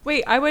one.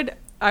 Wait, I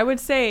would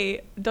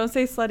say, don't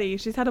say slutty.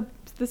 She's had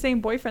the same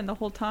boyfriend the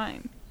whole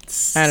time.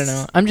 I don't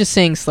know. I'm just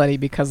saying slutty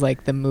because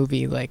like the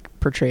movie like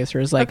portrays her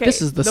as like,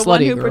 this is the slutty girl.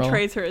 The one who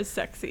portrays her as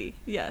sexy.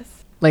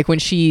 Yes. Like when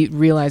she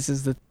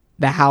realizes that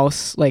the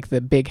house, like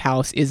the big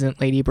house, isn't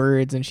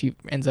Ladybird's, and she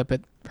ends up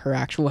at her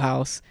actual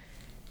house,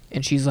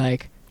 and she's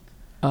like,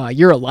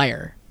 you're a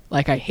liar.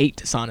 Like, I hate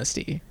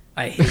dishonesty.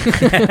 I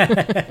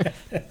hate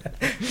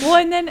Well,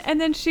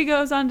 and then she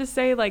goes on to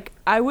say like,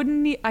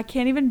 I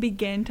can't even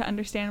begin to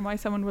understand why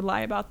someone would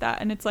lie about that.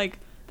 And it's like,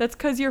 that's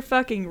because you're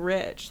fucking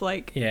rich.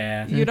 Like,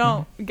 you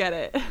don't get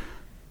it.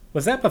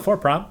 Was that before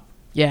prom?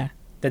 Yeah.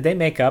 Did they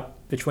make up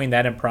between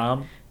that and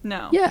prom?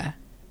 No. Yeah.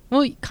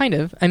 Well, kind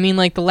of. I mean,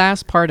 like, the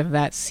last part of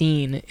that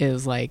scene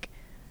is like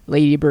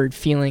Ladybird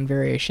feeling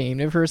very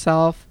ashamed of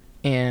herself.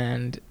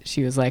 And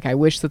she was like, I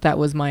wish that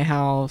was my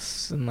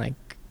house. And like,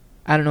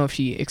 I don't know if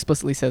she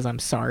explicitly says I'm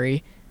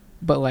sorry,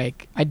 but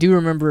like, I do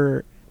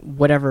remember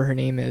whatever her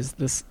name is,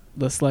 the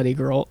slutty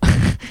girl,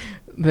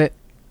 that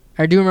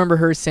I do remember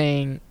her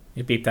saying...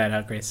 You beep that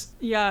out, Grace.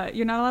 Yeah,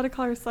 you're not allowed to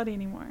call her slutty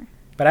anymore.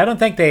 But I don't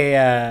think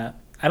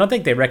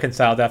they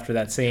reconciled after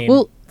that scene.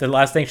 Well, the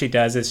last thing she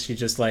does is she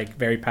just like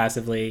very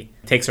passively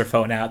takes her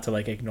phone out to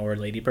like ignore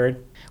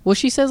Ladybird. Well,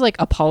 she says like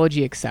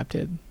apology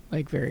accepted,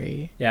 like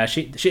very... Yeah,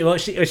 she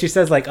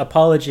says like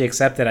apology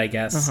accepted, I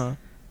guess.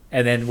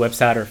 And then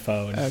whips out her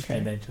phone and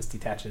then just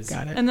detaches.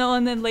 Got it. And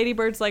then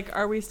Ladybird's like,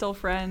 are we still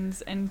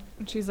friends? And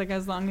she's like,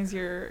 as long as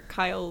you're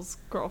Kyle's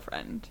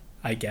girlfriend.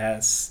 I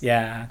guess,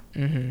 yeah.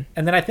 Mm-hmm.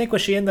 And then I think,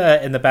 was she in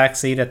the back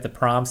seat at the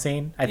prom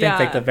scene? I think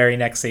like the very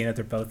next scene that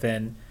they're both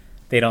in,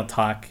 they don't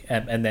talk,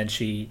 and then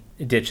she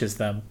ditches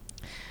them.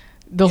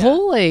 The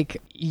whole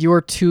like,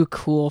 you're too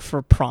cool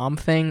for prom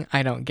thing,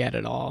 I don't get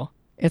at all.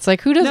 It's like,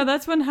 who doesn't... No,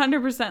 that's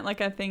 100%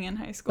 like a thing in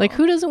high school. Like,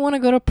 who doesn't want to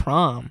go to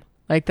prom?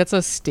 Like, that's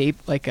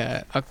like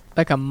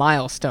a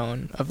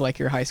milestone of like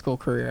your high school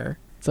career.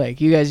 It's like,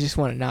 you guys just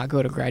want to not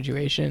go to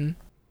graduation.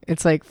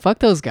 It's like, fuck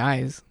those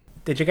guys.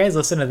 Did you guys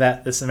listen to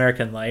that This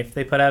American Life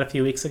they put out a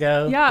few weeks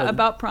ago? Yeah,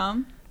 about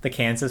prom. The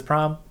Kansas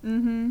prom?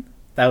 Mm-hmm.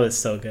 That was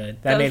so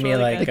good. That made me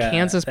really like... The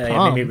Kansas prom?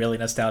 It made me really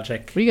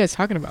nostalgic. What are you guys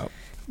talking about?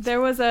 There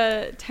was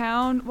a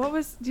town.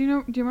 Do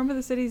you remember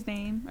the city's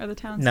name or the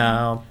town's name?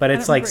 No, but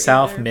it's like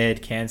South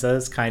Mid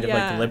Kansas, kind of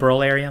like the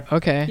liberal area.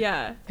 Okay.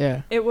 Yeah.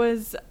 Yeah. They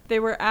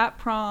were at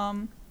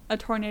prom. A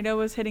tornado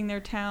was hitting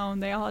their town.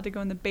 They all had to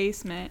go in the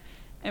basement.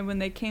 And when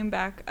they came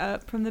back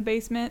up from the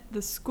basement,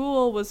 the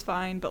school was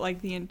fine, but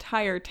like the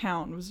entire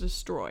town was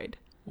destroyed.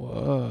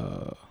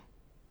 Whoa.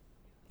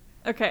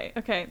 Okay.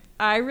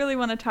 I really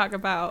want to talk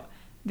about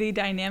the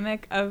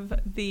dynamic of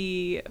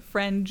the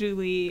friend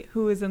Julie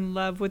who is in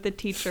love with the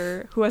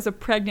teacher who has a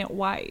pregnant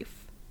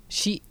wife.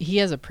 He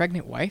has a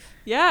pregnant wife?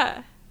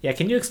 Yeah. Yeah,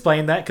 can you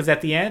explain that? Because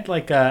at the end,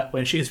 like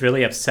when she's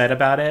really upset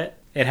about it,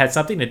 it had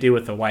something to do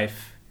with the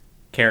wife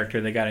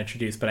character that got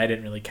introduced, but I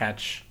didn't really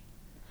catch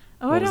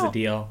what was the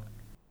deal.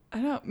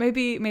 I don't.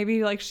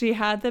 Maybe like she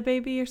had the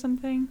baby or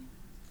something.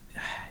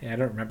 Yeah, I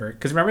don't remember.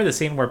 Because remember the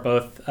scene where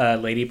both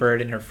Ladybird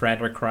and her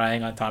friend were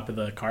crying on top of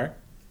the car?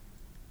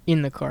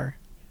 In the car.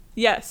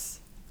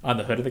 Yes. On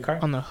the hood of the car?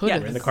 On the hood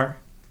Or in the car?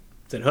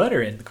 Is it hood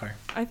or in the car?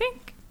 I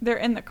think they're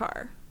in the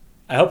car.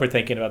 I hope we're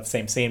thinking about the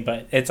same scene,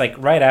 but it's like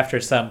right after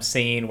some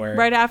scene where...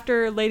 Right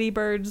after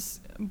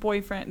Ladybird's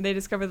boyfriend, they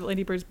discover that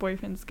Ladybird's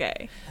boyfriend's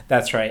gay.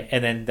 That's right.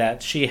 And then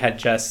that she had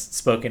just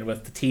spoken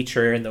with the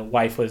teacher and the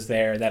wife was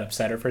there. That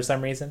upset her for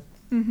some reason.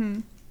 Mm-hmm.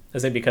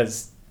 Is it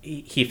because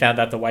he found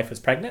out the wife was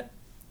pregnant?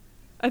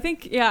 I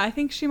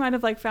think she might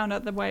have like found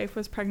out the wife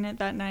was pregnant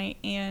that night,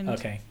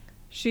 and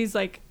she's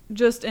like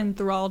just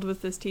enthralled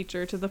with this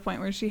teacher to the point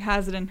where she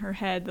has it in her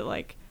head that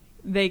like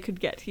they could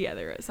get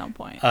together at some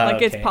point.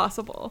 It's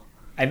possible.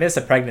 I missed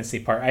the pregnancy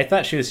part. I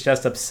thought she was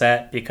just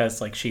upset because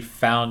like she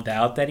found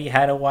out that he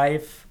had a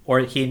wife,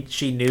 or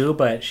she knew,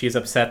 but she's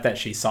upset that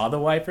she saw the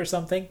wife or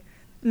something.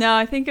 No,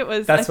 I think it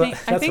was. I think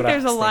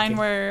there's a line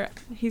where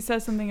he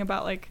says something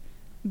about like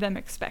them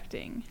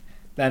expecting.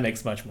 That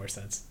makes much more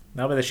sense.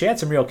 No, but she had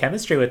some real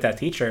chemistry with that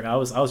teacher, and I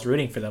was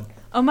rooting for them.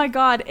 Oh my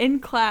God! In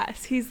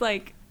class, he's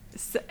like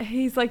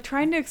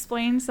trying to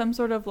explain some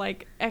sort of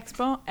like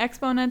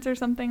exponents or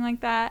something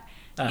like that.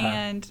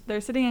 And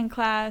they're sitting in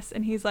class,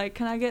 and he's like,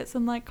 "Can I get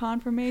some like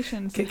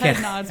confirmation, some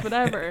head nods,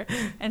 whatever?"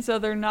 And so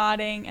they're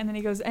nodding, and then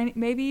he goes, "And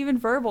maybe even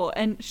verbal."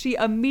 And she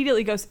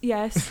immediately goes,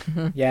 "Yes,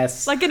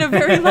 yes," like in a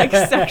very like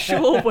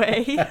sexual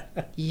way.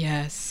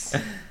 Yes.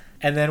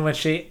 And then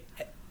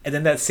and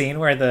then that scene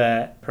where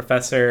the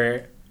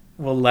professor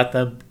will let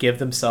them give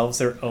themselves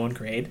their own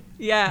grade.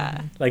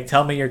 Yeah. Like,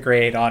 tell me your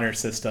grade, honor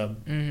system.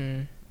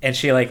 Mm-hmm. And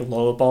she like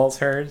lowballs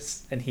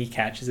hers, and he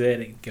catches it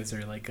and gives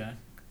her like a.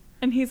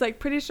 And he's like,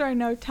 "Pretty sure I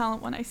know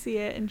talent when I see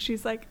it." And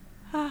she's like,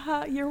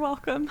 "Haha, you're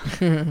welcome."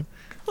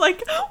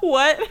 Like,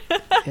 what?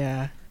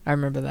 Yeah, I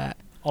remember that.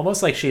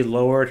 Almost like she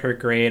lowered her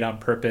grade on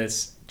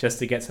purpose just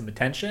to get some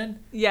attention.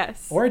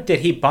 Yes. Or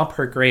did he bump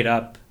her grade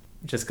up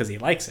just because he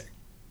likes her?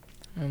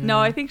 No,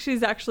 I think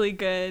she's actually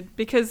good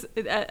because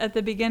at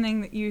the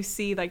beginning you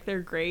see like their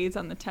grades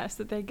on the test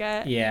that they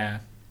get. Yeah.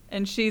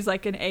 And she's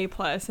like an A+, and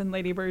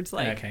Ladybird's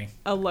like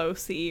a low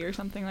C or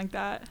something like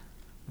that.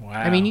 Wow.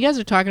 I mean, you guys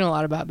are talking a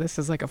lot about this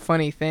as like a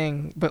funny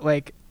thing, but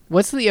like,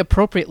 what's the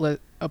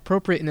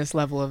appropriateness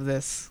level of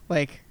this?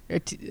 Like,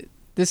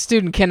 this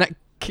student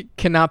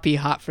cannot be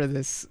hot for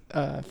this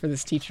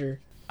teacher.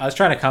 I was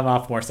trying to come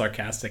off more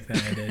sarcastic than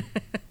I did.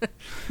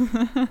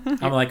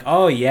 I'm like,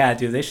 oh yeah,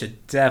 dude, they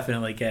should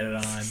definitely get it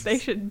on. They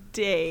should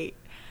date.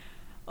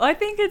 Well, I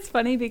think it's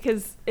funny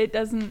because it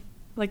doesn't,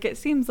 like, it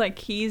seems like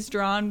he's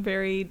drawn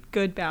very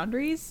good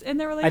boundaries in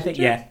their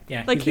relationship. I think,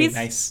 yeah. Like, he's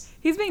being nice.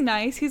 He's being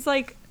nice. He's,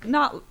 like,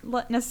 not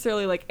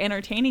necessarily, like,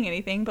 entertaining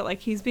anything, but, like,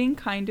 he's being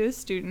kind to his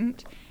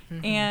student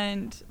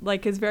and,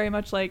 like, is very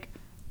much, like,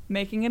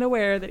 making it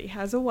aware that he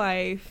has a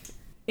wife,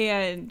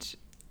 and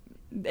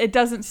it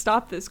doesn't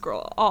stop this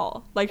girl at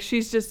all. Like,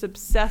 she's just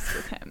obsessed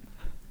with him.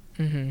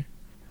 Mm-hmm.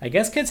 I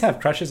guess kids have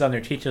crushes on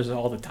their teachers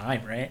all the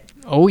time, right?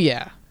 Oh,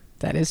 yeah.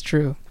 That is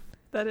true.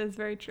 That is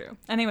very true.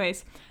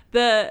 Anyways,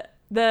 the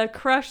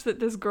crush that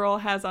this girl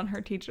has on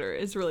her teacher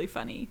is really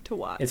funny to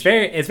watch. It's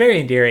very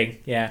endearing,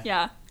 yeah.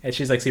 Yeah. And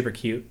she's, like, super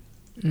cute.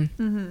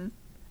 Mm-hmm.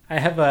 I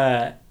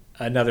have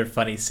another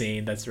funny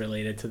scene that's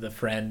related to the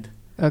friend.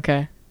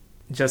 Okay.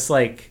 Just,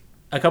 like,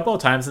 a couple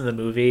of times in the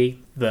movie,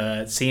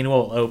 the scene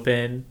will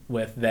open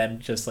with them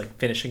just, like,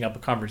 finishing up a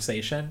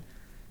conversation.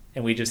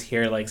 And we just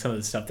hear, like, some of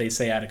the stuff they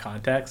say out of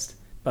context.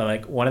 But,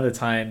 like, one of the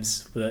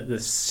times the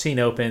scene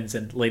opens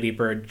and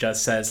Ladybird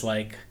just says,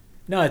 like,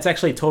 "No, it's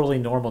actually totally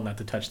normal not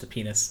to touch the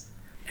penis."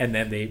 And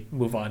then they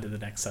move on to the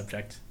next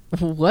subject.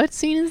 What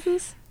scene is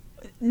this?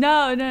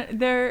 No,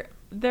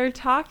 they're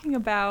talking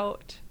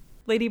about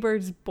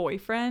Ladybird's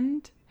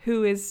boyfriend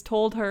who has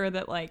told her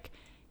that, like,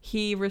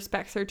 he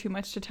respects her too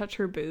much to touch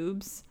her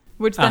boobs,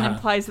 which then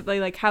implies that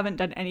they, like, haven't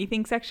done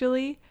anything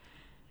sexually.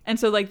 And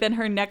so, like, then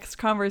her next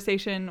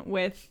conversation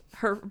with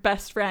her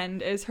best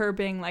friend is her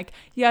being like,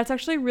 "Yeah, it's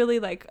actually really,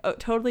 like,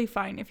 totally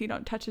fine if you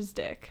don't touch his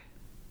dick.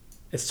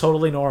 It's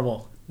totally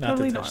normal not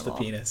Totally to touch normal.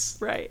 the penis."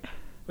 Right.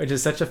 Which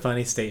is such a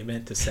funny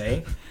statement to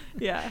say.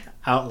 Yeah.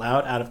 Out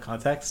loud, out of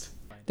context.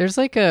 There's,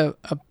 like, a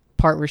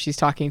part where she's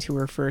talking to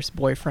her first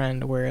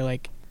boyfriend where,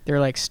 like,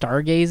 they're, like,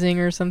 stargazing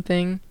or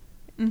something.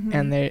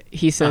 and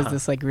he says Uh-huh.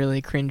 this like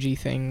really cringy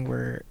thing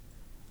where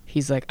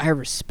he's like, I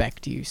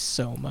respect you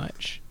so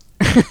much.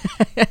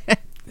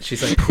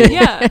 She's like, cool.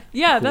 Yeah,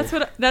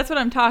 Cool. that's what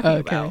I'm talking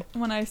Okay. about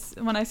when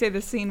I say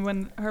the scene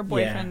when her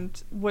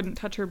boyfriend wouldn't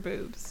touch her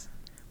boobs.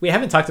 We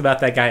haven't talked about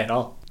that guy at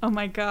all. Oh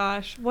my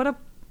gosh, what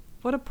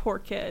a poor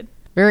kid.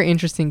 Very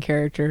interesting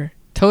character.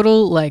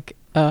 Total like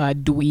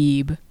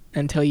dweeb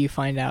until you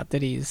find out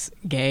that he's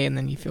gay, and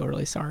then you feel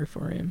really sorry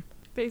for him.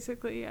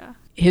 Basically, yeah.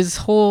 His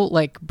whole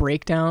like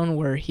breakdown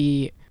where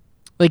he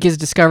like is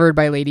discovered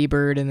by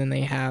Ladybird, and then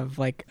they have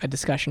like a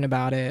discussion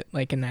about it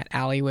like in that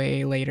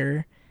alleyway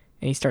later,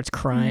 and he starts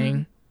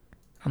crying.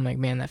 I'm like,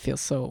 man, that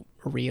feels so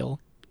real,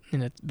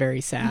 and it's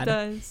very sad. It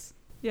does.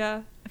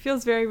 Yeah, it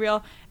feels very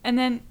real. And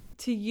then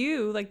to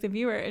you, like the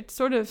viewer, it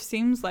sort of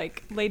seems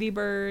like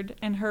Ladybird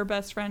and her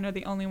best friend are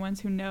the only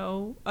ones who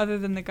know, other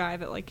than the guy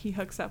that like he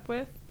hooks up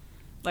with.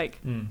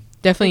 Like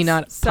Definitely it's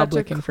not such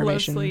public a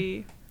information.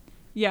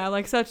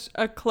 Like such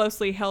a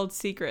closely held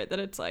secret that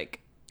it's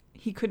like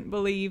he couldn't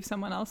believe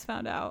someone else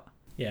found out.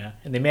 Yeah,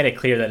 and they made it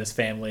clear that his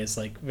family is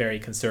like very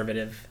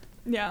conservative.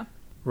 Yeah.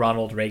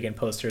 Ronald Reagan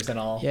posters and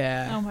all.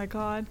 Yeah. Oh my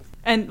god.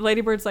 And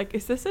Ladybird's like,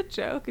 is this a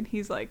joke? And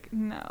he's like,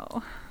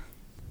 no.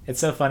 It's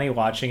so funny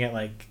watching it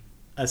like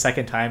a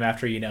second time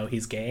after you know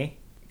he's gay,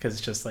 because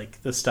it's just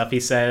like the stuff he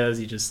says,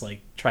 you just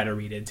like try to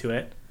read into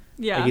it.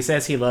 Yeah. Like he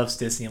says he loves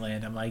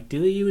Disneyland. I'm like, do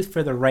you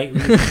for the right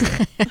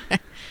reasons?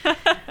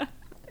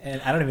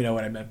 And I don't even know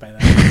what I meant by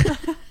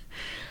that.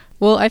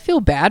 Well, I feel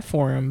bad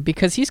for him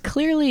because he's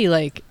clearly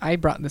like, I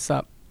brought this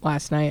up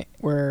last night,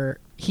 where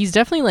he's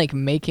definitely like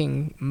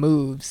making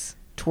moves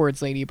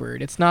towards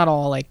Ladybird. It's not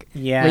all like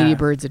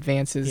Ladybird's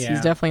advances. Yeah.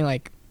 He's definitely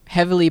like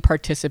heavily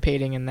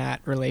participating in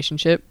that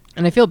relationship.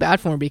 And I feel bad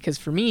for him because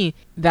for me,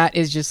 that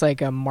is just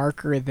like a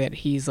marker that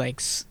he's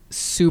like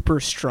super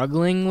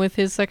struggling with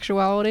his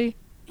sexuality.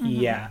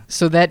 Yeah.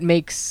 So that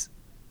makes,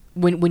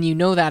 when you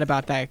know that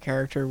about that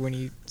character, when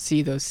you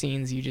see those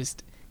scenes, you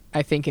just,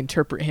 I think,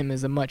 interpret him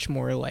as a much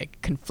more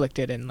like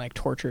conflicted and like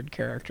tortured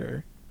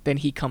character than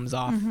he comes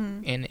off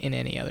in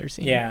any other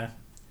scene. Yeah.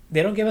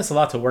 They don't give us a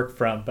lot to work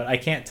from, but I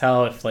can't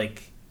tell if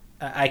like,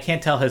 I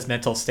can't tell his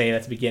mental state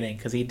at the beginning,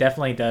 because he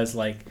definitely does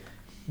like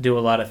do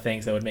a lot of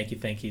things that would make you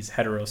think he's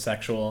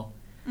heterosexual.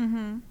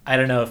 I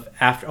don't know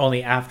if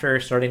only after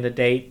starting to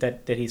date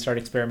that he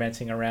started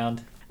experimenting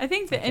around. I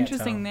think the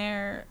interesting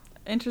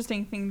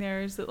thing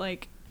there is that,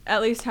 like,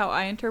 at least how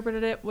I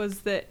interpreted it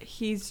was that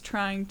he's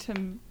trying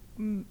to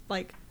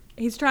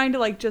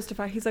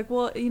justify. He's like,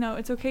 well, you know,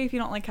 it's okay if you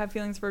don't like have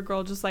feelings for a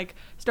girl, just like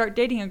start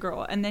dating a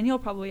girl, and then you'll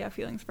probably have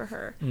feelings for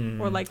her,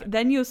 or like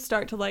then you'll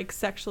start to like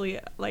sexually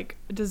like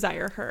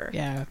desire her.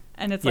 Yeah.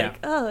 And it's like,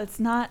 oh, it's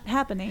not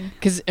happening.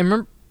 Because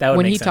remember That would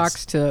when make he sense.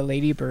 talks to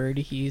Ladybird,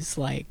 he's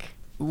like,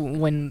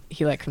 when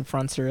he like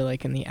confronts her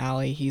like in the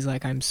alley, he's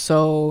like, I'm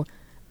so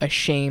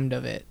ashamed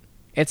of it.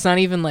 It's not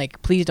even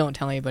like, please don't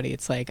tell anybody.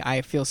 It's like,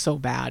 I feel so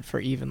bad for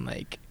even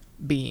like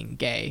being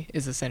gay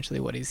is essentially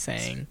what he's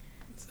saying.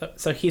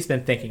 So he's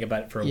been thinking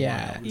about it for a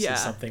Yeah. while. This is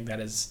something that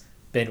has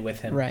been with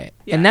him. Right.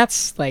 Yeah. And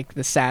that's like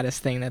the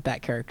saddest thing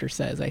that character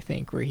says, I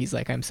think, where he's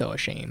like, I'm so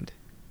ashamed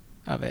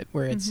of it,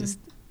 where it's just,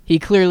 he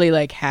clearly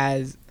like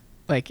has,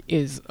 like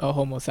is a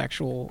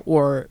homosexual,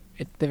 or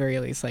at the very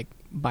least like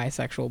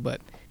bisexual,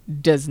 but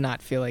does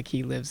not feel like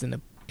he lives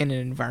in an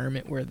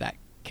environment where that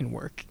can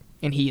work.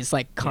 And he is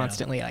like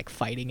constantly like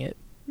fighting it.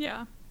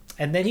 Yeah.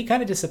 And then he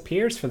kind of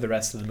disappears for the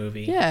rest of the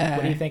movie. Yeah,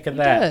 What do you think of he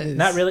that?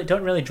 does.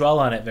 Don't really dwell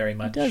on it very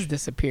much. He does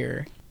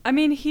disappear. I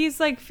mean, he's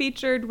like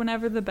featured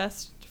whenever the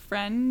best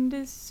friend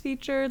is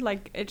featured.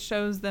 Like it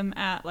shows them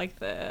at like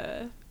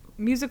the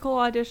musical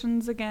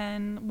auditions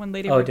again when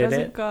Ladybird did doesn't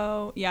it?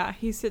 go. Yeah,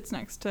 he sits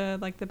next to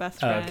like the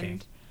best Oh,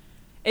 friend.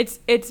 okay.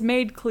 It's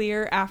made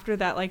clear after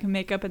that like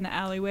makeup in the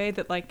alleyway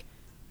that like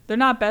they're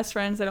not best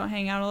friends. They don't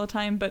hang out all the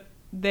time, but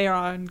they are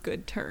on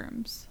good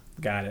terms.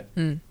 Got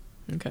it.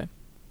 Okay.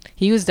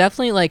 He was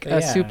definitely like But a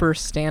yeah. super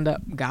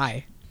stand-up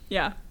guy.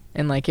 Yeah.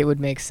 And like it would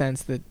make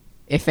sense that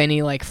if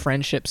any like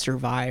friendship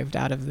survived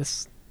out of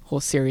this whole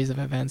series of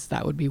events,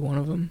 that would be one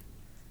of them.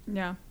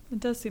 Yeah, it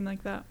does seem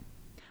like that.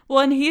 Well,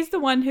 and he's the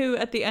one who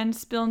at the end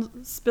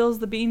spills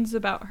the beans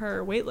about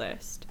her wait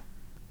list.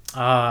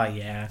 Ah,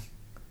 yeah.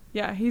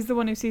 Yeah, he's the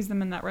one who sees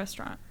them in that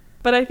restaurant.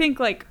 But I think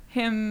like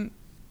him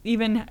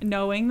even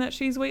knowing that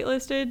she's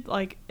waitlisted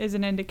like is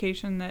an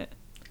indication that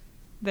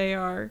they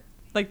are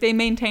like they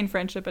maintain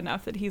friendship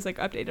enough that he's like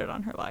updated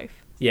on her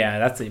life. Yeah,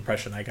 that's the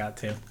impression I got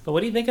too. But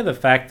what do you think of the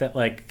fact that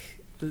like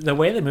the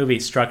way the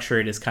movie's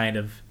structured is kind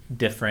of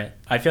different?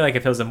 I feel like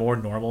if it was a more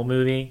normal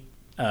movie,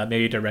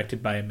 maybe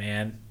directed by a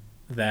man,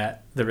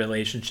 that the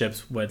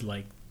relationships would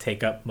like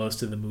take up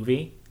most of the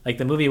movie. Like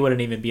the movie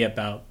wouldn't even be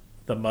about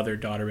the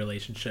mother-daughter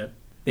relationship.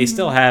 They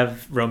still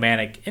have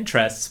romantic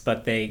interests,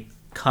 but they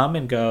come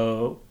and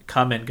go,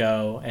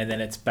 and then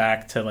it's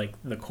back to like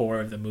the core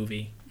of the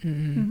movie.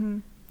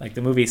 Like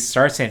the movie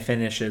starts and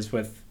finishes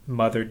with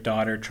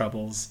mother-daughter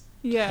troubles.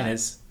 Yeah.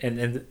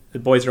 And the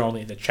boys are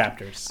only in the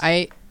chapters.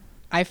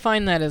 I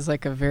find that as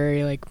like a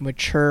very like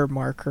mature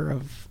marker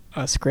of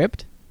a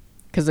script,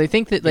 Because I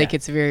think that like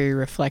it's very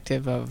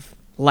reflective of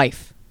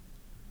life,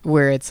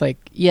 where it's like,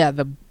 yeah,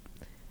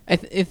 I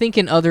think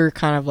in other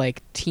kind of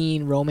like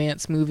teen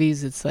romance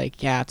movies, it's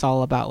like, yeah, it's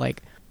all about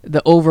like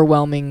the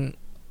overwhelming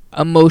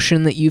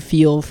emotion that you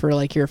feel for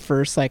like your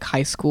first like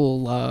high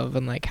school love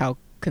and like how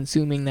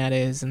consuming that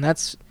is, and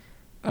that's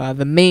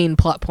the main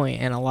plot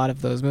point in a lot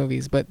of those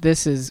movies. But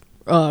this is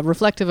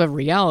reflective of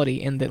reality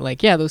in that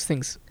like, yeah, those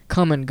things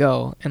come and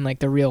go, and like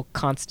the real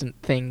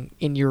constant thing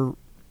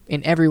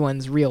in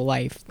everyone's real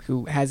life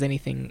who has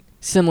anything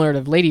similar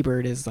to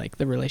Ladybird is like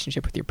the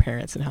relationship with your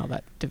parents and how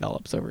that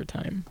develops over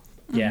time.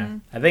 Yeah,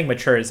 I think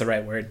mature is the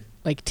right word.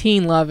 Like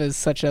teen love is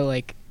such a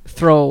like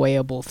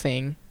throwawayable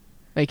thing,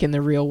 like in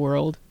the real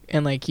world,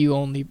 and like you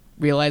only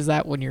realize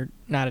that when you're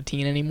not a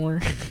teen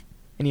anymore,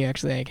 and you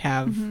actually like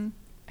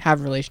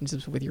have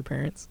relationships with your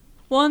parents.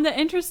 Well, and the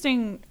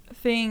interesting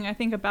thing I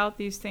think about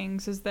these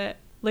things is that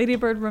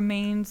Ladybird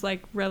remains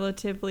like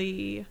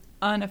relatively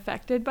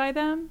unaffected by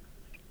them.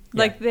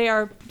 Like they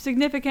are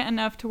significant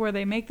enough to where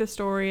they make the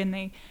story and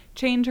they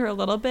change her a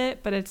little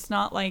bit, but it's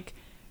not like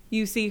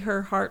you see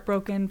her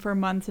heartbroken for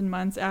months and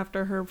months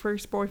after her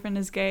first boyfriend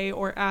is gay,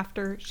 or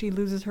after she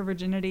loses her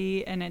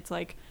virginity and it's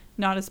like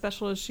not as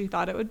special as she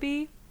thought it would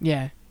be.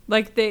 Yeah.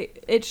 Like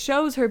it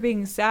shows her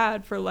being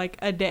sad for like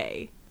a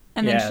day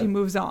and then she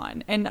moves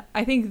on. And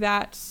I think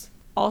that's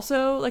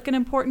also like an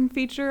important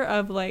feature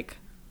of like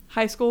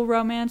high school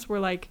romance, where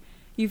like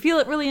you feel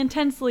it really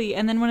intensely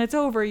and then when it's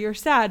over you're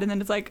sad, and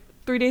then it's like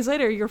 3 days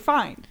later you're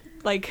fine.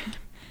 Like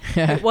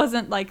it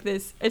wasn't like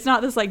this, it's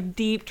not this like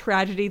deep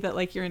tragedy that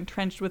like you're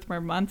entrenched with for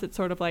months. It's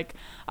sort of like,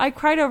 I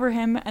cried over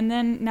him and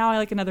then now I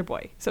like another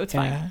boy, so it's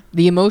fine.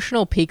 The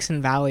emotional peaks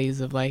and valleys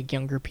of like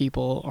younger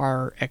people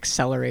are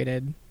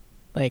accelerated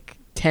like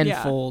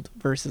tenfold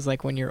versus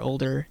like when you're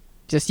older.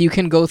 Just you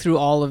can go through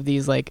all of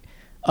these like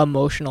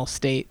emotional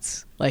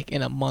states like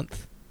in a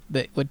month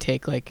that would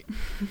take like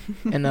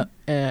an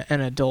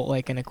adult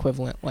like an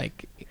equivalent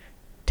like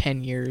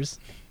 10 years.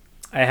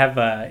 I have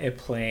it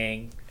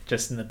playing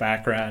just in the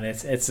background.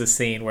 It's a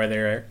scene where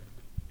they're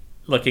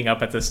looking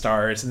up at the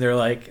stars and they're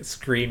like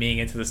screaming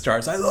into the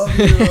stars, "I love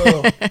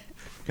you."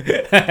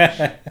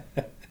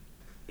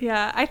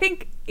 Yeah, I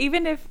think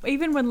even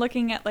when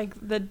looking at like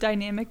the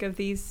dynamic of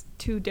these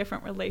two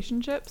different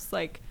relationships,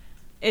 like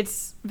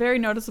it's very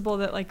noticeable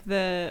that like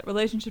the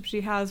relationship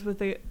she has with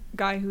the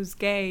guy who's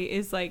gay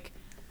is like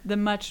the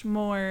much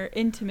more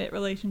intimate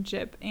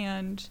relationship,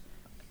 and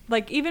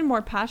like even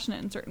more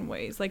passionate in certain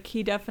ways. Like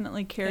he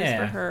definitely cares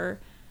for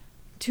her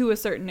to a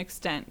certain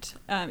extent,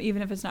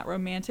 even if it's not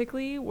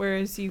romantically,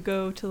 whereas you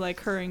go to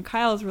like her and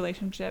Kyle's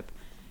relationship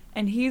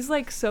and he's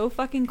like so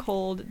fucking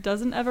cold,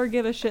 doesn't ever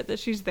give a shit that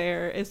she's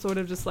there, is sort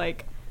of just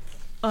like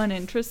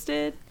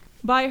uninterested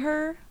by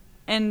her.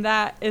 And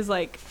that is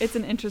like, it's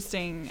an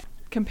interesting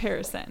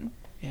comparison.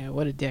 Yeah,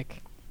 what a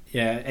dick.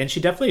 Yeah, and she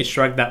definitely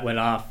shrugged that one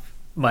off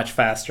much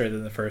faster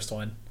than the first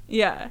one.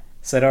 Yeah.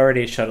 So it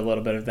already showed a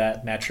little bit of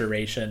that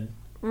maturation.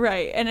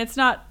 Right, and it's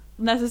not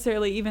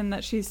necessarily even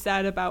that she's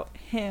sad about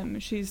him.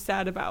 She's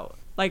sad about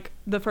like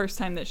the first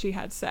time that she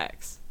had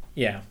sex.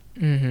 Yeah.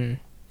 Mm-hmm.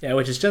 Yeah,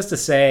 which is just to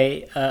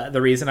say,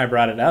 the reason I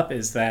brought it up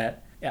is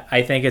that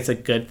I think it's a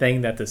good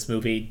thing that this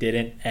movie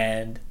didn't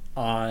end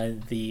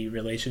on the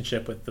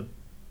relationship with the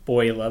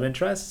boy love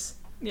interests.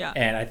 Yeah.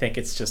 And I think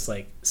it's just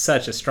like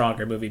such a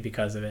stronger movie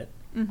because of it.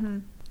 Mm-hmm.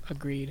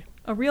 Agreed.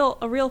 A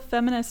real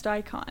feminist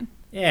icon.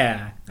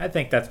 Yeah, I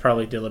think that's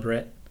probably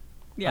deliberate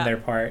on their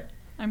part.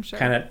 I'm sure.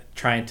 Kind of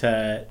trying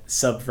to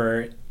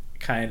subvert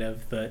kind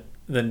of the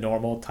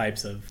normal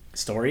types of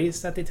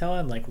stories that they tell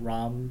in like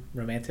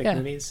romantic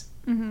movies.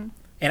 Mm-hmm.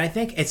 And I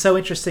think it's so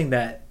interesting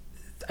that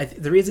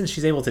the reason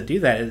she's able to do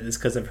that is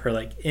because of her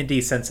like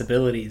indie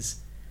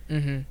sensibilities.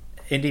 Mm-hmm.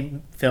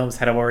 Indie films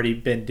had already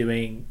been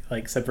doing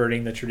like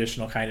subverting the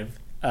traditional kind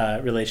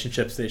of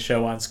relationships they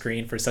show on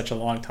screen for such a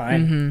long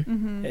time. Mm-hmm.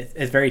 Mm-hmm.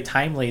 It's very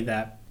timely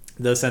that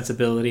those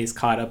sensibilities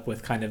caught up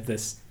with kind of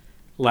this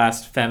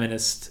last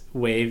feminist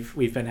wave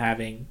we've been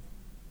having,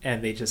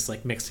 and they just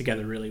like mix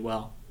together really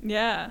well.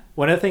 Yeah.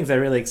 One of the things that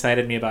really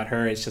excited me about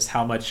her is just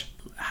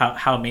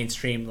how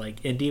mainstream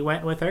like indie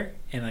went with her,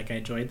 and like I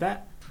enjoyed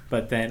that.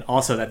 But then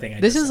also that thing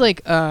this is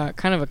like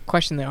kind of a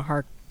question that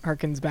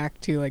harkens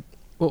back to like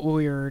what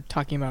we were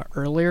talking about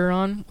earlier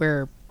on,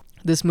 where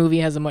this movie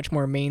has a much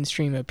more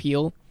mainstream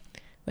appeal.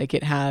 Like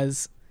it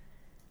has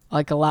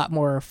like a lot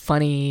more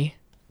funny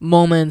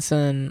moments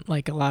and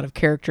like a lot of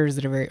characters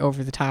that are very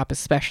over the top,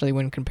 especially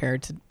when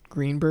compared to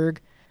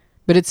Greenberg.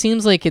 But it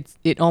seems like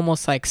it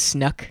almost like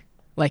snuck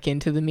like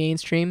into the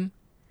mainstream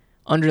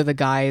under the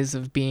guise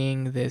of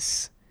being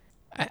this,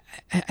 I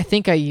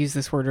think I used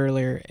this word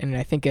earlier and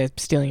I think I'm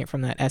stealing it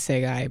from that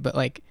essay guy, but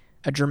like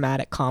a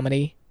dramatic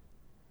comedy.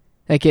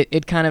 Like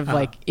it kind of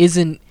like is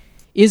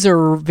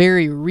a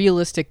very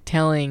realistic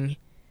telling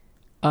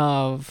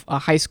of a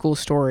high school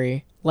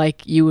story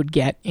like you would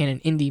get in an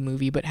indie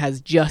movie, but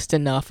has just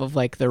enough of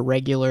like the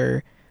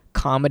regular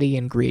comedy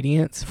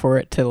ingredients for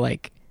it to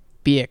like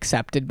be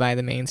accepted by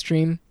the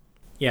mainstream.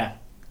 Yeah.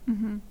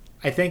 Mm-hmm.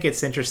 I think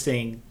it's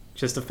interesting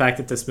just the fact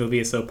that this movie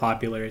is so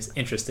popular is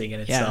interesting in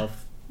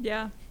itself.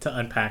 Yeah. To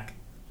unpack,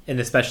 and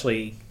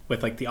especially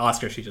with like the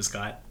Oscar she just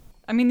got.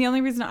 I mean, the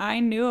only reason I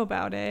knew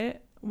about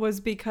it was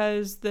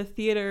because the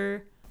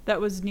theater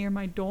that was near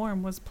my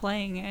dorm was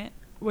playing it,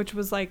 which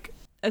was like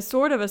a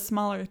sort of a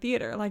smaller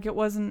theater. Like it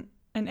wasn't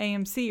an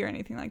AMC or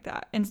anything like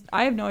that. And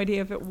I have no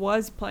idea if it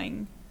was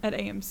playing at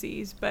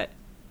AMC's, but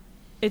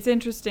it's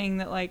interesting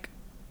that like,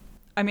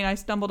 I mean, I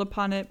stumbled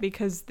upon it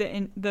because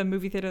the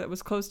movie theater that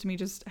was close to me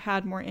just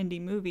had more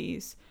indie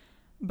movies,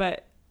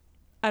 but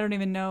I don't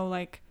even know,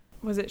 like,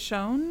 was it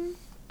shown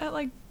at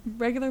like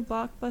regular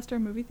blockbuster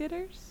movie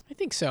theaters? I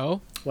think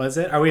so. Was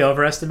it? Are we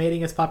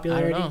overestimating its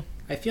popularity? I don't know.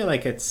 I feel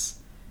like it's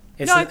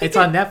on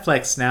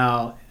Netflix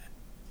now,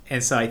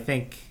 and so I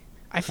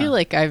feel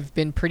like I've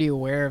been pretty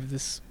aware of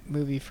this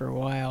movie for a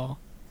while,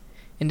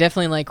 and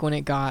definitely like when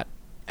it got.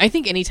 I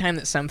think anytime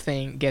that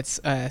something gets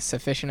a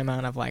sufficient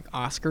amount of like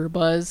Oscar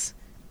buzz,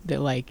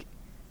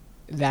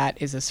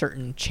 that is a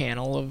certain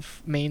channel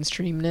of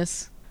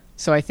mainstreamness.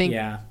 So I think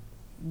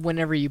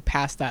whenever you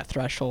pass that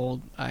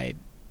threshold, I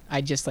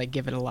just like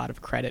give it a lot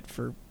of credit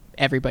for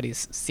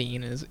everybody's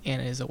seen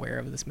and is aware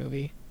of this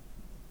movie,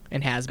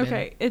 and has been.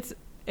 Okay,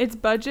 its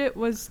budget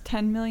was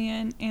 $10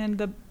 million, and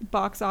the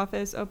box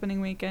office opening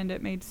weekend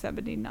it made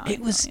 $79 It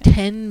was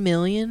million. $10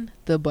 million,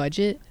 the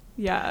budget?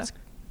 Yeah.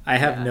 I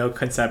have no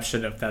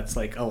conception if that's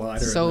like a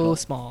lot or so little.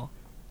 Small.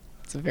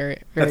 It's a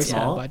very, very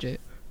small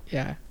budget.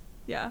 Yeah.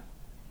 Yeah.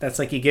 That's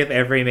like you give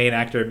every main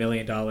actor $1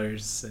 million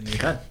and you're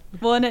done.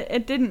 Well, and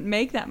it didn't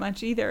make that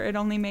much either. It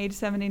only made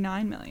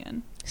 $79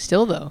 million.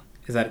 Still, though.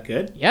 Is that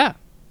good? Yeah.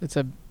 It's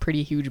a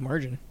pretty huge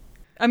margin.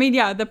 I mean,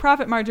 yeah, the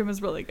profit margin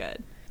was really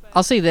good.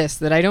 I'll say this,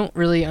 that I don't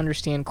really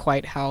understand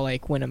quite how,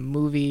 like, when a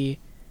movie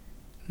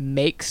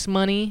makes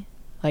money,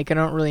 like, I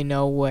don't really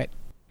know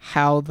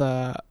how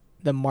the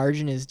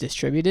margin is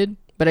distributed.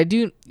 But I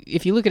do,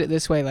 if you look at it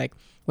this way, like,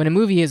 when a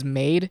movie is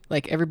made,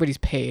 like, everybody's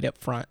paid up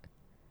front.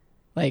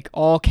 Like,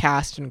 all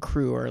cast and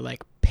crew are,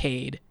 like,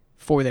 paid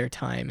for their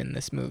time in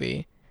this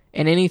movie.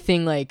 And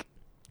anything, like,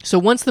 so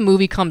once the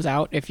movie comes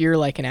out, if you're,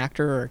 like, an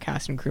actor or a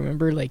cast and crew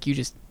member, like,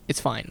 it's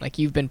fine. Like,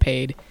 you've been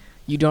paid.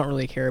 You don't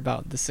really care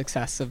about the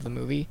success of the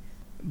movie.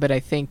 But I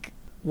think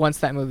once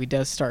that movie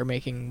does start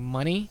making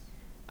money,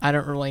 I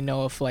don't really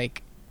know if,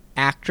 like,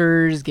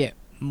 actors get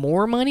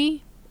more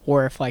money,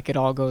 or if, like, it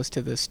all goes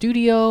to the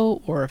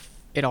studio, or if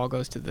it all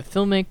goes to the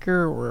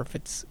filmmaker, or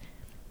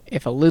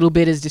if a little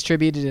bit is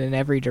distributed in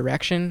every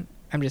direction.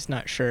 I'm just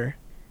not sure.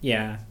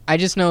 Yeah. I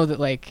just know that,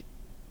 like,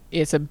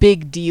 it's a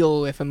big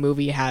deal if a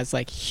movie has,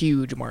 like,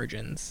 huge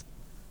margins,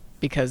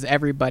 because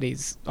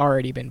everybody's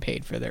already been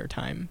paid for their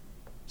time.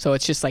 So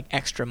it's just, like,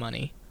 extra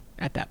money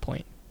at that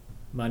point.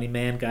 Money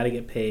man, gotta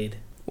get paid.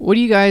 What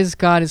do you guys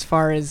got as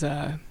far as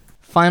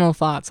final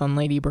thoughts on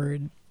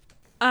Ladybird?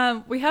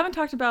 We haven't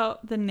talked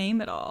about the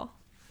name at all.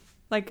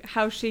 Like,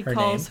 how she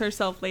calls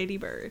herself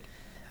Ladybird.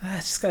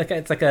 It's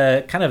like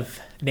a kind of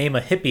name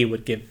a hippie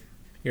would give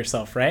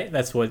yourself, right?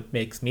 That's what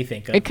makes me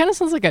think of. It kind of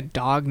sounds like a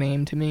dog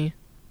name to me.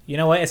 You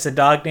know what? It's a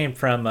dog name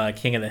from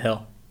King of the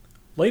Hill.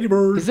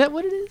 Ladybird. Is that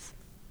what it is?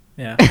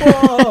 Yeah.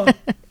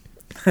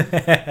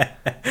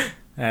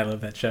 I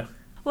love that show.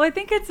 Well, I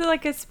think it's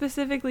like a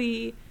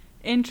specifically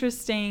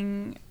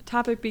interesting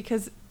topic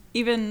because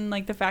even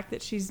like the fact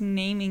that she's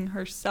naming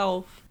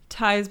herself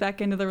ties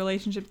back into the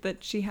relationship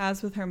that she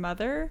has with her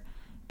mother,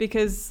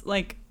 because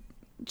like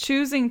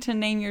choosing to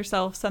name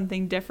yourself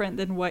something different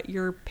than what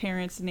your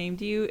parents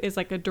named you is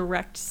like a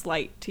direct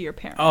slight to your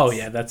parents. Oh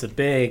yeah, that's a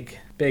big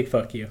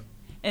fuck you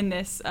in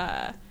this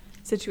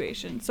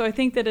situation. So I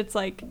think that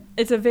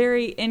it's a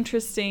very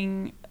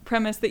interesting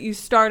premise that you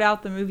start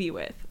out the movie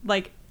with.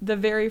 Like the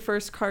very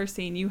first car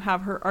scene, you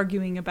have her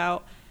arguing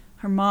about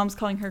her mom's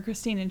calling her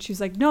Christine, and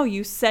she's like, no,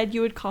 you said you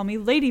would call me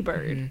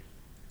Ladybird. Mm-hmm.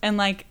 And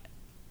like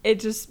it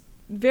just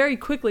very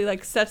quickly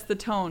like sets the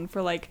tone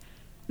for like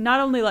not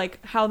only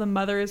like how the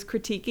mother is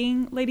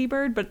critiquing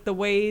Ladybird, but the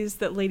ways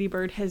that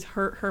Ladybird has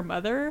hurt her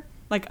mother,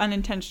 like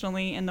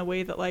unintentionally, in the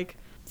way that like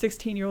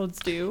 16-year-olds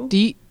do.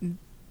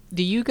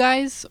 Do you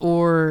guys,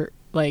 or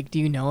like do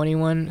you know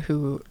anyone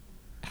who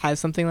has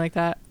something like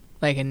that,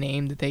 like a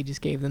name that they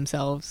just gave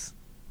themselves?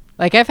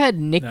 Like I've had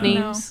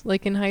nicknames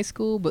like in high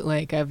school, but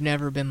like I've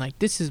never been like,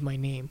 this is my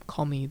name,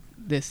 call me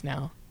this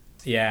now.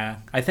 Yeah,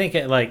 I think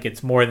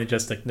it's more than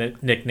just a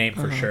nickname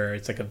for sure.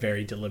 It's like a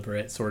very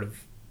deliberate sort of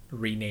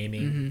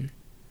renaming. Mm-hmm.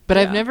 But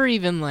yeah. I've never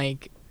even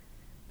like,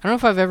 I don't know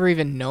if I've ever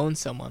even known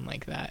someone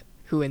like that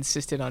who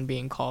insisted on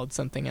being called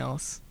something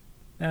else.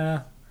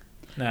 No,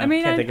 I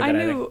mean,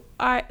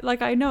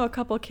 I know a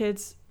couple of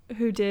kids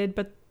who did,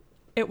 but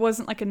it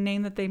wasn't like a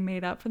name that they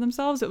made up for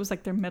themselves. It was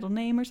like their middle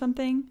name or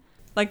something.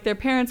 Like their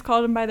parents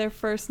called them by their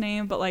first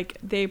name, but like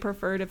they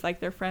preferred if like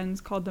their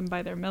friends called them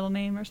by their middle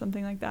name or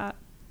something like that.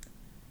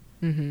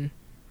 Mm-hmm.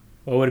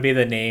 What would be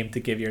the name to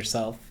give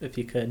yourself if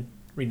you could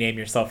rename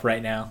yourself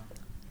right now?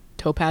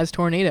 Topaz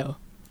Tornado.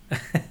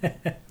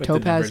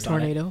 Topaz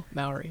Tornado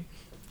Maori.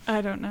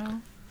 I don't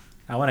know.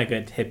 I want a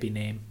good hippie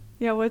name.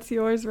 Yeah, what's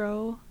yours,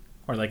 Raul?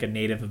 Or like a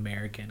Native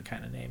American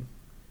kind of name.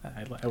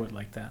 I would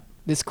like that.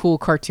 This cool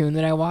cartoon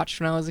that I watched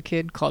when I was a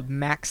kid called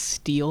Max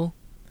Steel,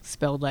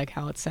 spelled like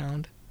how it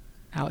sounds.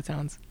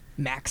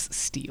 Max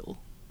Steel.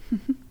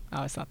 I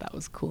always thought that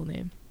was a cool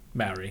name.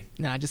 Maori.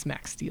 Nah, just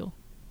Max Steel.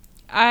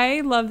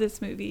 I love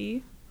this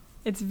movie.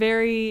 It's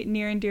very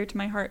near and dear to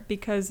my heart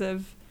because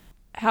of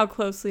how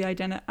closely I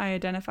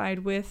identified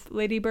with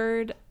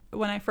Ladybird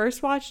when I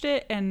first watched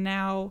it, and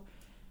now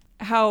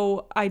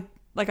how I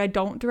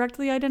don't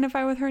directly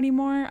identify with her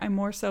anymore. I'm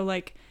more so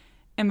like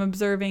am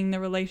observing the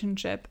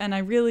relationship, and I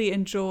really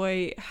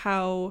enjoy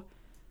how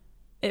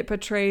it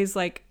portrays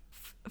like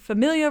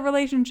familial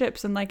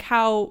relationships and like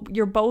how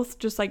you're both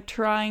just like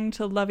trying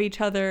to love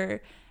each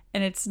other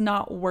and it's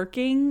not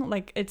working.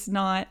 Like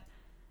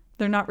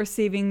they're not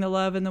receiving the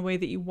love in the way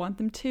that you want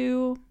them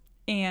to,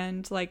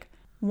 and like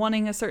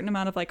wanting a certain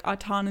amount of like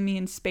autonomy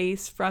and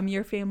space from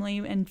your family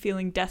and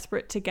feeling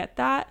desperate to get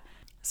that.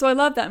 So I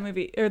love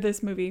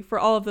this movie for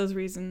all of those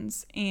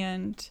reasons,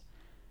 and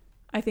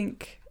I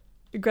think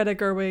Greta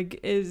Gerwig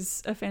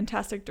is a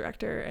fantastic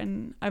director,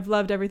 and I've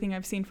loved everything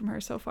I've seen from her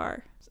so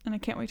far, and I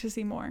can't wait to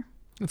see more.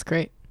 That's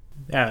great.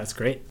 Yeah, that's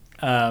great.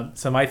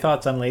 So my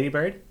thoughts on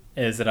Ladybird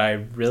is that I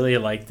really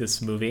like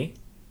this movie.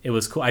 It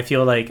was cool. I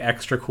feel like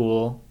extra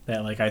cool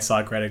that like I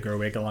saw Greta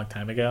Gerwig a long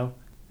time ago.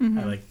 Mm-hmm.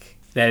 I like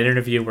that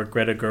interview where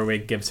Greta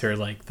Gerwig gives her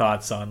like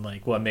thoughts on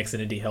like what makes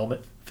an indie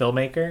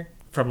filmmaker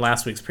from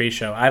last week's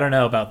pre-show. I don't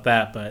know about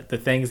that, but the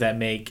things that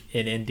make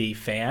an indie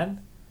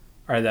fan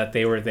are that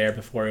they were there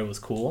before it was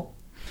cool.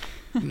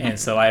 And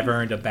so I've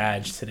earned a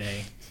badge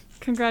today.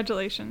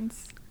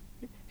 Congratulations.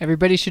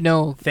 Everybody should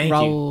know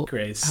Raul,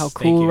 Grace. how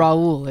cool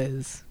Raul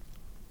is.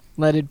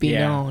 Let it be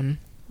known.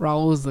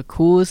 Raul is the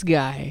coolest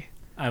guy.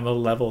 I'm a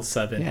level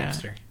 7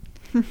 hipster.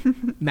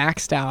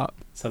 Maxed out.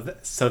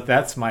 So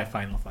that's my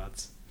final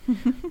thoughts.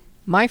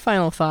 My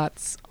final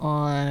thoughts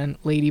on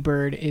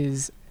Ladybird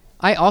is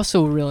I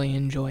also really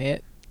enjoy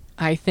it.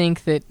 I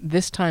think that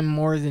this time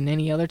more than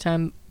any other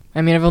time,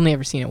 I mean, I've only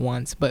ever seen it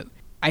once, but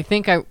I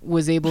think I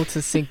was able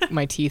to sink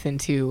my teeth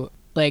into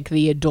like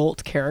the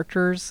adult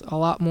characters a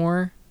lot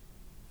more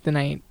than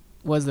I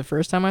was the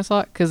first time I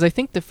saw it. Because I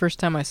think the first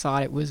time I saw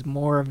it, it was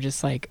more of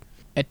just like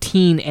a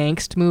teen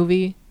angst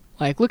movie.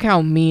 Like, look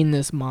how mean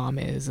this mom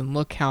is, and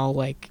look how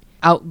like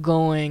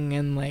outgoing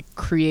and like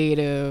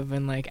creative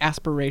and like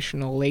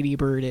aspirational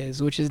Ladybird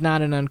is, which is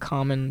not an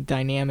uncommon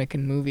dynamic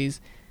in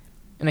movies.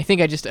 And I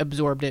think I just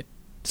absorbed it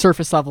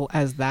surface level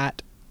as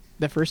that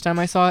the first time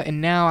I saw it,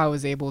 and now I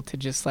was able to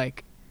just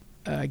like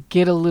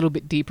get a little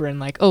bit deeper and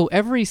like, oh,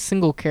 every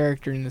single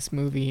character in this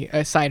movie,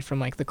 aside from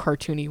like the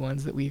cartoony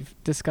ones that we've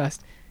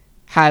discussed,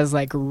 has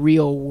like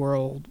real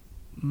world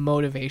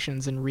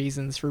motivations and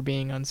reasons for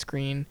being on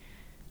screen,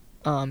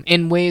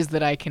 in ways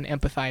that I can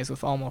empathize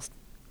with almost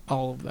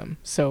all of them.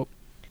 So,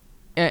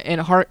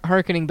 and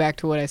hearkening back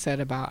to what I said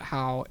about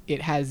how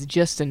it has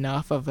just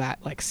enough of that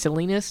like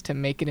silliness to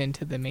make it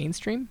into the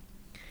mainstream,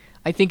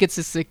 I think it's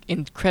this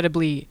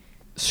incredibly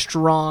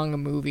strong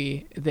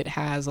movie that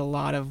has a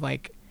lot of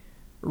like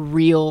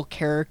real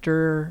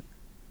character,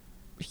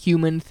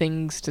 human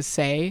things to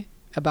say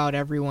about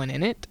everyone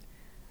in it,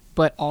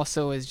 but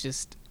also is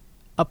just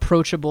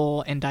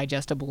approachable and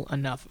digestible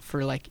enough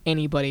for like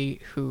anybody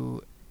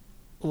who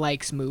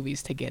likes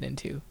movies to get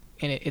into.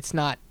 And it's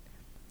not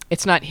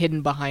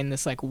hidden behind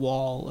this like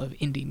wall of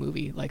indie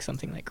movie like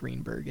something like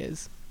Greenberg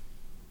is.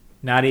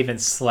 Not even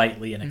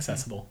slightly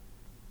inaccessible.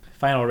 Mm-hmm.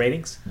 Final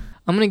ratings?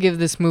 I'm gonna give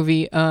this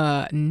movie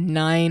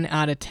 9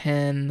 out of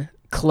 10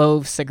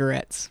 clove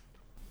cigarettes.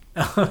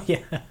 Oh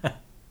yeah.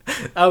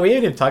 Oh, we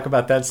didn't even talk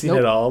about that scene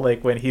at all.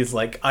 Like when he's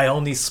like, I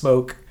only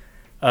smoke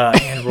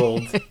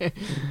hand-rolled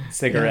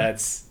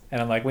cigarettes. Yeah.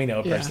 And I'm like, we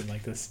know a person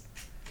like this.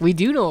 We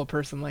do know a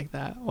person like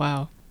that.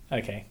 Wow.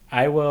 Okay.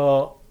 I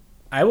will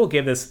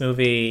give this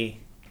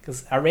movie,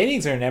 because our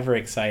ratings are never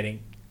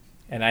exciting.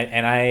 And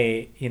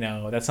I you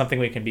know, that's something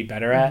we can be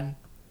better at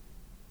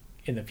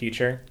in the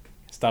future.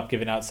 Stop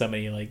giving out so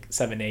many like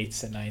 7,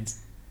 8s, and 9s.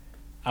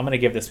 I'm going to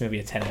give this movie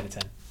a 10 out of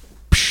 10.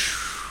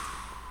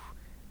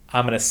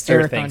 I'm going to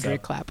stir Eric things Andre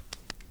up. clap.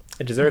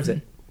 It deserves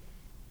it.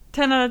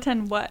 10 out of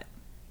 10 what?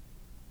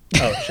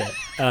 Oh,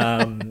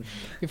 shit.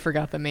 You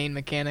forgot the main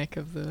mechanic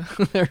of the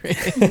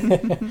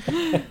rating.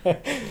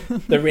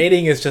 The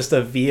rating is just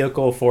a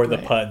vehicle for the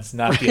puns,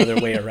 not the other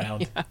way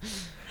around. Yeah.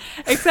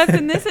 Except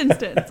in this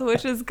instance,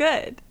 which is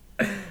good.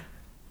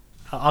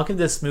 I'll give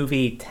this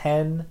movie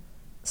 10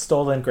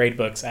 stolen grade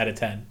books out of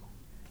 10.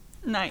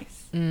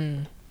 Nice.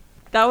 Mm.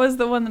 That was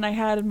the one that I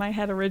had in my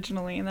head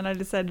originally, and then I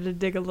decided to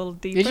dig a little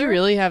deeper. Did you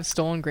really have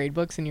stolen grade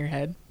books in your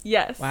head?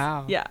 Yes.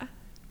 Wow. Yeah.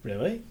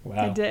 Really?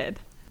 Wow. I did.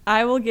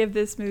 I will give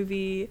this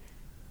movie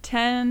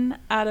 10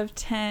 out of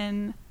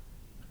 10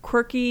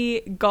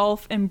 quirky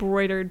golf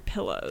embroidered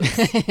pillows.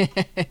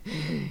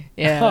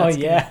 Yeah. Oh,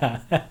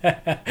 yeah.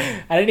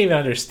 I didn't even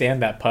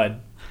understand that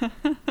pun.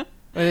 What do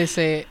they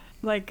say?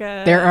 Like,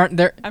 I'm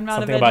not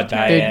something a about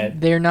diet.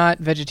 They're not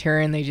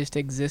vegetarian. They just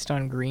exist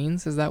on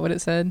greens. Is that what it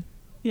said?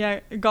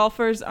 Yeah,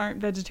 golfers aren't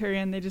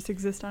vegetarian. They just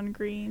exist on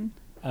green.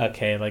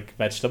 Okay, like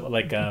vegetable,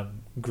 like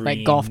green,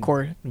 like golf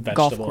course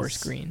vegetables.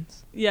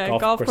 greens. Yeah,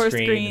 golf course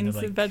greens,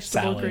 and then,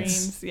 vegetable salads.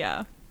 greens.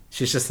 Yeah.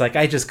 She's just like,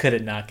 I just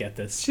couldn't not get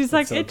this. She's It's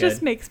like, so it good.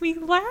 just makes me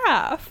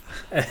laugh.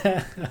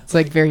 It's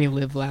like very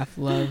live, laugh,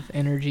 love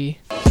energy.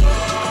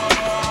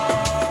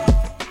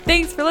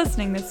 Thanks for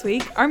listening this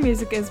week. Our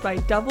music is by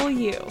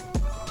W.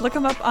 Look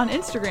them up on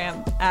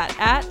Instagram at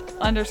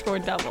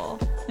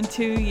 @_double and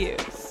 2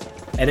 U's.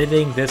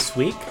 Editing this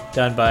week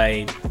done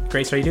by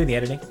Grace. Are you doing the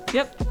editing?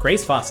 Yep.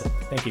 Grace Fawcett.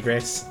 Thank you,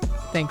 Grace.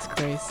 Thanks,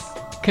 Grace.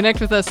 Connect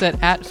with us at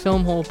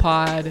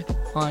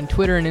 @FilmholePod on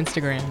Twitter and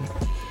Instagram.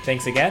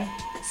 Thanks again.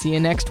 See you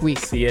next week.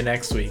 See you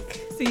next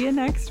week. See you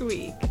next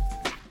week.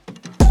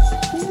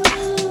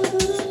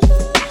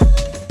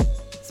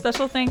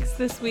 Special thanks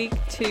this week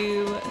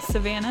to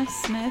Savannah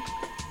Smith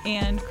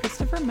and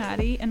Christopher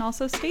Maddie and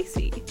also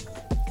Stacy.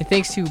 And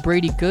thanks to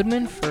Brady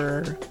Goodman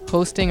for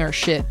hosting our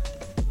shit.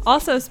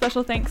 Also,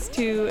 special thanks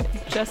to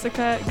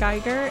Jessica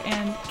Geiger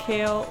and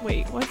Kale.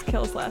 Wait, what's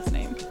Kale's last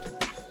name?